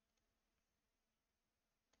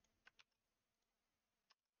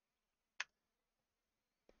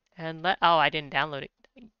 And oh, I didn't download it.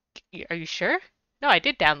 Are you sure? No, I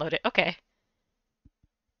did download it. Okay.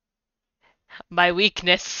 My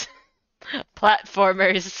weakness.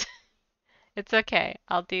 Platformers. It's okay.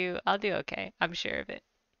 I'll do okay. I'm sure of it.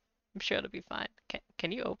 I'm sure it'll be fine.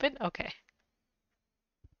 Can you open? Okay.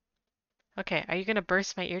 Okay, are you gonna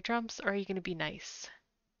burst my eardrums or are you gonna be nice?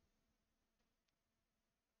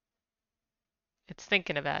 It's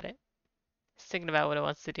thinking about it. It's thinking about what it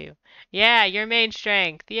wants to do. Yeah, your main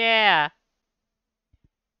strength. Yeah.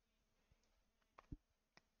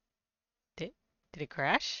 Did did it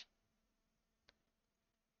crash?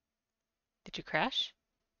 Did you crash?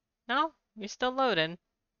 No? You're still loading.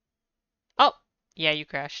 Oh! Yeah, you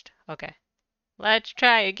crashed. Okay. Let's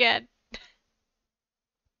try again.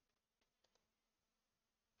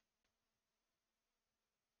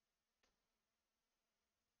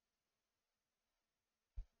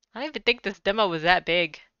 I don't even think this demo was that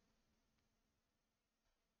big.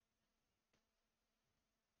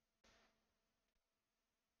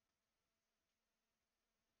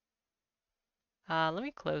 Let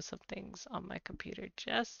me close some things on my computer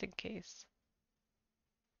just in case.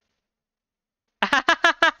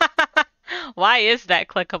 Why is that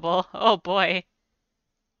clickable? Oh boy.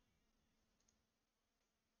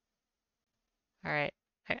 Alright.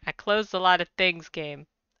 I closed a lot of things, game.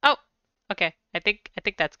 Oh! Okay. I think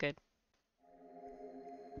that's good.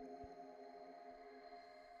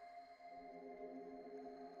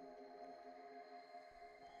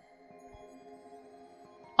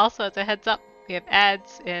 Also, as a heads up, we have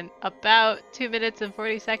ads in about 2 minutes and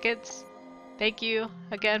 40 seconds. Thank you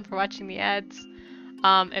again for watching the ads.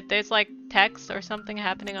 If there's like text or something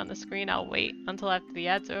happening on the screen, I'll wait until after the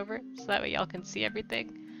ads are over, so that way y'all can see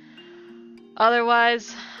everything.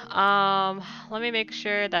 Otherwise, let me make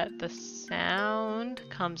sure that the sound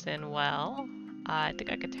comes in well. I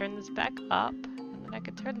think I could turn this back up, and then I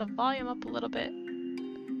could turn the volume up a little bit.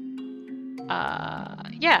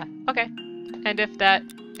 Yeah, okay. And if that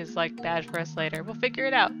is like bad for us later, we'll figure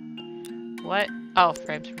it out. What? Oh,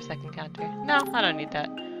 frames per second counter. No, I don't need that.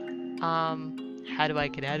 How do I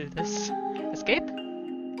get out of this? Escape?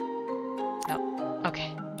 No.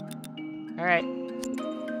 Okay. Alright.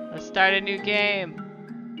 Let's start a new game.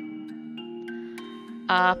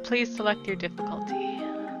 Please select your difficulty.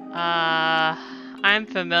 I'm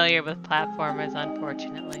familiar with platformers,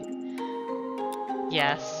 unfortunately.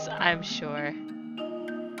 Yes, I'm sure.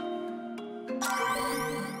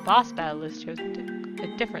 Boss battle is chosen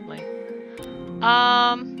differently.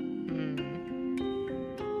 I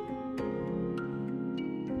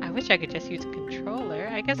wish I could just use a controller.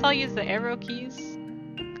 I guess I'll use the arrow keys,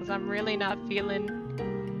 because I'm really not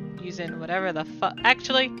feeling using whatever the fuck.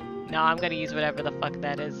 Actually, no, I'm gonna use whatever the fuck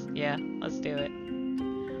that is. Yeah, let's do it.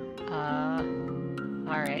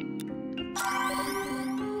 Alright.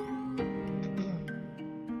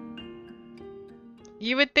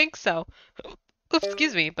 You would think so. Oops,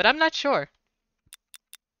 excuse me, but I'm not sure.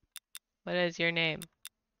 What is your name?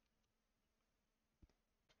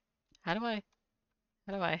 How do I?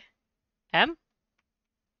 M?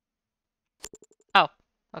 Oh,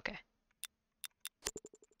 okay.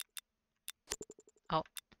 Oh,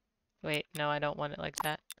 wait, no, I don't want it like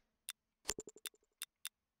that.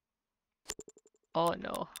 Oh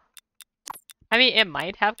no. I mean, it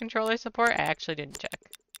might have controller support. I actually didn't check.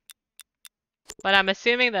 But I'm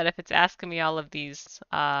assuming that if it's asking me all of these,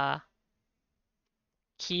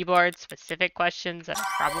 keyboard specific questions, that it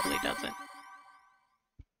probably doesn't.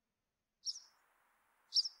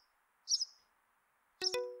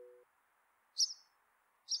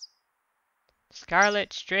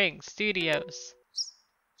 Scarlet String Studios.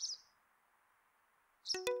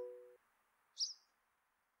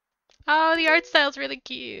 Oh, the art style's really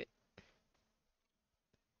cute.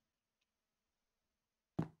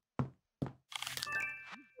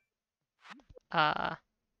 Uh,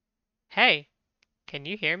 hey, can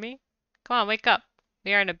you hear me? Come on, wake up.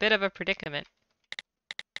 We are in a bit of a predicament.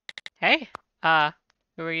 Hey,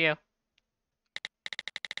 who are you?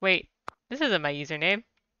 Wait, this isn't my username.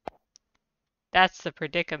 That's the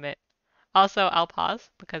predicament. Also, I'll pause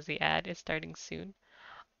because the ad is starting soon.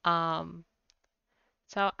 Um,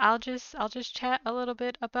 so I'll just chat a little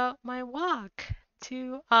bit about my walk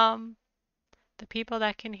to the people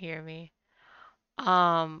that can hear me.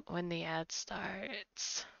 When the ad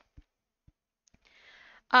starts.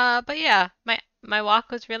 But yeah, my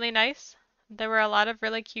walk was really nice. There were a lot of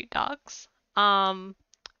really cute dogs. Um,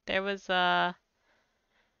 there was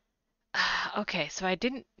okay, so I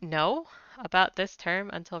didn't know about this term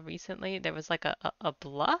until recently. There was like a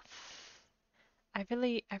bluff. I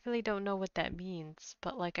really don't know what that means,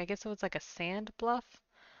 but like I guess it was like a sand bluff.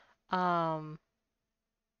 Um,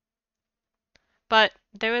 but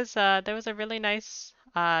there was a really nice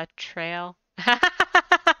trail.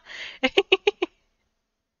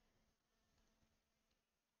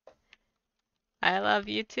 I love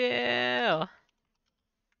you too.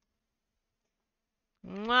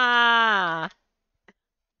 Mwah.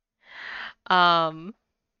 Um,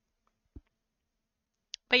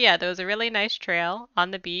 but yeah, there was a really nice trail on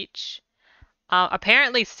the beach.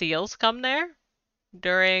 Apparently seals come there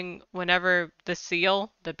during whenever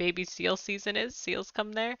the baby seal season is. Seals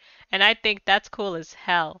come there, and I think that's cool as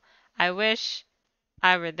hell. I wish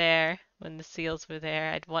I were there when the seals were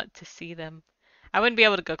there. I'd want to see them. I wouldn't be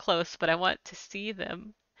able to go close, but I want to see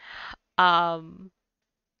them. Um,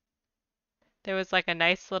 there was like a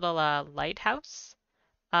nice little lighthouse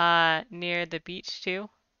near the beach too.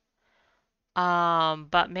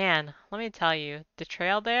 But man, let me tell you, the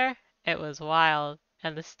trail there, it was wild.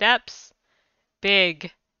 And the steps,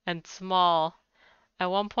 big and small.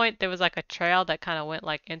 At one point, there was like a trail that kind of went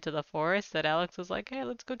like into the forest that Alex was like, hey,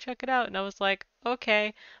 let's go check it out. And I was like,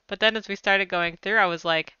 okay. But then as we started going through, I was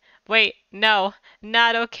like, wait, no,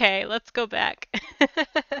 not okay. Let's go back.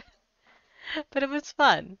 But it was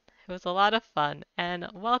fun. It was a lot of fun. And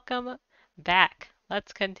welcome back.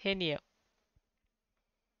 Let's continue.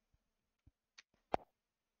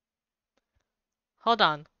 Hold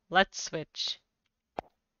on. Let's switch.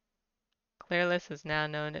 Clearlist is now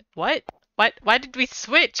known as... What? What? Why did we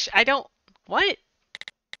switch? I don't... What?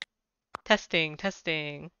 Testing,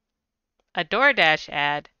 testing. A DoorDash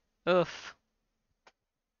ad. Oof.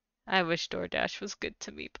 I wish DoorDash was good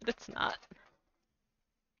to me, but it's not.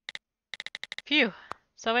 Phew.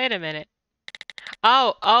 So wait a minute.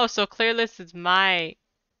 Oh, so Clearlist is my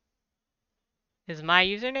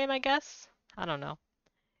username, I guess? I don't know.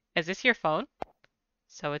 Is this your phone?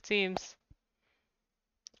 So it seems.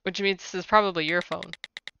 Which means this is probably your phone.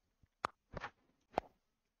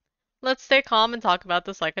 Let's stay calm and talk about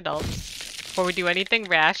this like adults. Before we do anything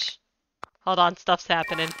rash. Hold on, stuff's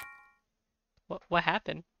happening. What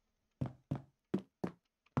happened?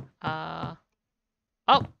 Oh!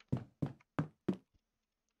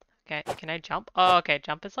 Okay, can I jump? Oh, okay,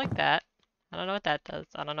 jump is like that. I don't know what that does.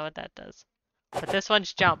 I don't know what that does. But this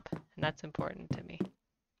one's jump, and that's important to me.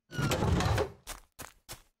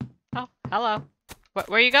 Oh, hello. Where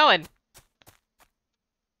are you going?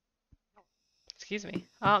 Excuse me.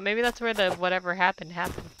 Oh, maybe that's where the whatever happened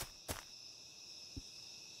happened.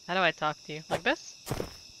 How do I talk to you? Like this?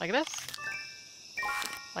 Like this?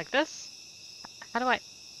 Like this? How do I...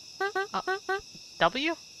 Oh,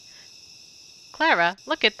 W? Clara,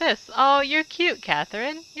 look at this. Oh, you're cute,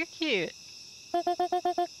 Catherine. You're cute.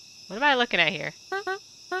 What am I looking at here?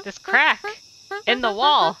 This crack in the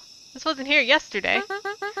wall. This wasn't here yesterday.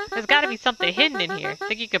 There's gotta be something hidden in here.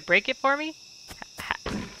 Think you could break it for me?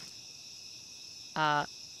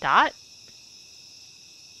 Dot?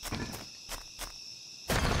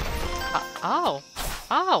 Oh,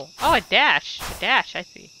 a dash. A dash, I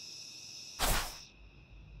see.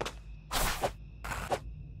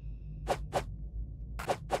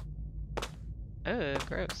 Oh,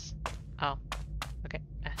 gross. Oh, okay.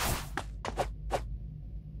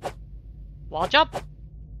 Wall jump!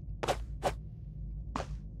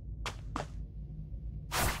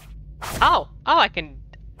 Oh, I can...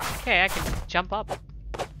 Okay, I can jump up.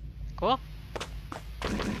 Cool.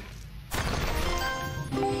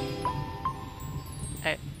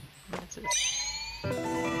 Hey, what's this?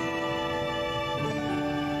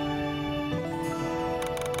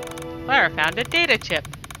 Clara found a data chip.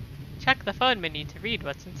 Check the phone menu to read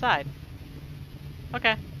what's inside.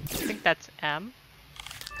 Okay, I think that's M.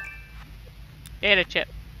 Data chip.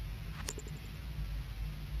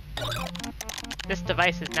 This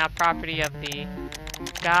device is now property of the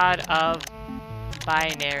God of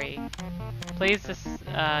Binary. Please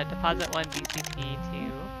deposit 1 BCP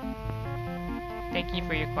to Thank you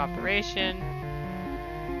for your cooperation.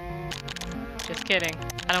 Just kidding.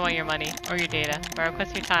 I don't want your money or your data, but I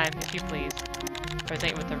request your time, if you please.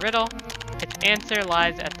 Present with a riddle. Its answer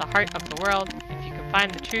lies at the heart of the world. If you can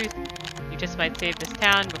find the truth, you just might save this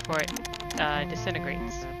town before it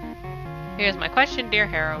disintegrates. Here's my question, dear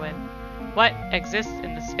heroine. What exists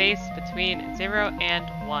in the space between 0 and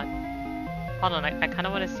 1? Hold on, I kind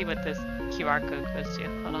of want to see what this QR code goes to.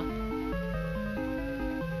 Hold on.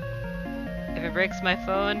 If it breaks my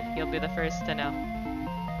phone, you'll be the first to know.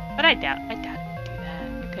 But I doubt you do that.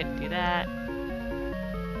 You couldn't do that.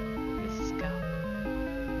 Let's go.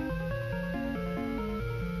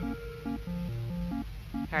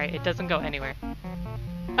 Alright, it doesn't go anywhere.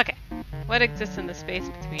 Okay. What exists in the space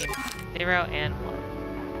between 0 and 1?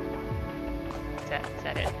 Is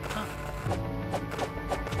that it? Huh.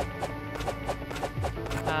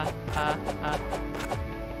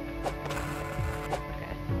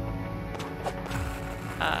 Okay.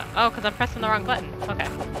 Oh, because I'm pressing the wrong button. Okay.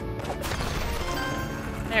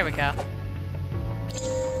 There we go.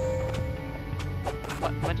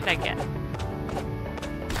 What did I get?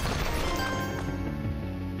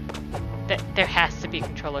 There has to be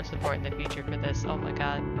controller support in the future for this. Oh my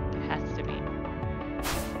god. There has to be.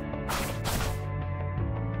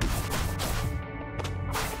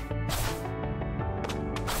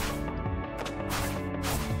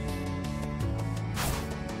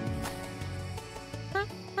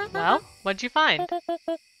 Well, what'd you find?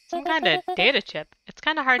 Some kind of data chip. It's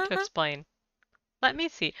kind of hard to explain. Let me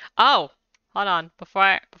see. Oh, hold on.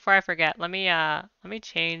 Before I forget, let me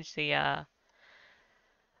change the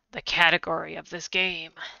category of this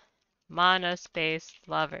game. Monospaced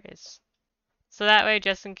Lovers. So that way,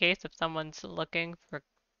 just in case if someone's looking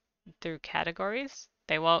through categories,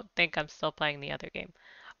 they won't think I'm still playing the other game.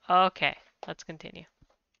 Okay, let's continue.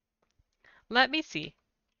 Let me see.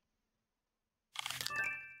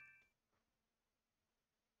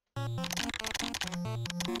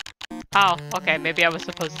 Oh, okay, maybe I was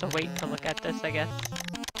supposed to wait to look at this, I guess.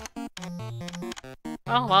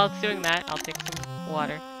 Oh, while it's doing that, I'll take some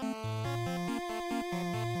water.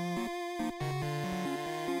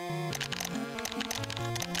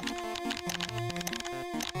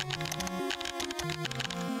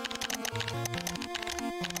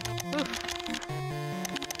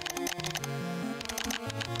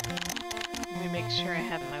 Let me make sure I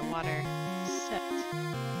have my water set.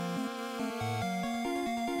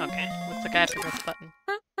 Okay, looks like I have to press the button.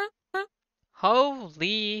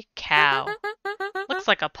 Holy cow. Looks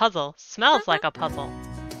like a puzzle. Smells like a puzzle.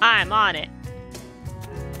 I'm on it.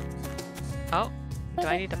 Oh, do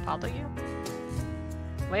I need to follow you?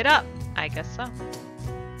 Wait up. I guess so.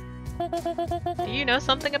 Do you know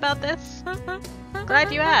something about this?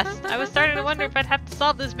 Glad you asked. I was starting to wonder if I'd have to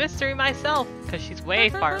solve this mystery myself, because she's way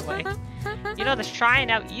far away. You know the shrine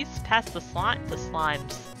out east past the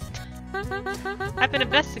slimes. I've been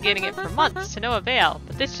investigating it for months to no avail,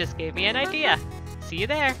 but this just gave me an idea. See you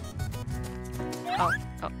there. Oh,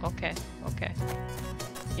 okay.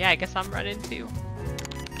 Yeah, I guess I'm running too.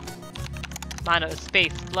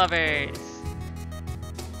 Monospaced Lovers.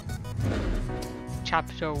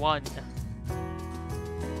 Chapter 1.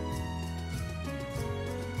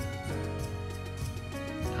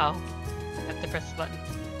 Oh, I have to press the button.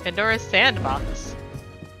 Pandora's Sandbox.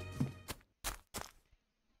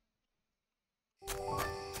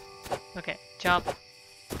 Okay, jump.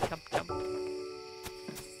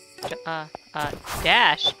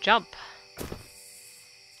 Dash, jump.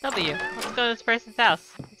 W. Let's go to this person's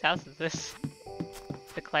house. Whose house is this?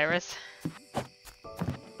 The Claris.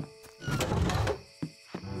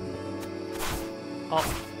 Oh.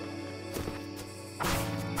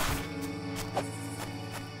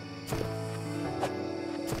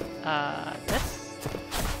 This?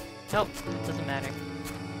 Nope, doesn't matter.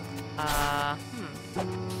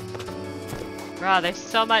 Bro, there's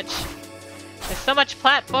so much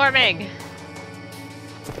platforming!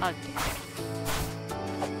 Oh, damn it.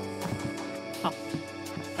 Oh,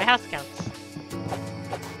 my house counts.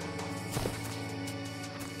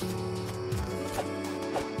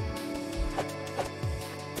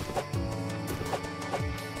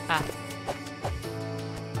 Ah.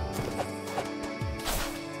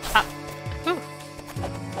 Ah. Whew.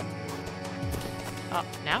 Oh,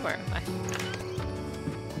 now where am I?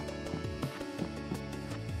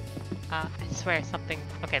 I swear something...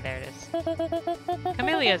 Okay, there it is.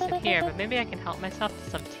 Camellia isn't here, but maybe I can help myself to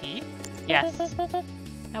some tea? Yes.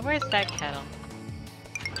 Now where's that kettle?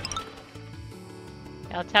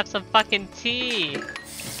 Yeah, let's have some fucking tea!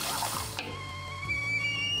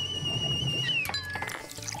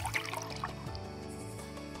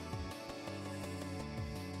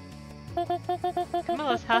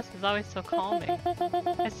 house is always so calming.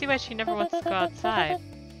 I see why she never wants to go outside.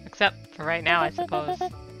 Except for right now, I suppose.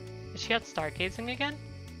 Is she out stargazing again?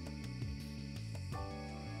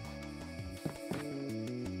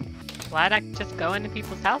 Why'd I just go into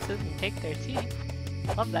people's houses and take their tea?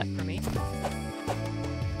 Love that for me.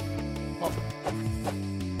 Well,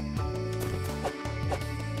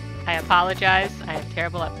 I apologize, I am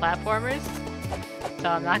terrible at platformers, so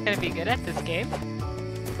I'm not going to be good at this game.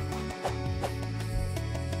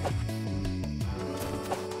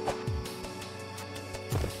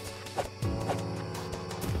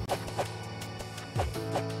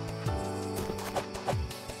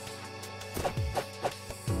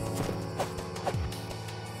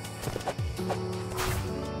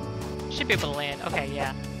 Should be able to land. Okay,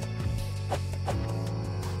 yeah.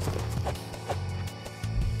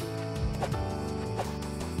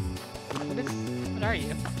 What are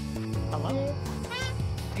you? Hello?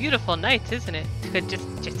 Beautiful night, isn't it?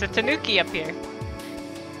 Just a tanuki up here.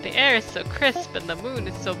 The air is so crisp and the moon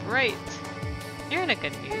is so bright. You're in a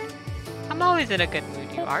good mood. I'm always in a good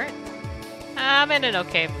mood, you aren't? I'm in an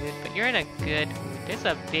okay mood, but you're in a good mood. There's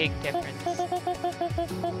a big difference.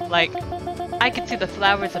 Like, I can see the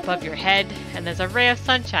flowers above your head, and there's a ray of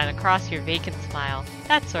sunshine across your vacant smile.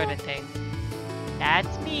 That sort of thing.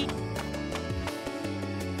 That's me.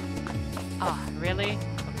 Oh, really?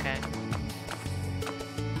 Okay.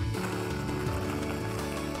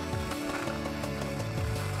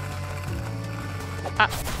 Ah.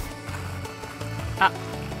 Ah.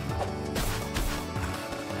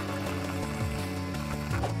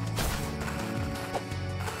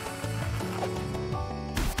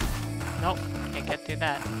 Nope, can't get through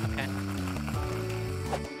that. Okay.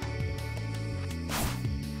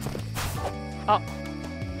 Oh.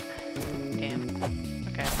 Damn.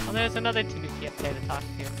 Okay, well there's another tanuki up there to talk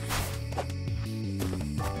to.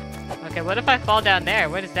 Okay, what if I fall down there?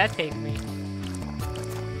 Where does that take me?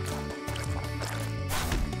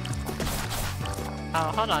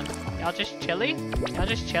 Oh, hold on. Y'all just chilly? Y'all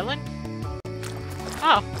just chilling?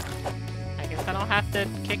 Oh. I guess I don't have to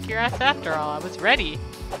kick your ass after all. I was ready.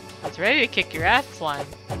 I was ready to kick your ass, slime.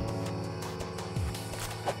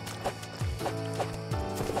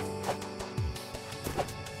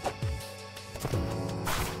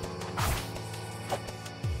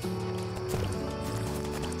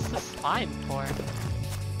 What's the slime for?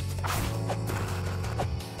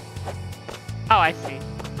 Oh, I see.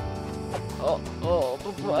 Oh,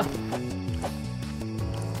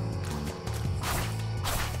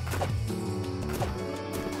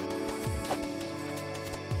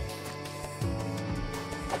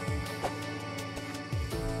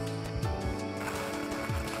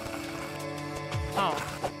 Oh,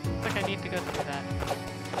 looks like I need to go through that.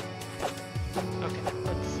 Okay,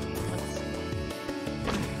 let's see.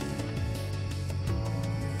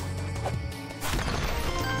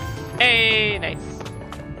 Hey, nice.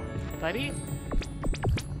 Buddy?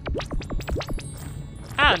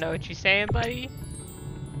 I don't know what you're saying, buddy.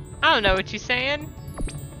 I don't know what you're saying.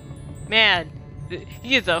 Man,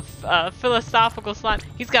 he is a philosophical slime.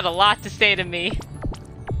 He's got a lot to say to me.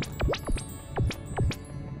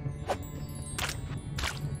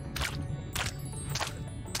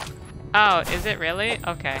 Oh, is it really?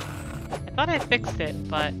 Okay. I thought I fixed it,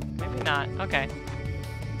 but maybe not. Okay.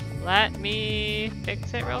 Let me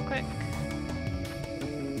fix it real quick.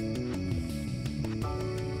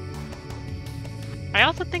 I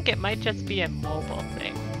also think it might just be a mobile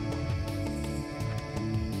thing.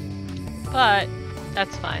 But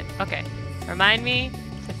that's fine. Okay. Remind me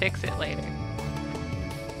to fix it later.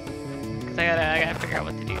 Cause I gotta figure out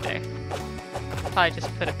what to do there. Probably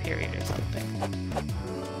just put a period or something.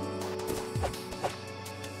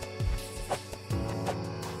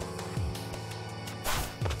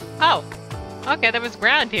 Oh! Okay, there was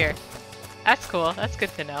ground here. That's cool. That's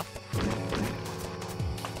good to know.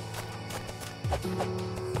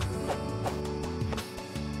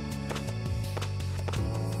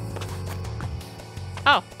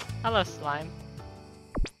 Oh! Hello, slime.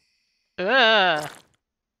 Ugh!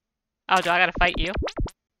 Oh, do I gotta fight you?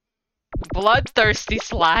 Bloodthirsty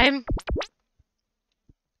slime!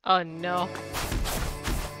 Oh no.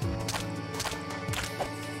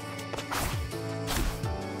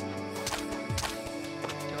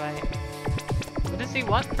 What does he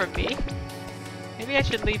want from me? Maybe I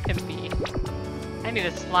should leave him be. I need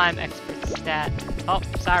a slime expert stat. Oh,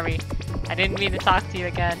 sorry. I didn't mean to talk to you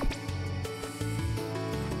again.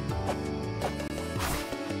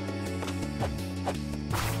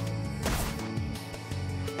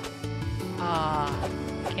 Ah,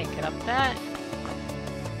 can't get up that.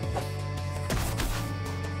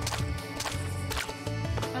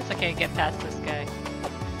 Plus I can't get past this guy.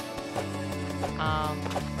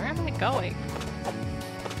 Where am I going?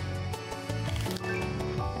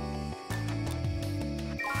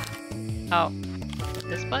 Oh,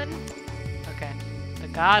 this button? Okay. The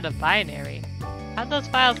god of binary. How'd those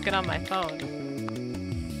files get on my phone?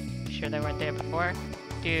 Sure they weren't there before?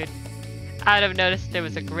 Dude, I would have noticed there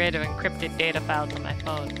was a grid of encrypted data files on my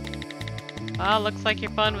phone. Well, looks like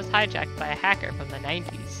your phone was hijacked by a hacker from the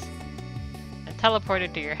 90s. And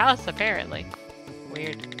teleported to your house, apparently.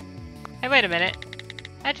 Weird. Hey, wait a minute.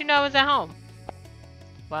 How'd you know I was at home?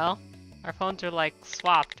 Well, our phones are like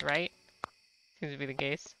swapped, right? Seems to be the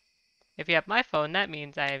case. If you have my phone, that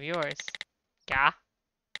means I have yours. Yeah?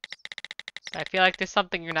 I feel like there's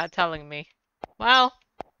something you're not telling me. Well,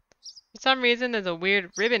 for some reason there's a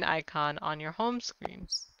weird ribbon icon on your home screen.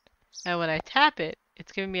 And when I tap it,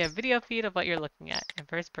 it's giving me a video feed of what you're looking at in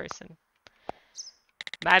first person.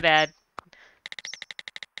 My bad.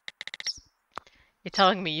 You're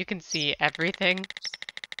telling me you can see everything?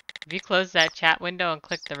 If you close that chat window and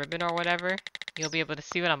click the ribbon or whatever, you'll be able to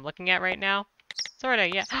see what I'm looking at right now? Sorta,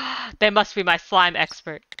 yeah. They must be my slime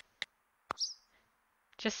expert.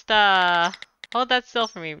 Just, hold that still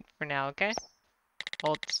for me for now, okay?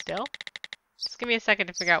 Hold still? Just give me a second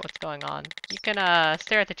to figure out what's going on. You can,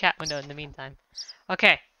 stare at the chat window in the meantime.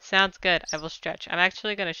 Okay, sounds good. I will stretch. I'm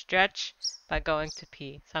actually gonna stretch by going to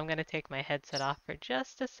pee. So I'm gonna take my headset off for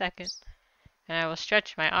just a second. And I will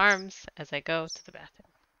stretch my arms as I go to the bathroom.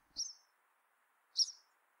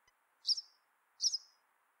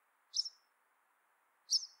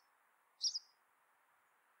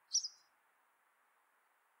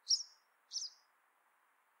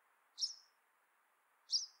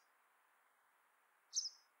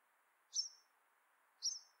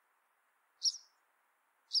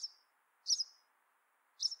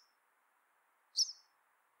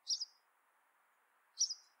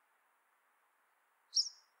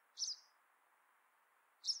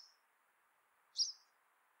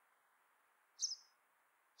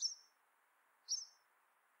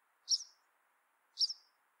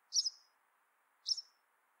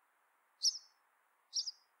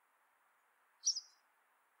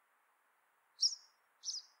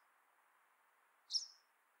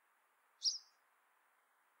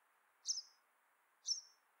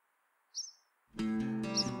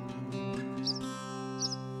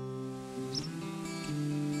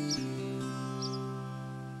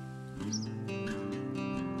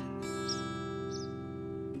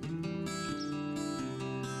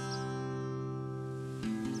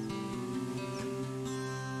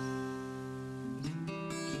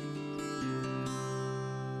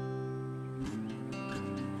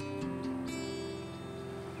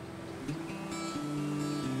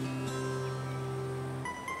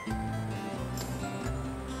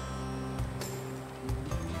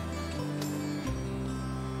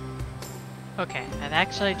 Okay, I've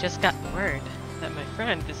actually just got word that my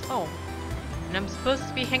friend is home, and I'm supposed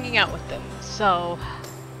to be hanging out with them, so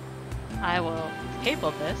I will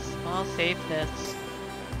table this, I'll save this,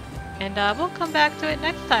 and we'll come back to it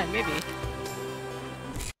next time, maybe.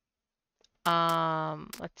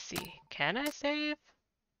 Let's see, can I save?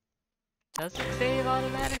 Does it save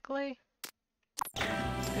automatically?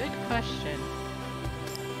 Good question.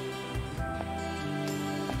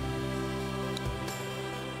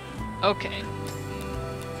 Okay.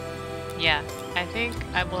 Yeah, I think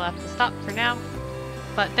I will have to stop for now.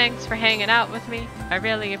 But thanks for hanging out with me. I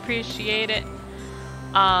really appreciate it.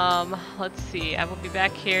 Let's see. I will be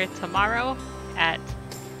back here tomorrow at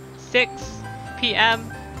 6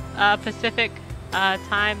 p.m. Pacific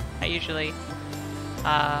time. I usually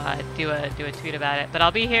do a tweet about it. But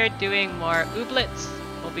I'll be here doing more ooblets.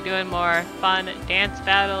 We'll be doing more fun dance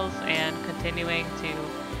battles and continuing to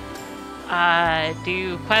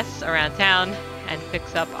do quests around town and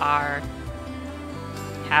fix up our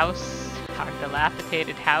house, our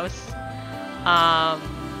dilapidated house.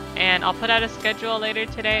 And I'll put out a schedule later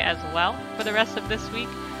today as well for the rest of this week.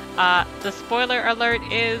 The spoiler alert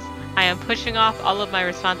is I am pushing off all of my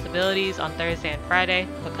responsibilities on Thursday and Friday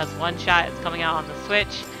because One Shot is coming out on the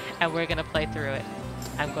Switch and we're gonna play through it.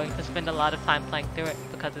 I'm going to spend a lot of time playing through it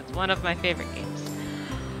because it's one of my favorite games.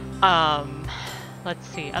 Let's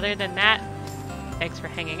see, other than that, thanks for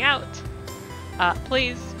hanging out.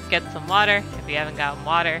 Please get some water if you haven't gotten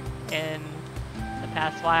water in the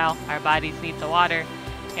past while. Our bodies need the water.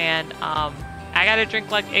 And I gotta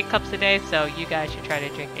drink like 8 cups a day, so you guys should try to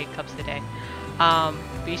drink 8 cups a day.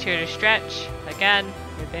 Be sure to stretch. Again,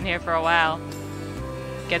 we've been here for a while.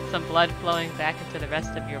 Get some blood flowing back into the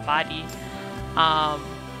rest of your body. And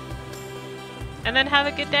then have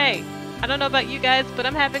a good day. I don't know about you guys, but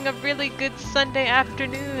I'm having a really good Sunday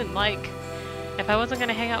afternoon. Like, If I wasn't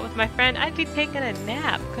gonna hang out with my friend, I'd be taking a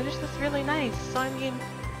nap, because it's just really nice. So I mean,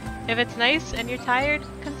 if it's nice and you're tired,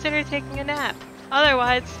 consider taking a nap.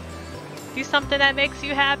 Otherwise, do something that makes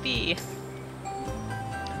you happy.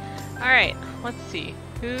 Alright, let's see.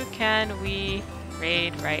 Who can we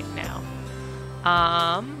raid right now?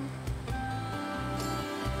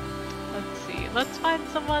 Let's see. Let's find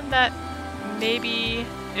someone that maybe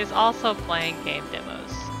is also playing game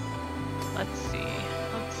demos. Let's see.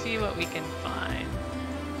 Let's see what we can find.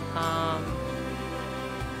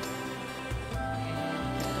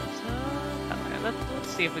 Let's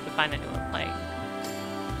see if we can find anyone playing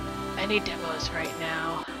any demos right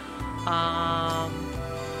now.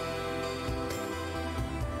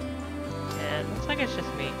 Yeah, it looks like it's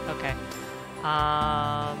just me. Okay.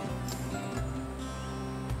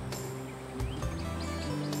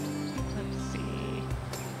 Let's see.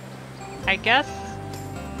 I guess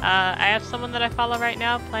I have someone that I follow right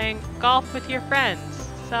now playing golf with your friends.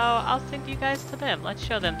 So I'll send you guys to them. Let's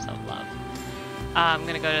show them some love. I'm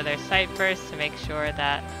gonna go to their site first to make sure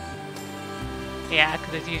that, yeah,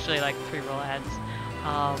 because it's usually like pre-roll ads.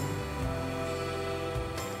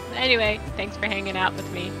 Anyway, thanks for hanging out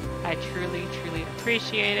with me. I truly, truly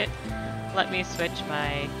appreciate it. Let me switch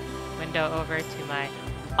my window over to my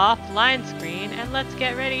offline screen and let's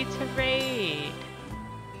get ready to raid.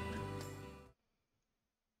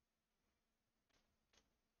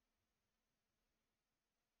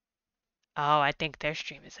 Oh, I think their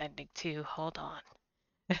stream is ending too. Hold on.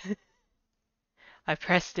 I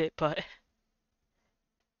pressed it, but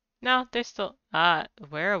no, they're still.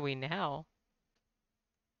 Where are we now?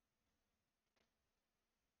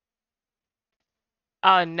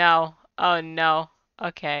 Oh no. Oh no.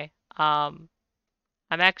 Okay. I'm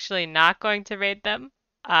actually not going to raid them.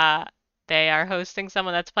 Uh, they are hosting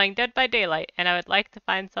someone that's playing Dead by Daylight, and I would like to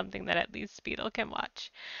find something that at least Speedle can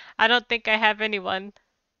watch. I don't think I have anyone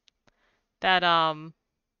that I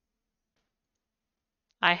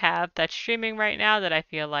have that's streaming right now that I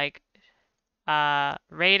feel like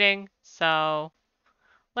rating. So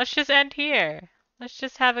let's just end here. Let's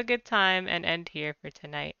just have a good time and end here for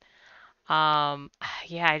tonight. Yeah,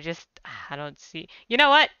 I don't see. You know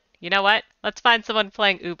what? You know what? Let's find someone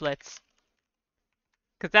playing Ooblets,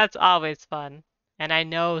 because that's always fun. And I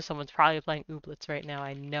know someone's probably playing Ooblets right now.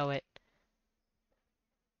 I know it.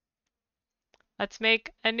 Let's make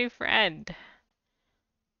a new friend.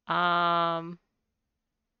 Um,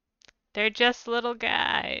 they're just little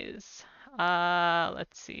guys.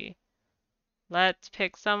 Let's see. Let's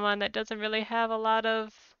pick someone that doesn't really have a lot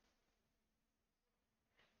of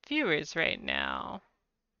viewers right now.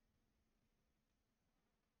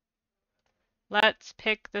 Let's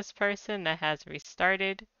pick this person that has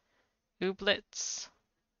restarted Ooblets.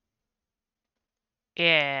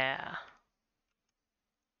 Yeah.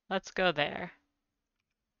 Let's go there.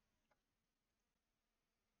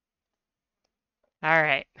 All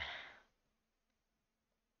right.